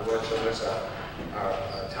department that works on this,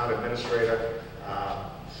 our town administrator.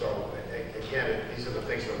 So again, these are the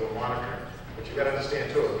things that we're monitoring. But you got to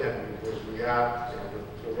understand too, again, we are,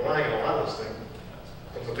 we're relying on a lot of this thing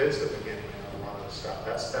from the bids that we're getting, a lot of this stuff.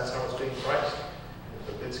 That's how it's being priced. If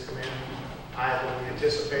the bids come in higher than we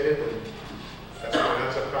anticipated, and that's what it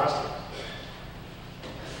ends up costing.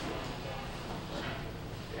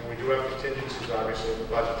 And we do have contingencies, obviously, in the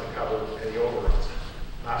budget to cover any overruns.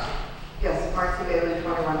 Marcy? Yes, Marcy Bailey,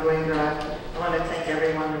 21 Duane Drive. I want to thank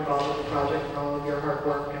everyone involved with the project for all of your hard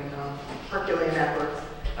work and Herculean efforts.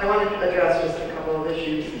 I wanted to address just a couple of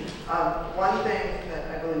issues. One thing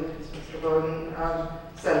that I believe Mr. Bowden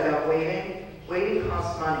said about waiting. Waiting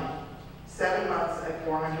costs money. 7 months at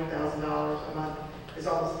 $400,000 a month is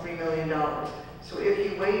almost $3 million. So if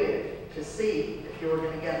you waited to see if you were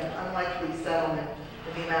going to get an unlikely settlement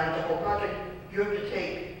in the amount of the whole project, you have to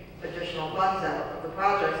take additional funds out of the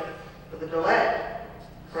project for the delay,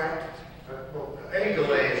 correct? Well, any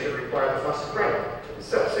delay is to require the funds to come out.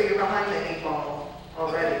 So you're behind the 8 ball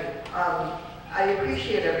already. I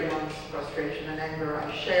appreciate everyone's frustration and anger.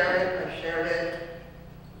 I share it, I've shared it.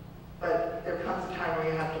 But there comes a time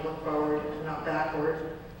where you have to look forward and not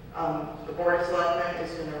backward. The Board of Selectmen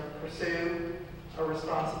is going to pursue a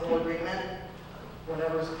responsible agreement,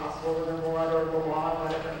 whatever is possible within the letter of the law,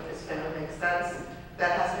 whatever is going to make sense.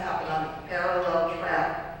 That has to happen on a parallel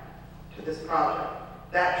track to this project.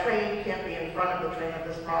 That train can't be in front of the train of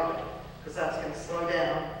this project, because that's going to slow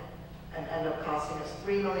down and end up costing us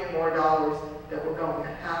 $3 million more that we're going to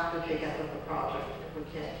have to take out of the project if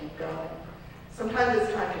we can't keep going. Sometimes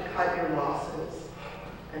it's time to cut your losses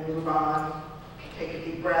and move on, take a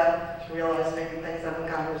deep breath, to realize maybe things haven't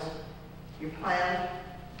gone as you planned,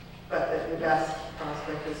 but that your best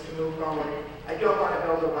prospect is to move forward. I don't want to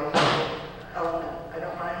build a white elephant. I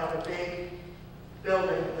don't want to have a big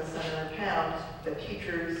building in the center of town that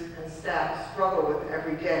teachers and staff struggle with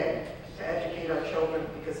every day to educate our children,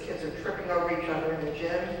 because kids are tripping over each other in the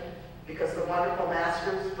gym, because the wonderful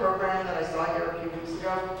Masters program that I saw here a few weeks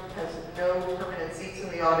ago has no permanent seats in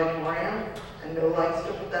the auditorium and no lights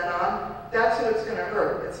to put that on. That's who it's going to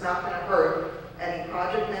hurt. It's not going to hurt any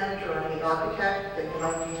project manager or any architect that you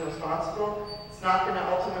might be responsible. It's not going to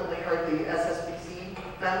ultimately hurt the SSBC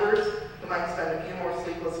members who might spend a few more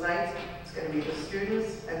sleepless nights. It's going to be the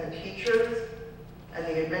students and the teachers and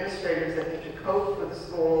the administrators that need to cope with a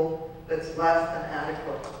school that's less than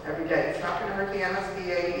adequate every day. It's not going to hurt the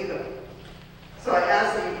MSBA either. So I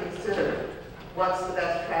ask that you consider what's the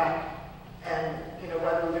best track, and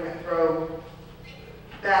whether we're going to throw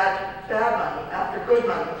bad money after good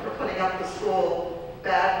money for putting up the school,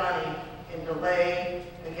 bad money in delay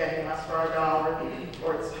and getting us for our dollar,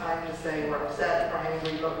 or it's time to say we're upset, we're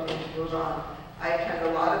angry, but we need to move on. I attend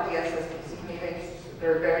a lot of the SSBC meetings.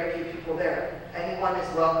 There are very few people there. Anyone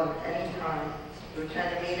is welcome anytime to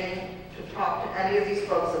attend a meeting, to talk to any of these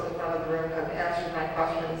folks at the front of the room. I've answered my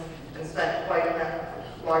questions and spent quite a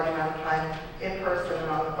large amount of time in person and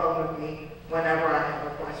on the phone with me whenever I have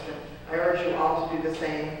a question. I urge you all to do the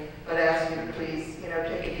same, but I ask you to please,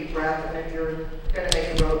 take a deep breath, and if you're going to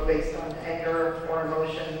make a vote based on anger or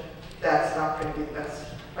emotion, that's not going to be the best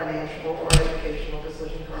financial or educational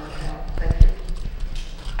decision for our town. Thank you.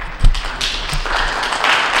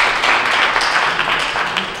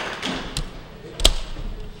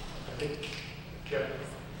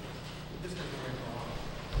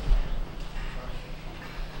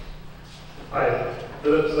 Hi,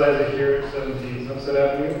 Philip Sizer here at 17 Sunset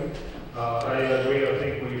Avenue. I agree, I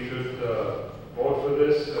think we should vote for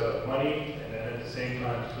this money, and then at the same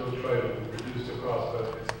time still try to reduce the cost,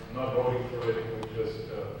 but it's not voting for it, it would just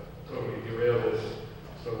totally derail this,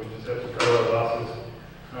 so we just have to cut our losses.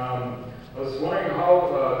 I was wondering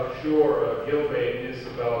how sure Gilbane is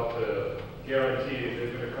about the guarantee. If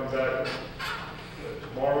they're going to come back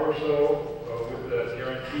tomorrow or so with that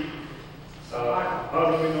guarantee.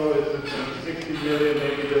 How do we know is it 60 million,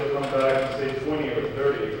 maybe they'll come back and say 20 or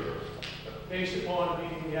 30? Or... Based upon the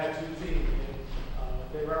meeting we had Tuesday,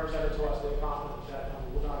 they represented to us, they're confident that number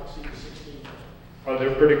will not exceed 16 million. Oh,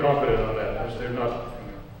 they're pretty confident on that, because they're not,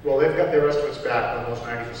 Well, they've got their estimates back on those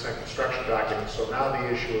 90% construction documents, so now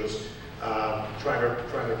the issue is trying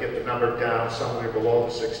to get the number down somewhere below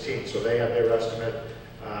the 16. So they have their estimate,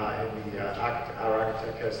 and our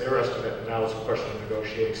architect has their estimate, and now it's a question of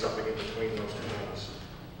negotiating something in between those two numbers.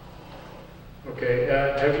 okay.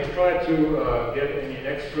 Have you tried to get any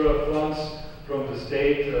extra funds from the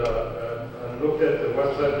state? I looked at the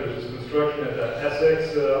website, there's this construction at the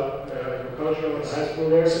Essex Agricultural and High School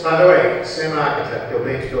there. By the way, same architect,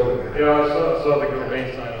 Gilbane's building that. Yeah, I saw the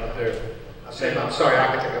Gilbane sign out there. I'm sorry,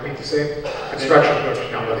 architect, I mean the same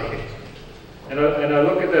construction company. And I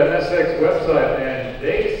look at that Essex website, and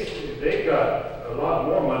they got a lot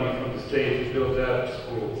more money from the state to build that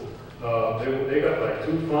school. They got like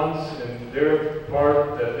 2 funds, and their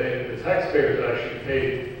part that the taxpayers actually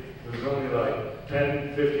paid, it was only like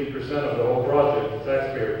 10-15% of the whole project the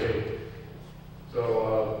taxpayer paid.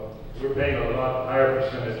 So we're paying a lot higher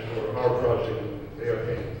percentage for our project than they are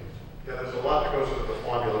paying. Yeah, there's a lot that goes into the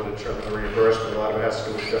formula to determine the reimbursement. A lot of it has to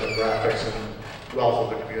do with demographics and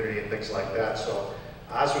wealth of the community and things like that. So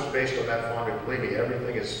ours was based on that formula. Believe me,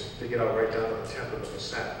 everything is figured out right down to the 10th of a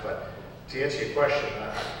percent. But to answer your question,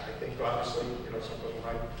 I think obviously, something we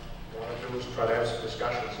might want to do is try to have some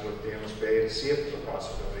discussions with the MSBA to see if there's a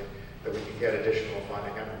possibility that we can get additional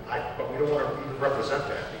funding. But we don't want to even represent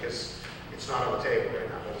that because it's not on the table right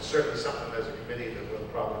now. But it's certainly something as a committee that we'll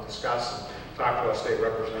probably discuss and talk to our state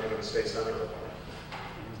representative and state senator about.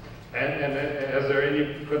 And has there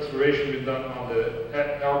any consideration been done on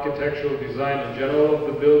the architectural design in general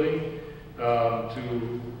of the building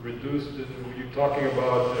to reduce you're talking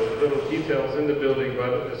about little details in the building,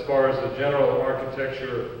 but as far as the general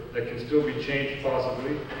architecture that can still be changed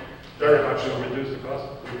possibly? Very much to so. reduce the cost?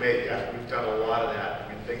 We've done a lot of that. I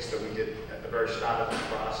mean, things that we did at the very start of the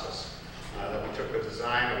process. That we took the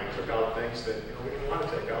design and we took out things that we didn't want to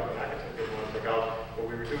take out, the architect didn't want to take out, but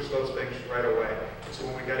we reduced those things right away. And so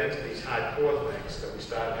when we got into these hardcore things, that we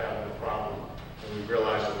started having a problem, and we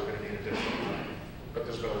realized that we're going to need additional money. But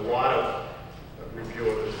there's been a lot of review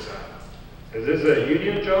of the design. Is this a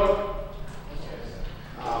union job?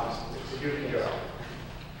 It's a union job.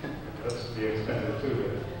 That's be expensive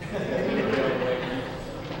too.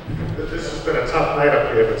 This has been a tough night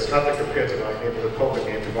up here, but it's nothing compared to my neighborhood poker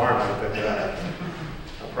game tomorrow night that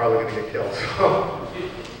I'm probably going to get killed. So.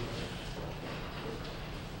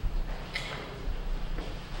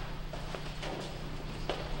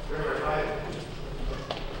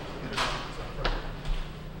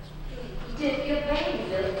 Did your bank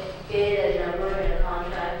get a number in a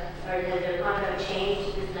contract, or did the contract change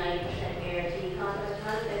to this 90% guarantee contract?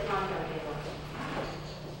 How did the contract get on?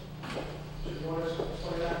 You want us to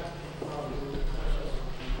play that?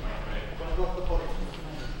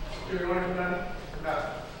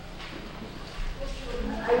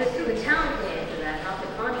 I was through the town to answer that, not the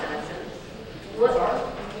contract. What?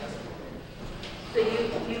 So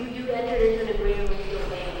you entered into an agreement with your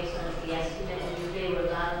bank based on the estimate, and they were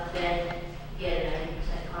allowed to then get a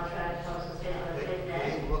 90% contract, tell us what's going on with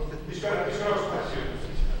that?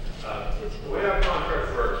 The way our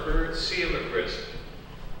contract works, we're at sea of risk.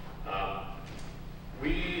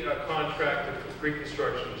 We are contracted for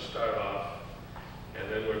pre-construction to start off, and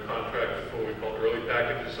then we're contracted for what we call early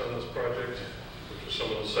packages on this project, which is some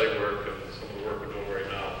of the site work and some of the work we're doing right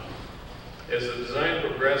now. As the design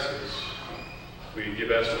progresses, we give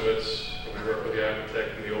estimates, and we work with the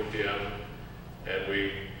architect and the OPM, and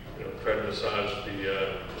we try to massage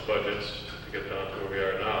the budgets to get down to where we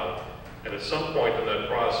are now. And at some point in that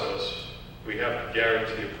process, we have to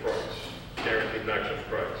guarantee a price, guaranteed maximum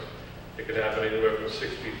price. It could happen anywhere from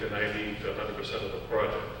 60 to 90 to 100% of the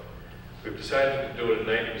project. We've decided to do it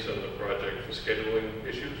at 90% of the project for scheduling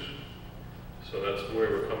issues. So that's the way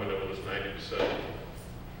we're coming in with this 90%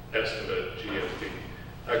 estimate GMP.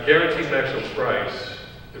 Our guaranteed maximum price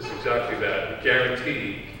is exactly that. We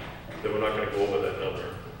guarantee that we're not going to go over that number,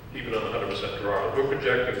 even on the 100% draw. If we're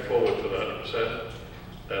projecting forward to the 100%,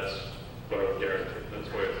 that's what I would guarantee. That's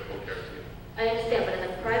why it's full guarantee. I understand, but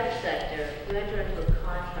in the private sector, you enter into a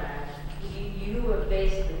contract, you were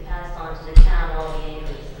basically passed on to the town all the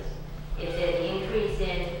increases. If there's an increase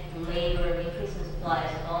in labor, an increase in supplies,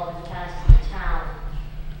 all that's passed to the town,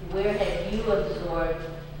 where have you absorbed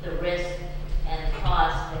the risk and the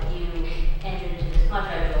cost that you entered into this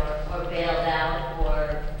contract or bailed out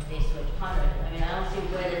or they switched contracts? I mean, I don't see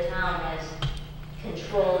where the town has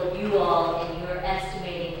controlled you all in your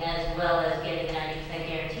estimating as well as getting a 90%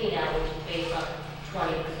 guarantee now, which is based on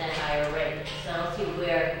 20% higher rate. So I don't see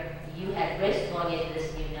where you had risk going into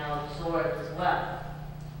this and you've now absorbed as well.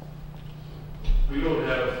 We don't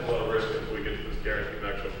have a lot of risk until we get to this guaranteed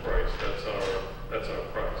maximum price. That's our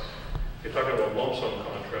price. You're talking about lump sum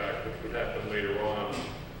contract, which would happen later on,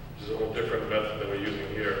 which is a whole different method than we're using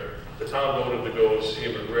here. The town voted to go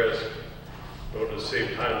CM at risk, voted to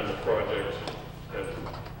save time in the project, and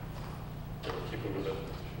keep it with it.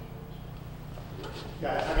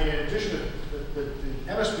 Yeah, I mean, in addition to, the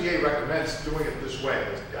MSBA recommends doing it this way,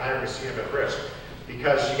 hiring a CM at risk,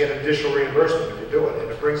 because you get additional reimbursement if you do it,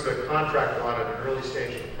 and it brings the contractor on at an early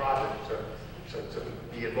stage of the project to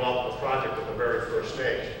be involved in the project at the very first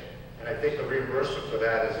stage. And I think the reimbursement for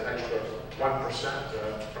that is an extra 1%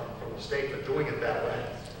 from the state for doing it that way.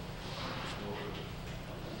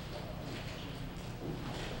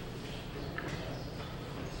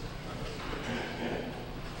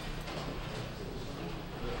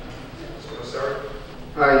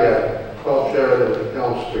 Hi, Paul Sheridan,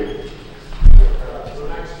 Elm Street.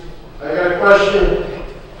 I got a question.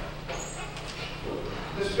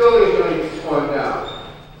 This building is going to be torn down,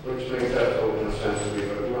 which makes absolute sense to me,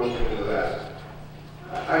 but we won't get into that.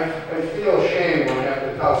 I feel ashamed when I have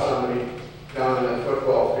to tell somebody down in that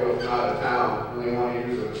football field from out of town when they want to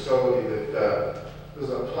use a facility that there's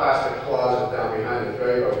a plastic closet down behind the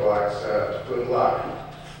Drago box. Good luck.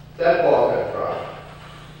 That ball got dropped.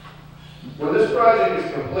 When this project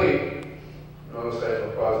is complete, notice I have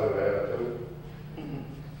a positive attitude.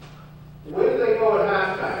 Where do they go at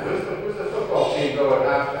halftime? Where's the football team go at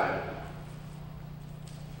halftime?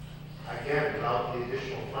 Again, without the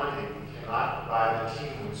additional funding, we cannot provide the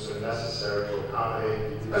team rooms that are necessary to accommodate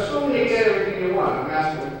the. Assuming you get everything you want, I'm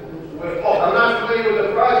asking. I'm not familiar with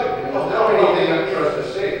the project. There's not anything I trust to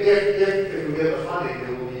see. If we get the funding,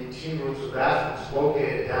 there will be team rooms and bathrooms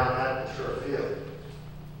located down at the turf field.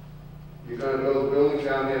 You're going to build a building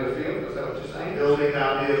down near the field? Is that what you're saying? Building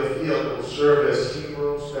down near the field that will serve as team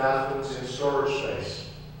rooms, bathrooms, and storage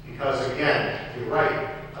space. Because again, you're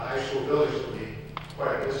right, the high school buildings will be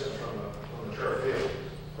quite a distance from the turf field.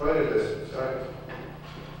 Quite a distance.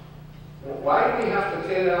 Why do we have to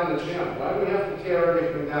tear down the gym? Why do we have to tear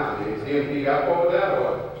everything down? Is DMP up over that or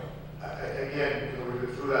what? Again, we've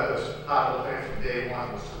been through that. This part of the plan from day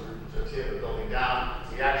one was to tear the building down.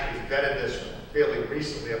 We actually vetted this fairly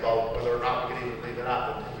recently about whether or not we can even leave it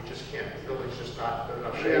up, and we just can't. The building's just not good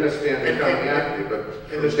enough shape. I understand they're coming after you, but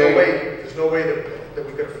and there's no way that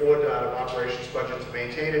we could afford out of operations budget to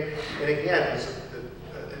maintain it. And again,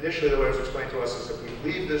 initially the way it was explained to us is if we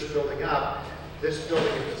leave this building up, this building,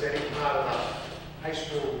 if it's any part of the high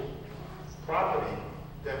school property,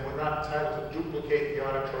 then we're not entitled to duplicate the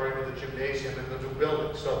auditorium or the gymnasium in the new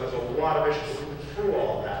building. So there's a lot of issues. We went through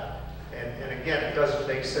all of that. And again, it doesn't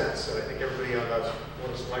make sense. And I think everybody on the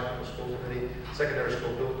Board of Selectmen, the school committee, secondary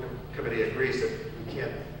school building committee agrees that we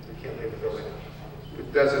can't leave the building.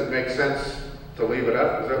 It doesn't make sense to leave it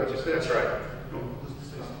up? Is that what you said? That's right.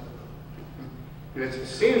 It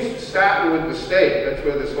seems starting with the state, that's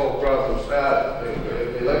where this whole problem started.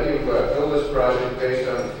 They let you build this project based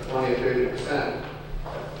on 20 or 30%.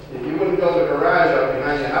 You wouldn't build a garage out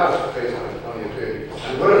behind your house based on 20 or 30%.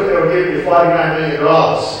 And what if they were giving you $49 million?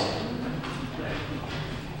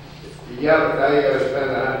 Yeah, but now you got to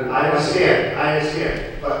spend I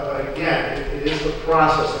understand. But again, it is the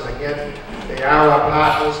process. And again, they are our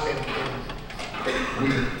partners, and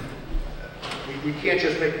we can't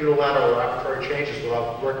just make unilateral or arbitrary changes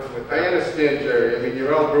without working with them. I understand, Jerry. I mean,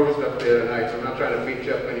 you're all bruised up there tonight, so I'm not trying to beat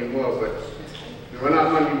you up anymore, but we're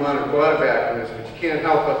not Monday morning quarterback on this, but you can't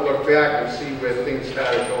help but look back and see where things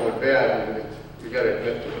started going bad, and you got to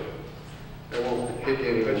admit to it. I won't hit you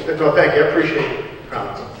anyway. No, thank you. I appreciate your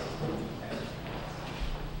comments.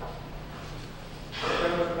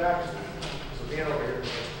 Over here.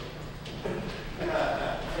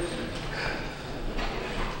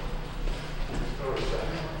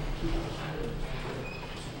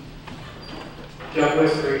 Jeff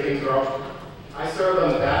Wister, Kings Row. I served on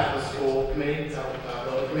the Bachelor School Committee,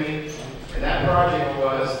 building committee, and that project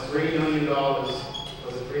was $3 million. Was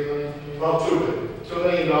it $3 million? About $2 million. $2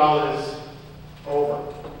 million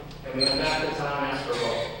over. And we went back to town and asked for a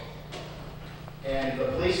vote. And the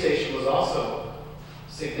police station was also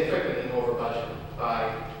significantly over budget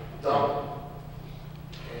by double.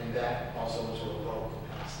 And that also was a vote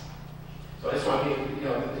passed. So I just want to be,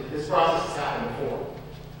 this process has happened before.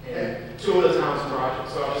 And two of the town's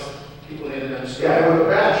projects, so people need to understand. Yeah, and with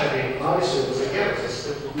the batch, I mean, obviously, it was again,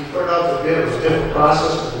 we put it out to bid, it was a different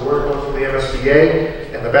process, because we were going through the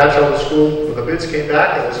MSBA, and the batch out of the school, when the bids came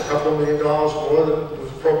back, it was a couple $1 million more than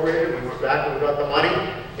was appropriated. We went back and we got the money,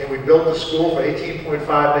 and we built the school for $18.5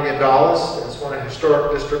 million. It's won a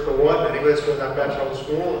historic district award. Anybody that's been in that batch out of the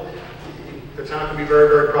school, the town can be very,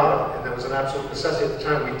 very proud of. And there was an absolute necessity at the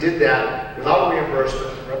time. We did that without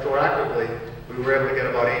reimbursement, retroactively. We were able to get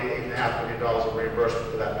about $8.5 million of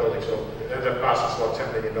reimbursement for that building. So it ended up costing us about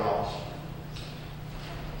 $10 million.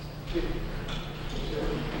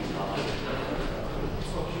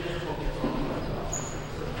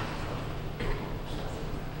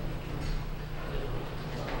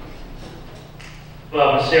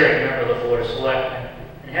 Bob Messeri, member of the Board of Selectmen.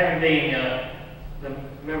 And having been the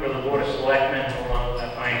member of the Board of Selectmen, along with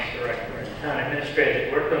our finance director and town administrator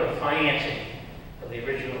that worked on the financing of the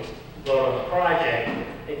original vote on the project,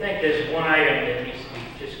 I think there's one item that needs to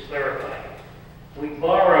be just clarified. We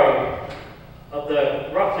borrowed, of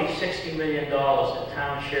the roughly $60 million the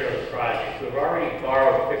town share of the project, we've already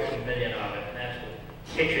borrowed $50 million of it, and that's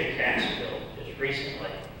with kitchen tax bill just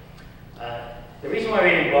recently. The reason why we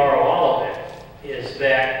didn't borrow all of it is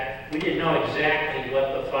that we didn't know exactly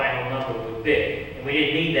what the final number would be. And we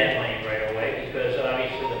didn't need that money right away because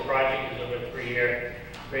obviously the project is over a 3.5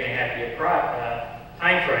 year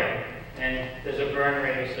time frame, and there's a burn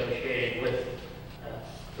rate associated with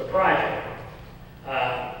the project.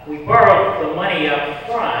 We borrowed the money up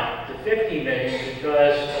front, the $50 million,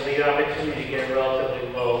 because of the opportunity to get a relatively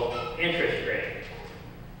low interest rate.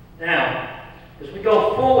 Now, as we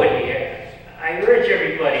go forward here, I urge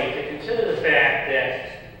everybody to consider the fact that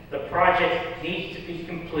the project needs to be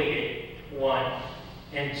completed, one,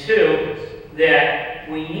 and two, that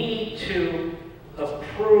we need to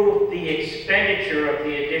approve the expenditure of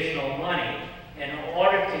the additional money in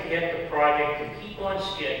order to get the project to keep on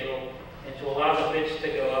schedule and to allow the bids to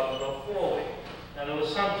go up and go forward. Now, there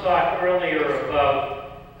was some talk earlier about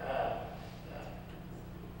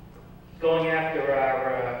going after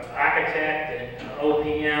our architect and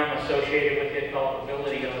OPM associated with their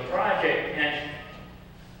culpability on the project, and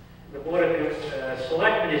the Board of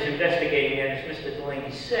Selectmen is investigating that, as Mr.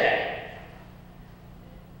 Delaney said.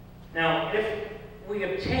 Now, if we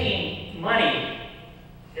obtain money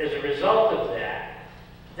as a result of that,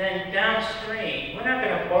 then downstream, we're not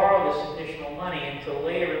going to borrow this additional money until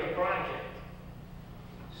later in the project.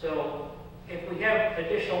 So, if we have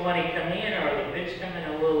additional money come in or the bids come in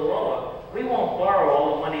a little lower, we won't borrow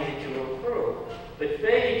all the money that you approve. But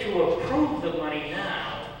failure to approve the money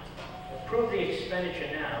now, approve the expenditure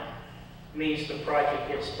now, means the project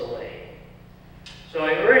gets delayed. So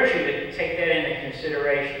I urge you to take that into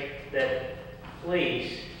consideration, that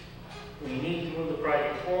please, we need to move the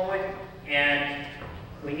project forward and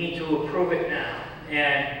we need to approve it now.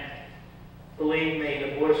 And believe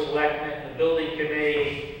me, the Board of Selectmen, the building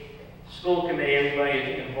committee, school committee, everybody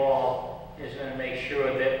is involved is going to make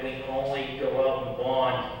sure that we only go out and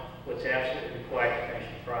bond what's absolutely required to finish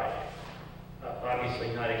the project. Obviously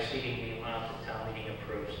not exceeding the amount that town meeting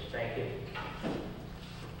approves. Thank you.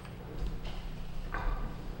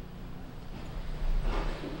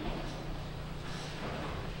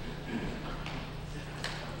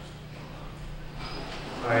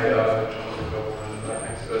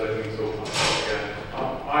 Thanks for letting me talk once again.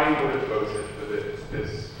 I would have voted for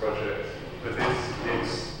this project, but this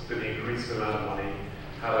is for the increased amount of money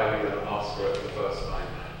had I been asked for it the first time.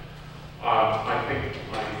 I think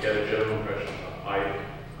I can get a general impression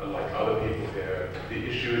that like other people here, the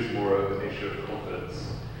issue is more of an issue of confidence.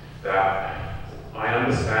 That I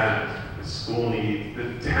understand the school needs,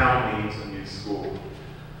 the town needs a new school,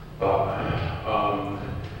 but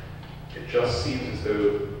it just seems as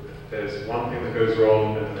though there's one thing that goes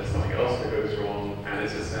wrong and there's something else that goes wrong, and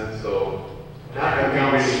it's a sense of Nothing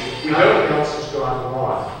else has gone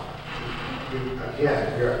wrong.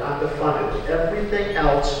 Again, we are underfunded. Everything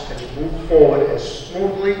else has moved forward as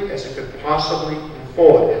smoothly as it could possibly move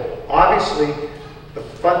forward. Obviously, the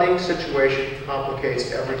funding situation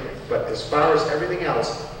complicates everything, but as far as everything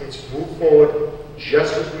else, it's moved forward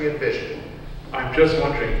just as we envisioned. I'm just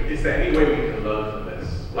wondering, is there any way we can learn from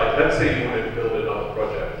this? Like, let's say you wanted to build another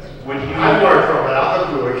project. Would you? I learned from it.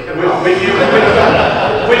 I'll do it.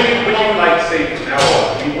 Would you like say from now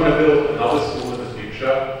on, we want to build another school in the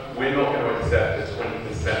future? We're not going to accept a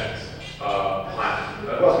 20% plan,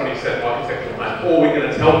 20% architectural plan, or we're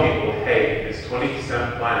going to tell people, hey, this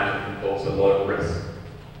 20% plan involves a lot of risk.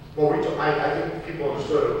 Well, I think people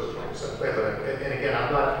understood it was 20% plan, but and again,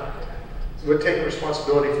 I'm not. We're taking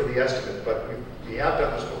responsibility for the estimate, but we have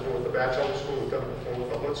done this before with the Batchelor School. We've done it before with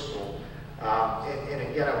the Hood School. And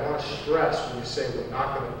again, I want to stress when you say we're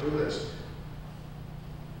not going to do this,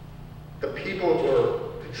 the people who are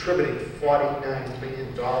contributing $49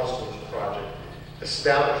 million to this project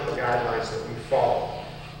established the guidelines that we follow.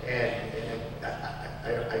 And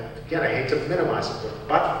again, I hate to minimize it,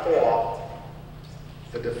 but for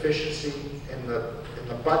the deficiency in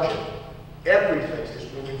the budget, everything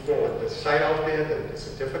is moving forward. The site out there,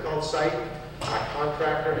 it's a difficult site. Our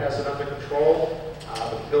contractor has it under control.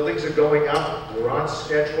 The buildings are going up. We're on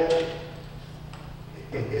schedule.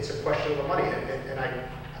 It's a question of the money. And I,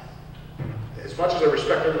 as much as I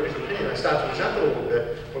respect everybody's opinion, I start to resent it a little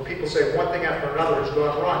bit when people say one thing after another has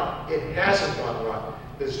gone wrong. It hasn't gone wrong.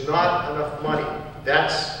 There's not enough money.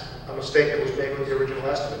 That's a mistake that was made with the original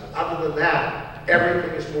estimate. Other than that,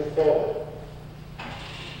 everything has moved forward.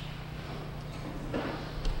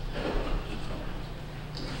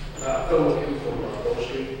 Phil McHugh from Wall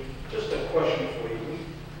Street. Just a question for you.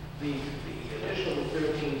 The additional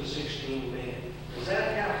 13 to 16 million, does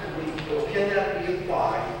that have to be, or can that be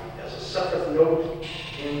applied as a separate note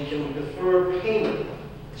and can defer payment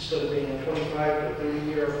instead of being a 25 to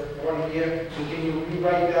 30-year, 40-year? And can you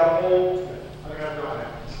rewrite that whole? I don't know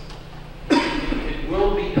that. It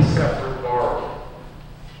will be a separate borrowing.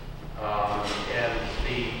 And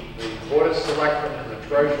the Board of Selectmen and the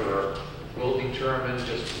Treasurer will determine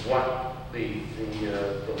just what the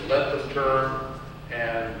length of term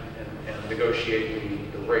and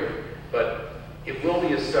negotiate the rate. But it will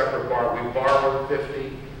be a separate borrow. We borrowed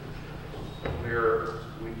 50.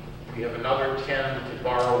 We have another 10 to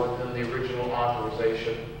borrow within the original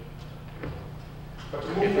authorization. But to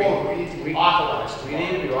move forward, we need to be authorized. We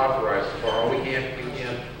need to be authorized to borrow.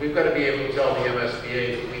 We've got to be able to tell the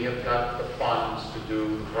MSBA that we have got the funds to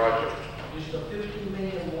do the project. Is the 50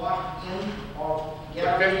 million locked in or The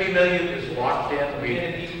 50 million is locked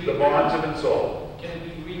in. The bonds have been sold. can it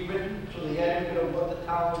be rewritten to the aggregate of what the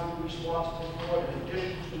town will be responsible for in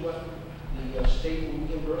addition to what the state will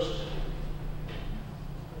reimburse us?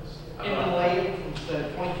 In the layer, instead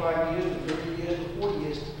of 25 years to 30 years to 40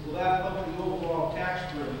 years, will that help the overall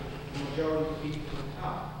tax burden for the majority of the people in the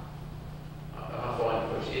town?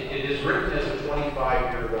 It is written as a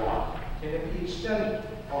 25-year bond. Can it be extended?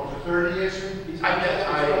 Oh, for 30 years? Spread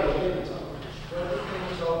the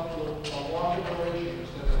things out to a longer duration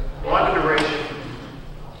instead of... Longer duration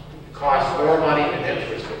costs more money than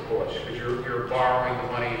interest, of course, because you're borrowing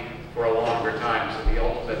the money for a longer time, so the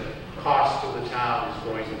ultimate cost to the town is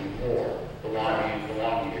going to be more the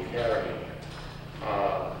longer you carry it.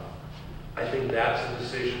 I think that's a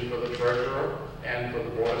decision for the treasurer and for the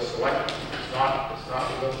Board of Selectmen. It's not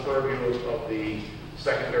within the purview of the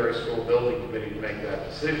secondary school building committee to make that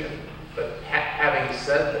decision. But having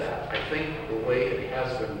said that, I think the way it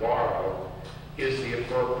has been borrowed is the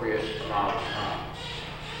appropriate amount of time.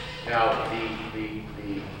 Now, the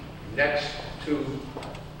next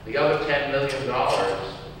the other $10 million,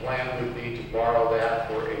 the plan would be to borrow that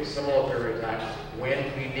for a similar period of time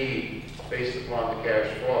when we need, based upon the cash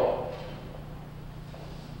flow.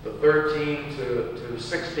 The 13 to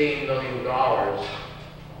 16 million dollars,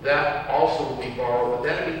 that also will be borrowed, but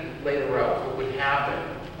that'll be later out. What would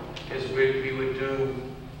happen is we would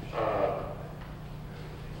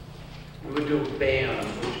do bands,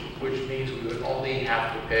 which means we would only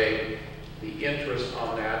have to pay the interest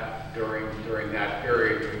on that during that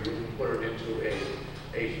period. We wouldn't put it into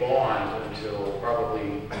a bond until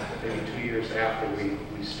probably maybe 2 years after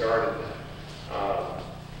we started that.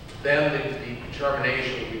 Then the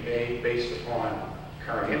determination will be made based upon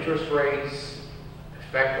current interest rates,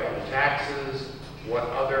 effect on the taxes, what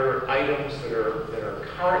other items that are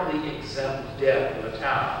currently exempt debt in the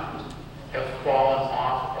town have fallen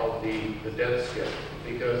off of the debt schedule,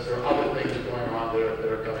 because there are other things going on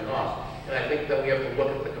that are coming off. And I think that we have to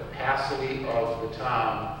look at the capacity of the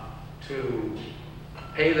town to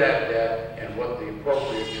pay that debt and what the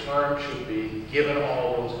appropriate term should be, given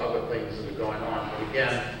all those other things that are going on. But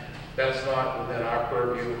again, that's not within our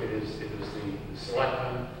purview. It is the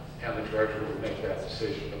selectmen and the treasurer will make that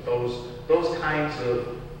decision. But those kinds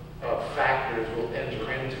of factors will enter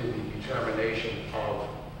into the determination of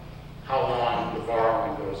how long the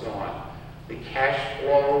borrowing goes on. The cash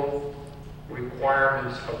flow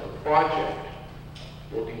requirements of the project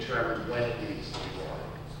will determine when it needs to be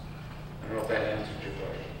borrowed. I don't know if that answers your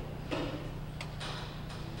question.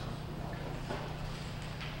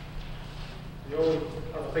 The only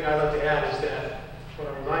other thing I'd like to add is that, I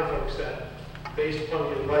want to remind folks that based upon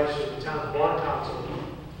the advice of the town bond council,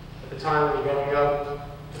 at the time we were going out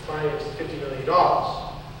to finance the $50 million,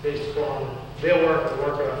 based upon their work and the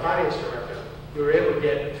work of our finance director, we were able to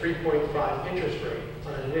get a 3.5 interest rate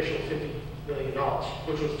on an initial $50 million,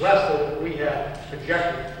 which was less than what we had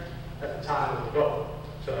projected at the time of the vote.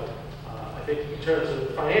 So I think in terms of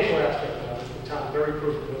the financial aspect of it, the town is very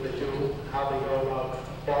prudent in what they do, how they go about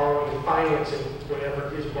borrowing and financing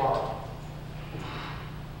whatever is borrowed.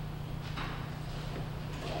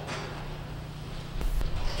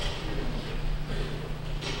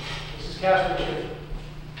 Mrs. Castro.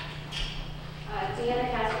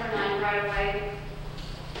 Deanna Casper, 9 Broadway.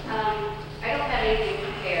 I don't have anything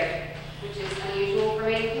prepared, which is unusual for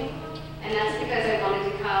me, and that's because I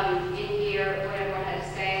wanted to come in here, what everyone had to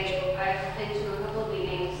say. I've been to a couple of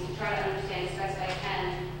meetings to try to understand as best I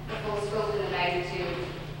can the full scope and the magnitude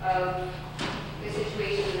of the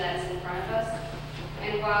situation that's in front of us.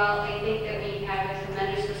 And while I think that we have a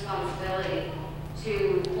tremendous responsibility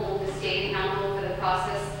to hold the state accountable for the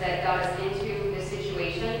process that got us into this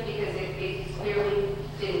situation, because it clearly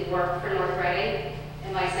didn't work for North Reading,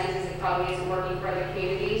 and my sense is it probably isn't working for other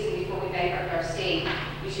communities, and before we bankrupt our state,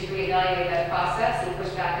 we should reevaluate that process and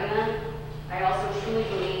push back on them. I also truly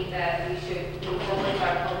believe that we should move forward with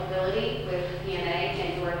our culpability with PNA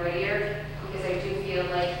and Dora Whittier, because I do feel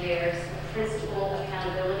like there's a principle of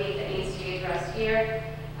accountability that needs to be addressed here.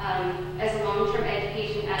 As a long-term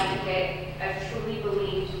education advocate, I've truly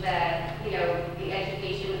believed that, you know, the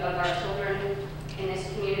education of our children in this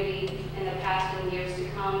community in the past and years to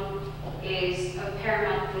come is of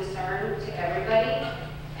paramount concern to everybody,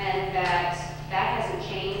 and that hasn't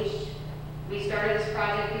changed. We started this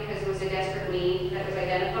project because it was a desperate need that was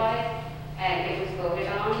identified, and it was voted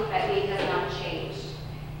on. That need has not changed.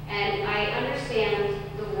 And I understand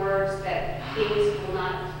the words that things will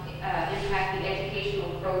not impact the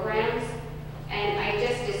educational programs, and I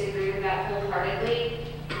just disagree with that wholeheartedly.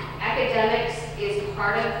 Academics is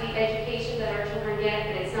part of the education that our children get,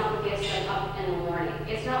 but it's not what gets them up in the morning.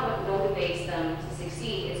 It's not what motivates them to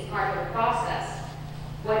succeed. It's part of the process.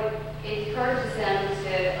 What encourages them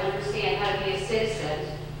to understand how to be a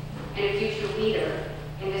citizen and a future leader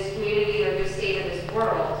in this community or this state of this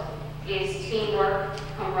world is teamwork,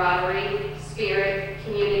 camaraderie, spirit,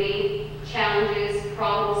 community, challenges,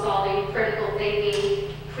 problem solving, critical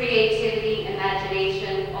thinking, creativity,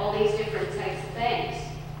 imagination, all these different types of things.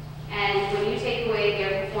 And when you take away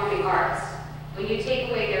their performing arts, when you take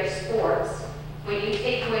away their sports, when you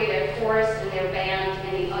take away their chorus and their band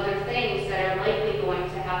and the other things that are likely going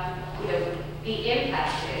to have to, you know, be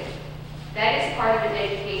impacted, that is part of an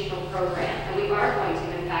educational program, and we are going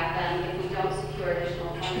to impact them if we don't secure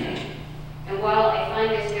additional funding. And while I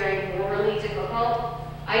find this very morally difficult,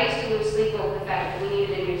 I used to lose sleep over the fact that we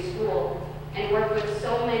needed a new school and worked with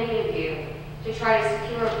so many of you to try to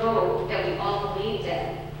secure a vote that we all believed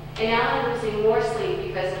in. And now I'm losing more sleep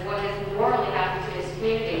because of what has morally happened to this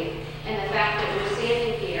community and the fact that we're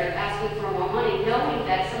standing here asking for more money, knowing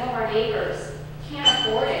that some of our neighbors can't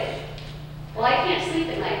afford it. Well, I can't sleep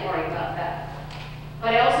at night worrying about that.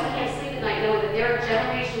 But I also can't sleep at night knowing that there are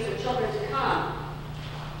generations of children to come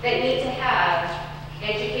that need to have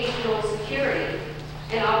educational security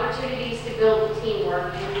and opportunities to build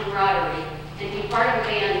teamwork and camaraderie and be part of a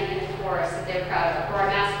band and a chorus that they're proud of, or a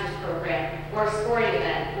master's program, or a sporting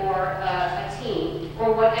event, or a team,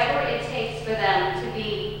 or whatever it takes for them to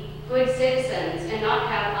be good citizens and not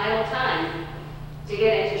have idle time to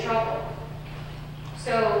get into trouble.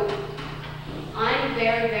 So I'm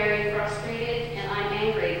very, very frustrated and I'm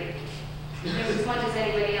angry just as much as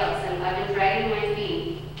anybody else, and I've been dragging my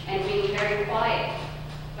feet and being very quiet.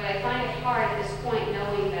 But I find it hard at this point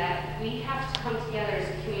knowing that we have to come together as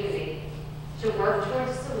a community to work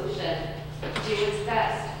towards a solution to do what's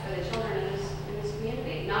best for the children in this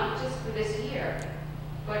community, not just for this year,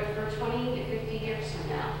 but for 20 to 50 years from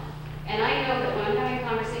now. And I know that when I'm having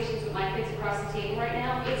conversations with my kids across the table right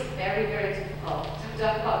now, it's very, very difficult to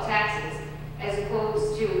talk about taxes as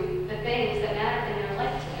opposed to the things that matter in their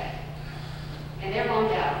life today. And they're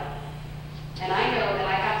bummed out. And I know that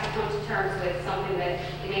I have to come to terms with something that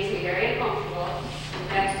it makes me very uncomfortable. And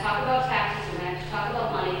we have to talk about taxes, and we have to talk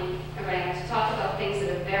about money, and we have to talk about things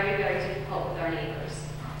that are very, very difficult with our neighbors.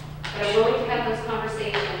 But I'm willing to have those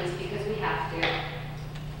conversations because we have to.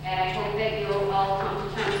 And I hope that you'll all come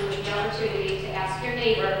to terms with the opportunity to ask your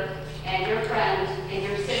neighbor and your friend and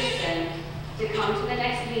your citizen to come to the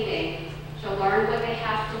next meeting to learn what they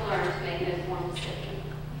have to learn to make an informed decision.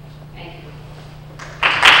 Thank you.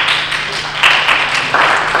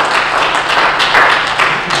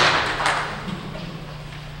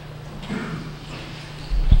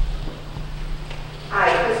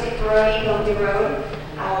 Hi, Christy Peroni, Hillview Road.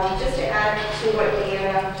 Just to add to what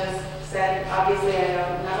Deanna just said, obviously I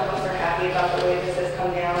know none of us are happy about the way this has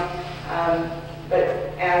come down, but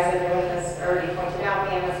as everyone has already pointed out,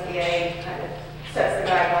 the MSBA kind of sets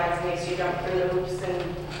the guidelines, makes you jump through the hoops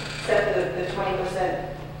and set the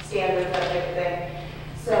 20% standard, that type of thing.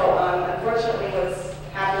 So unfortunately what's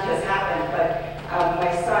happened has happened, but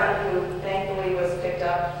my son, who thankfully was picked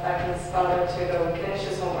up by his father to go finish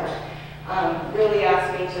his homework, really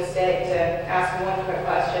asked me to stay to ask one quick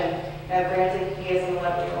question. Now, granted, he is an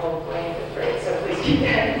 11-year-old going into 5th grade, so please keep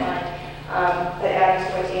that in mind. But adding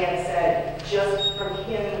to what Deanna said, just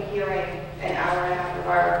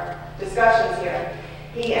discussions here,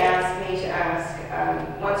 he asked me to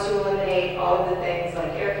ask, once you eliminate all of the things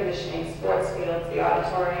like air conditioning, sports fields, the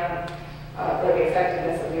auditorium, or the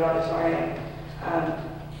effectiveness of the auditorium,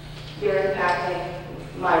 you're impacting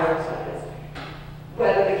my work surface,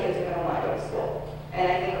 whether the kids are going to want to go to school.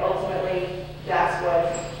 And I think ultimately that's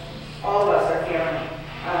what all of us are fearing.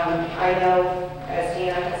 I know, as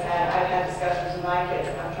Deanna has had, I've had discussions with my kids,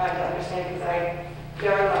 and I'm trying to understand because I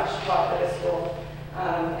very much fought for this school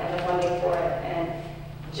and the funding for it. And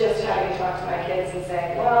just having to talk to my kids and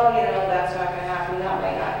say, well, you know, that's not going to happen, that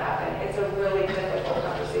might not happen. It's a really difficult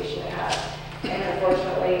conversation to have. And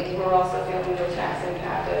unfortunately, we're also feeling the tax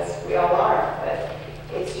impact, as we all are. But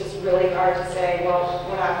it's just really hard to say, well,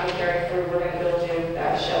 we're not going to carry through, we're going to build you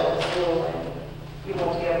that shell of the school, and you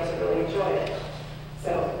won't be able to really enjoy it.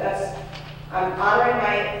 So that's, I'm honoring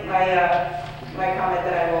my comment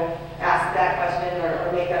that I will ask that question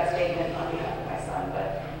or make that statement on behalf of my son.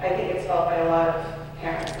 But I think it's felt by a lot of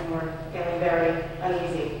parents, and we're feeling very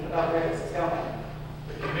uneasy about where this is going.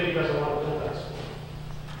 The committee doesn't want to build that school.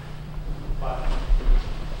 But,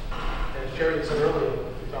 as Jerry said earlier,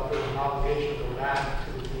 we felt there was an obligation to go back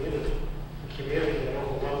to the community that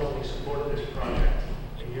overwhelmingly supported this project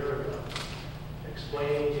a year ago.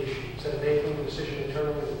 Explain the issue. Instead of making the decision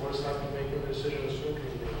internally, the board is not going to make the decision, the school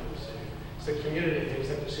committee making the decision. It's the community that makes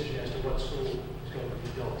that decision as to what school is going to be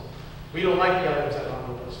built. We don't like the items that are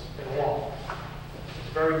on the list at all. It's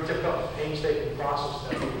a very difficult, painstaking process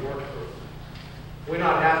that we work through. We're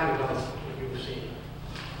not happy about what you've seen.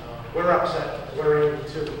 We're upset. We're angry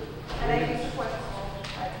too. And I think support the school.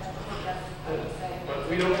 I think that's what I'm saying. But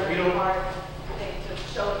we don't. Hard thing to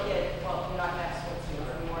show a kid, well, you're not that sports field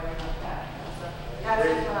anymore, you're not that. So that's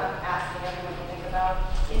just what I'm asking everyone to think about.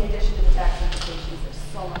 In addition to the tax implications, there's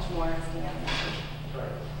so much more as the mentioned.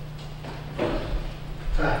 Right.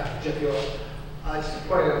 Hi, Jeff York. It's a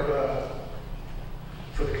point of,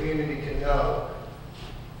 for the community to know.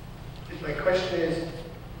 My question is,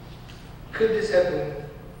 could this have been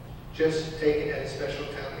just taken at a special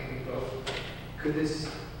town meeting vote?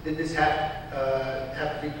 Did this have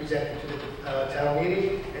to be presented to the town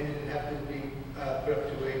meeting, and did it have to be put up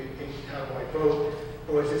to a town-wide vote?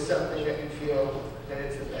 Or is this something that you feel that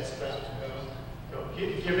it's the best route to go? No,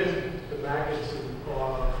 given the magnitude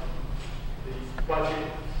of the budget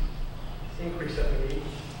increase that we need,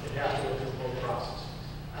 it has to go through both processes.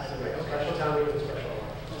 Either way, special town meeting and special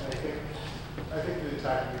election. I think the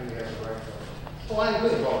entire community has the right to. Oh, I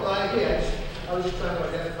agree. Well, I agree. I was just trying to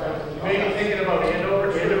identify. You may be thinking about Andover.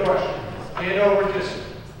 Andover just,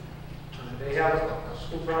 they have a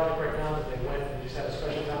school project right now that they went and just had a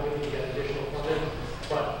special town meeting to get additional funding.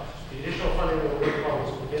 But the additional funding that we're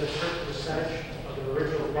proposing was to get a certain percentage of the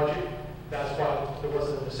original budget. That's why there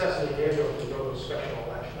wasn't a necessity in Andover to go to a special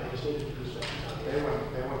election. I just needed to do special town meeting.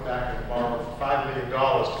 They went back and borrowed $5 million to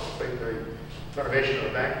complete the renovation of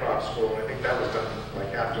the Bancroft School, and I think that was done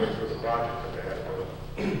like halfway through the project that they had to do.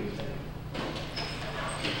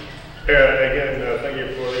 Again, thank you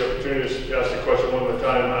for the opportunity to ask the question one more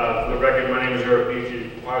time. For the record, my name is Eric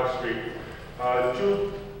Beachy, Park Street.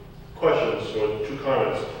 Two questions or two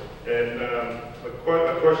comments. And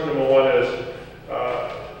question number one is,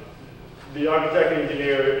 the architect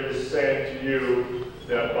engineer is saying to you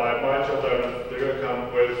that by March 11th, they're going to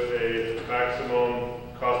come with a maximum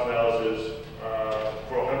cost analysis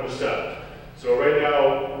for 100%. So right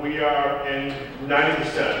now, we are in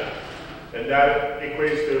 90%, and that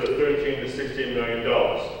equates to $13 to $16 million.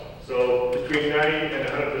 So between 90 and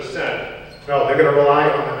 100%. No, they're going to rely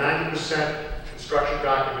on the 90% construction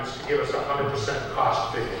documents to give us a 100%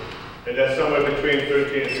 cost figure. And that's somewhere between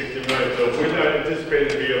 13 and 16 million. So we're not anticipating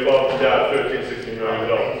to be above that 13, 16 million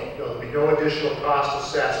dollars. No, there'll be no additional cost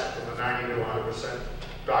assessed from the 90 to 100%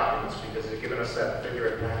 documents because they're giving us that figure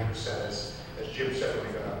at 90%, as Jim said when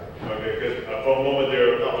we got out there. Okay, because for a moment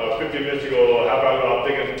there, 15 minutes ago, or half hour ago, I'm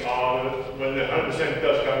thinking, when the 100%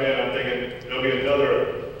 does come in, I'm thinking there'll be another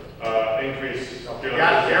increase.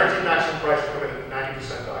 Guaranteed maximum price will come in at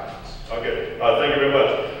 90% documents. Okay, thank you very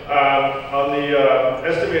much. On the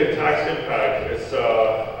estimated tax impact, it's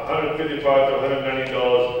 $155 to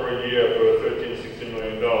 $190 per year for $13, $16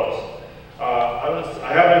 million.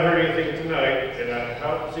 I haven't heard anything tonight, and I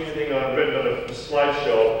haven't seen anything written on the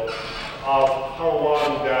slideshow of how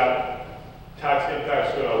long that tax impact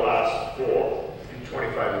is going to last for.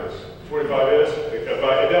 25 years. 25 years? If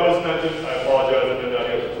that was mentioned, I apologize, I did not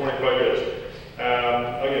hear for 25 years.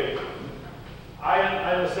 Okay. I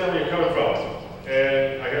understand where you're coming from,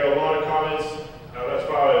 and I hear a lot of comments as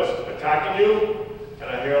far as attacking you, and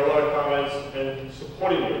I hear a lot of comments in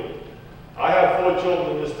supporting you. I have 4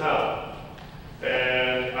 children in this town,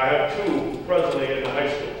 and I have 2 presently in the high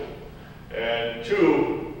school. and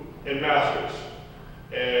 2 in masters.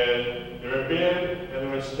 And they're in band and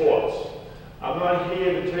they're in sports. I'm not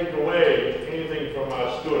here to take away anything from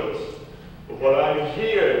our students. But what I'm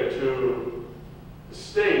here to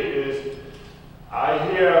state is I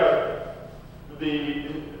hear the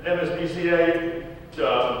MSBCA, the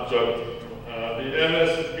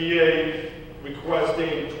MSBA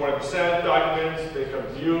requesting 20% documents. They come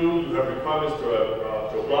to you, you have requirements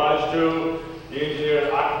to oblige to. The engineer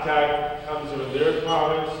and architect comes with their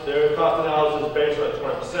requirements, their cost analysis based on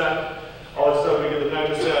 20%. All of a sudden we get the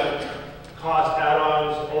 9% cost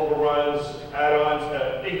add-ons, overruns, add-ons,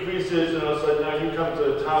 increases, and all of a sudden now you come to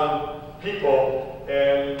the town people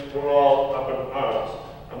and we're all up in arms.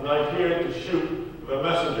 I'm not here to shoot the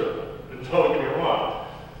messenger, don't get me wrong,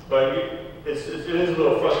 but it is a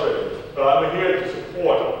little frustrating. But I'm here to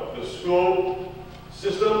support the school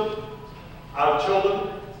system, our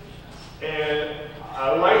children, and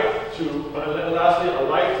I like to, lastly, I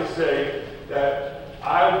like to say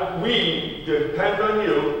that we depend on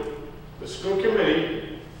you, the school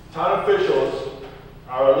committee, town officials,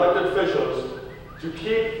 our elected officials, to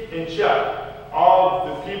keep in check all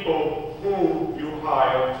the people who you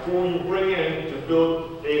hire, who you bring in to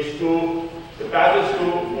build a school, the Baptist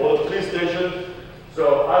school, or the police station.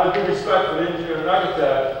 So out of due respect for the engineer and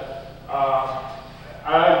architect,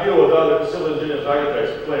 I deal with other civil engineers and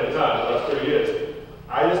architects plenty of time the last 30 years.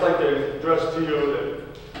 I just like to address to you that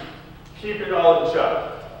keep it all in check.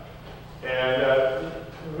 And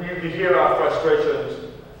we hear our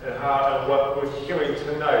frustrations and what we're hearing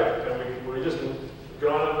tonight, and we just can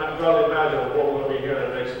only imagine what we're going to be hearing in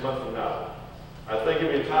the next month from now. I thank you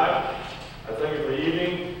for your time. I thank you for the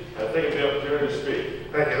evening. And I thank you for the opportunity to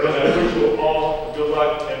speak. Thank you. And I wish you all good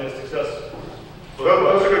luck and the success. Well,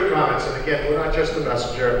 those are good comments, and again, we're not just the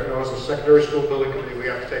messenger. You know, as a secondary school building committee, we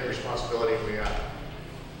have to take responsibility, and we have.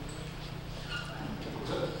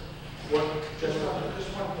 Just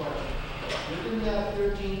one question. Within that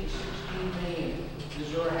 13 to 16 million,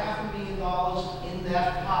 is there $500,000 in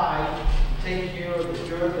that pie to take care of the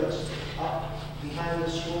dirt that's up behind the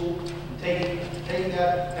school? And take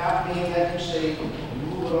that $500,000 that you say and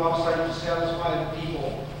move it offsite to satisfy the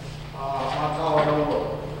people on Colorado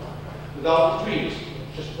Road? Without the trees.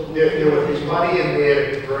 Just the there would be money in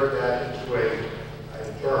there to convert that into a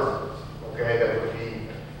berm, okay, that would be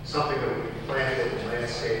something that would be planted and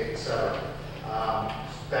landscaped, etc.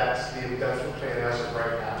 That's the plan as of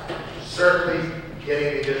right now. Certainly,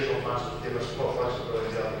 getting the additional funds would give us more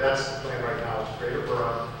flexibility. That's the plan right now, is create a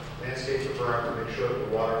berm, landscape the berm to make sure that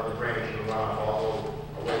the water and the drainage and the runoff all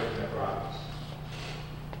go away from that properties.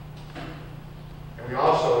 And we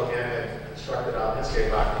also, again, instructed our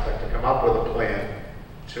landscape architect to come up with a plan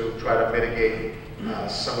to try to mitigate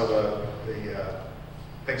some of the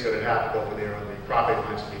things that had happened over there on the property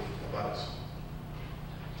lines of the abutters.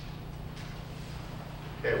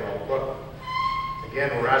 Okay, well, look, again,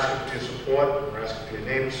 we're asking for your support, we're asking for your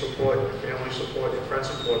neighbor's support, your family support, your friend's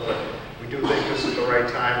support, but we do think this is the right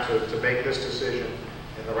time to make this decision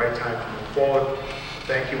and the right time to move forward.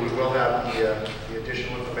 Thank you. We will have the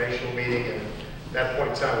additional informational meeting, and at that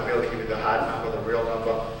point in time, we'll be able to give you the hard number, the real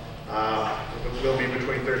number. It will be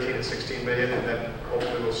between 13 and 16 million, and then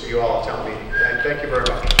hopefully we'll see you all at town meeting. Thank you very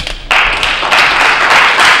much.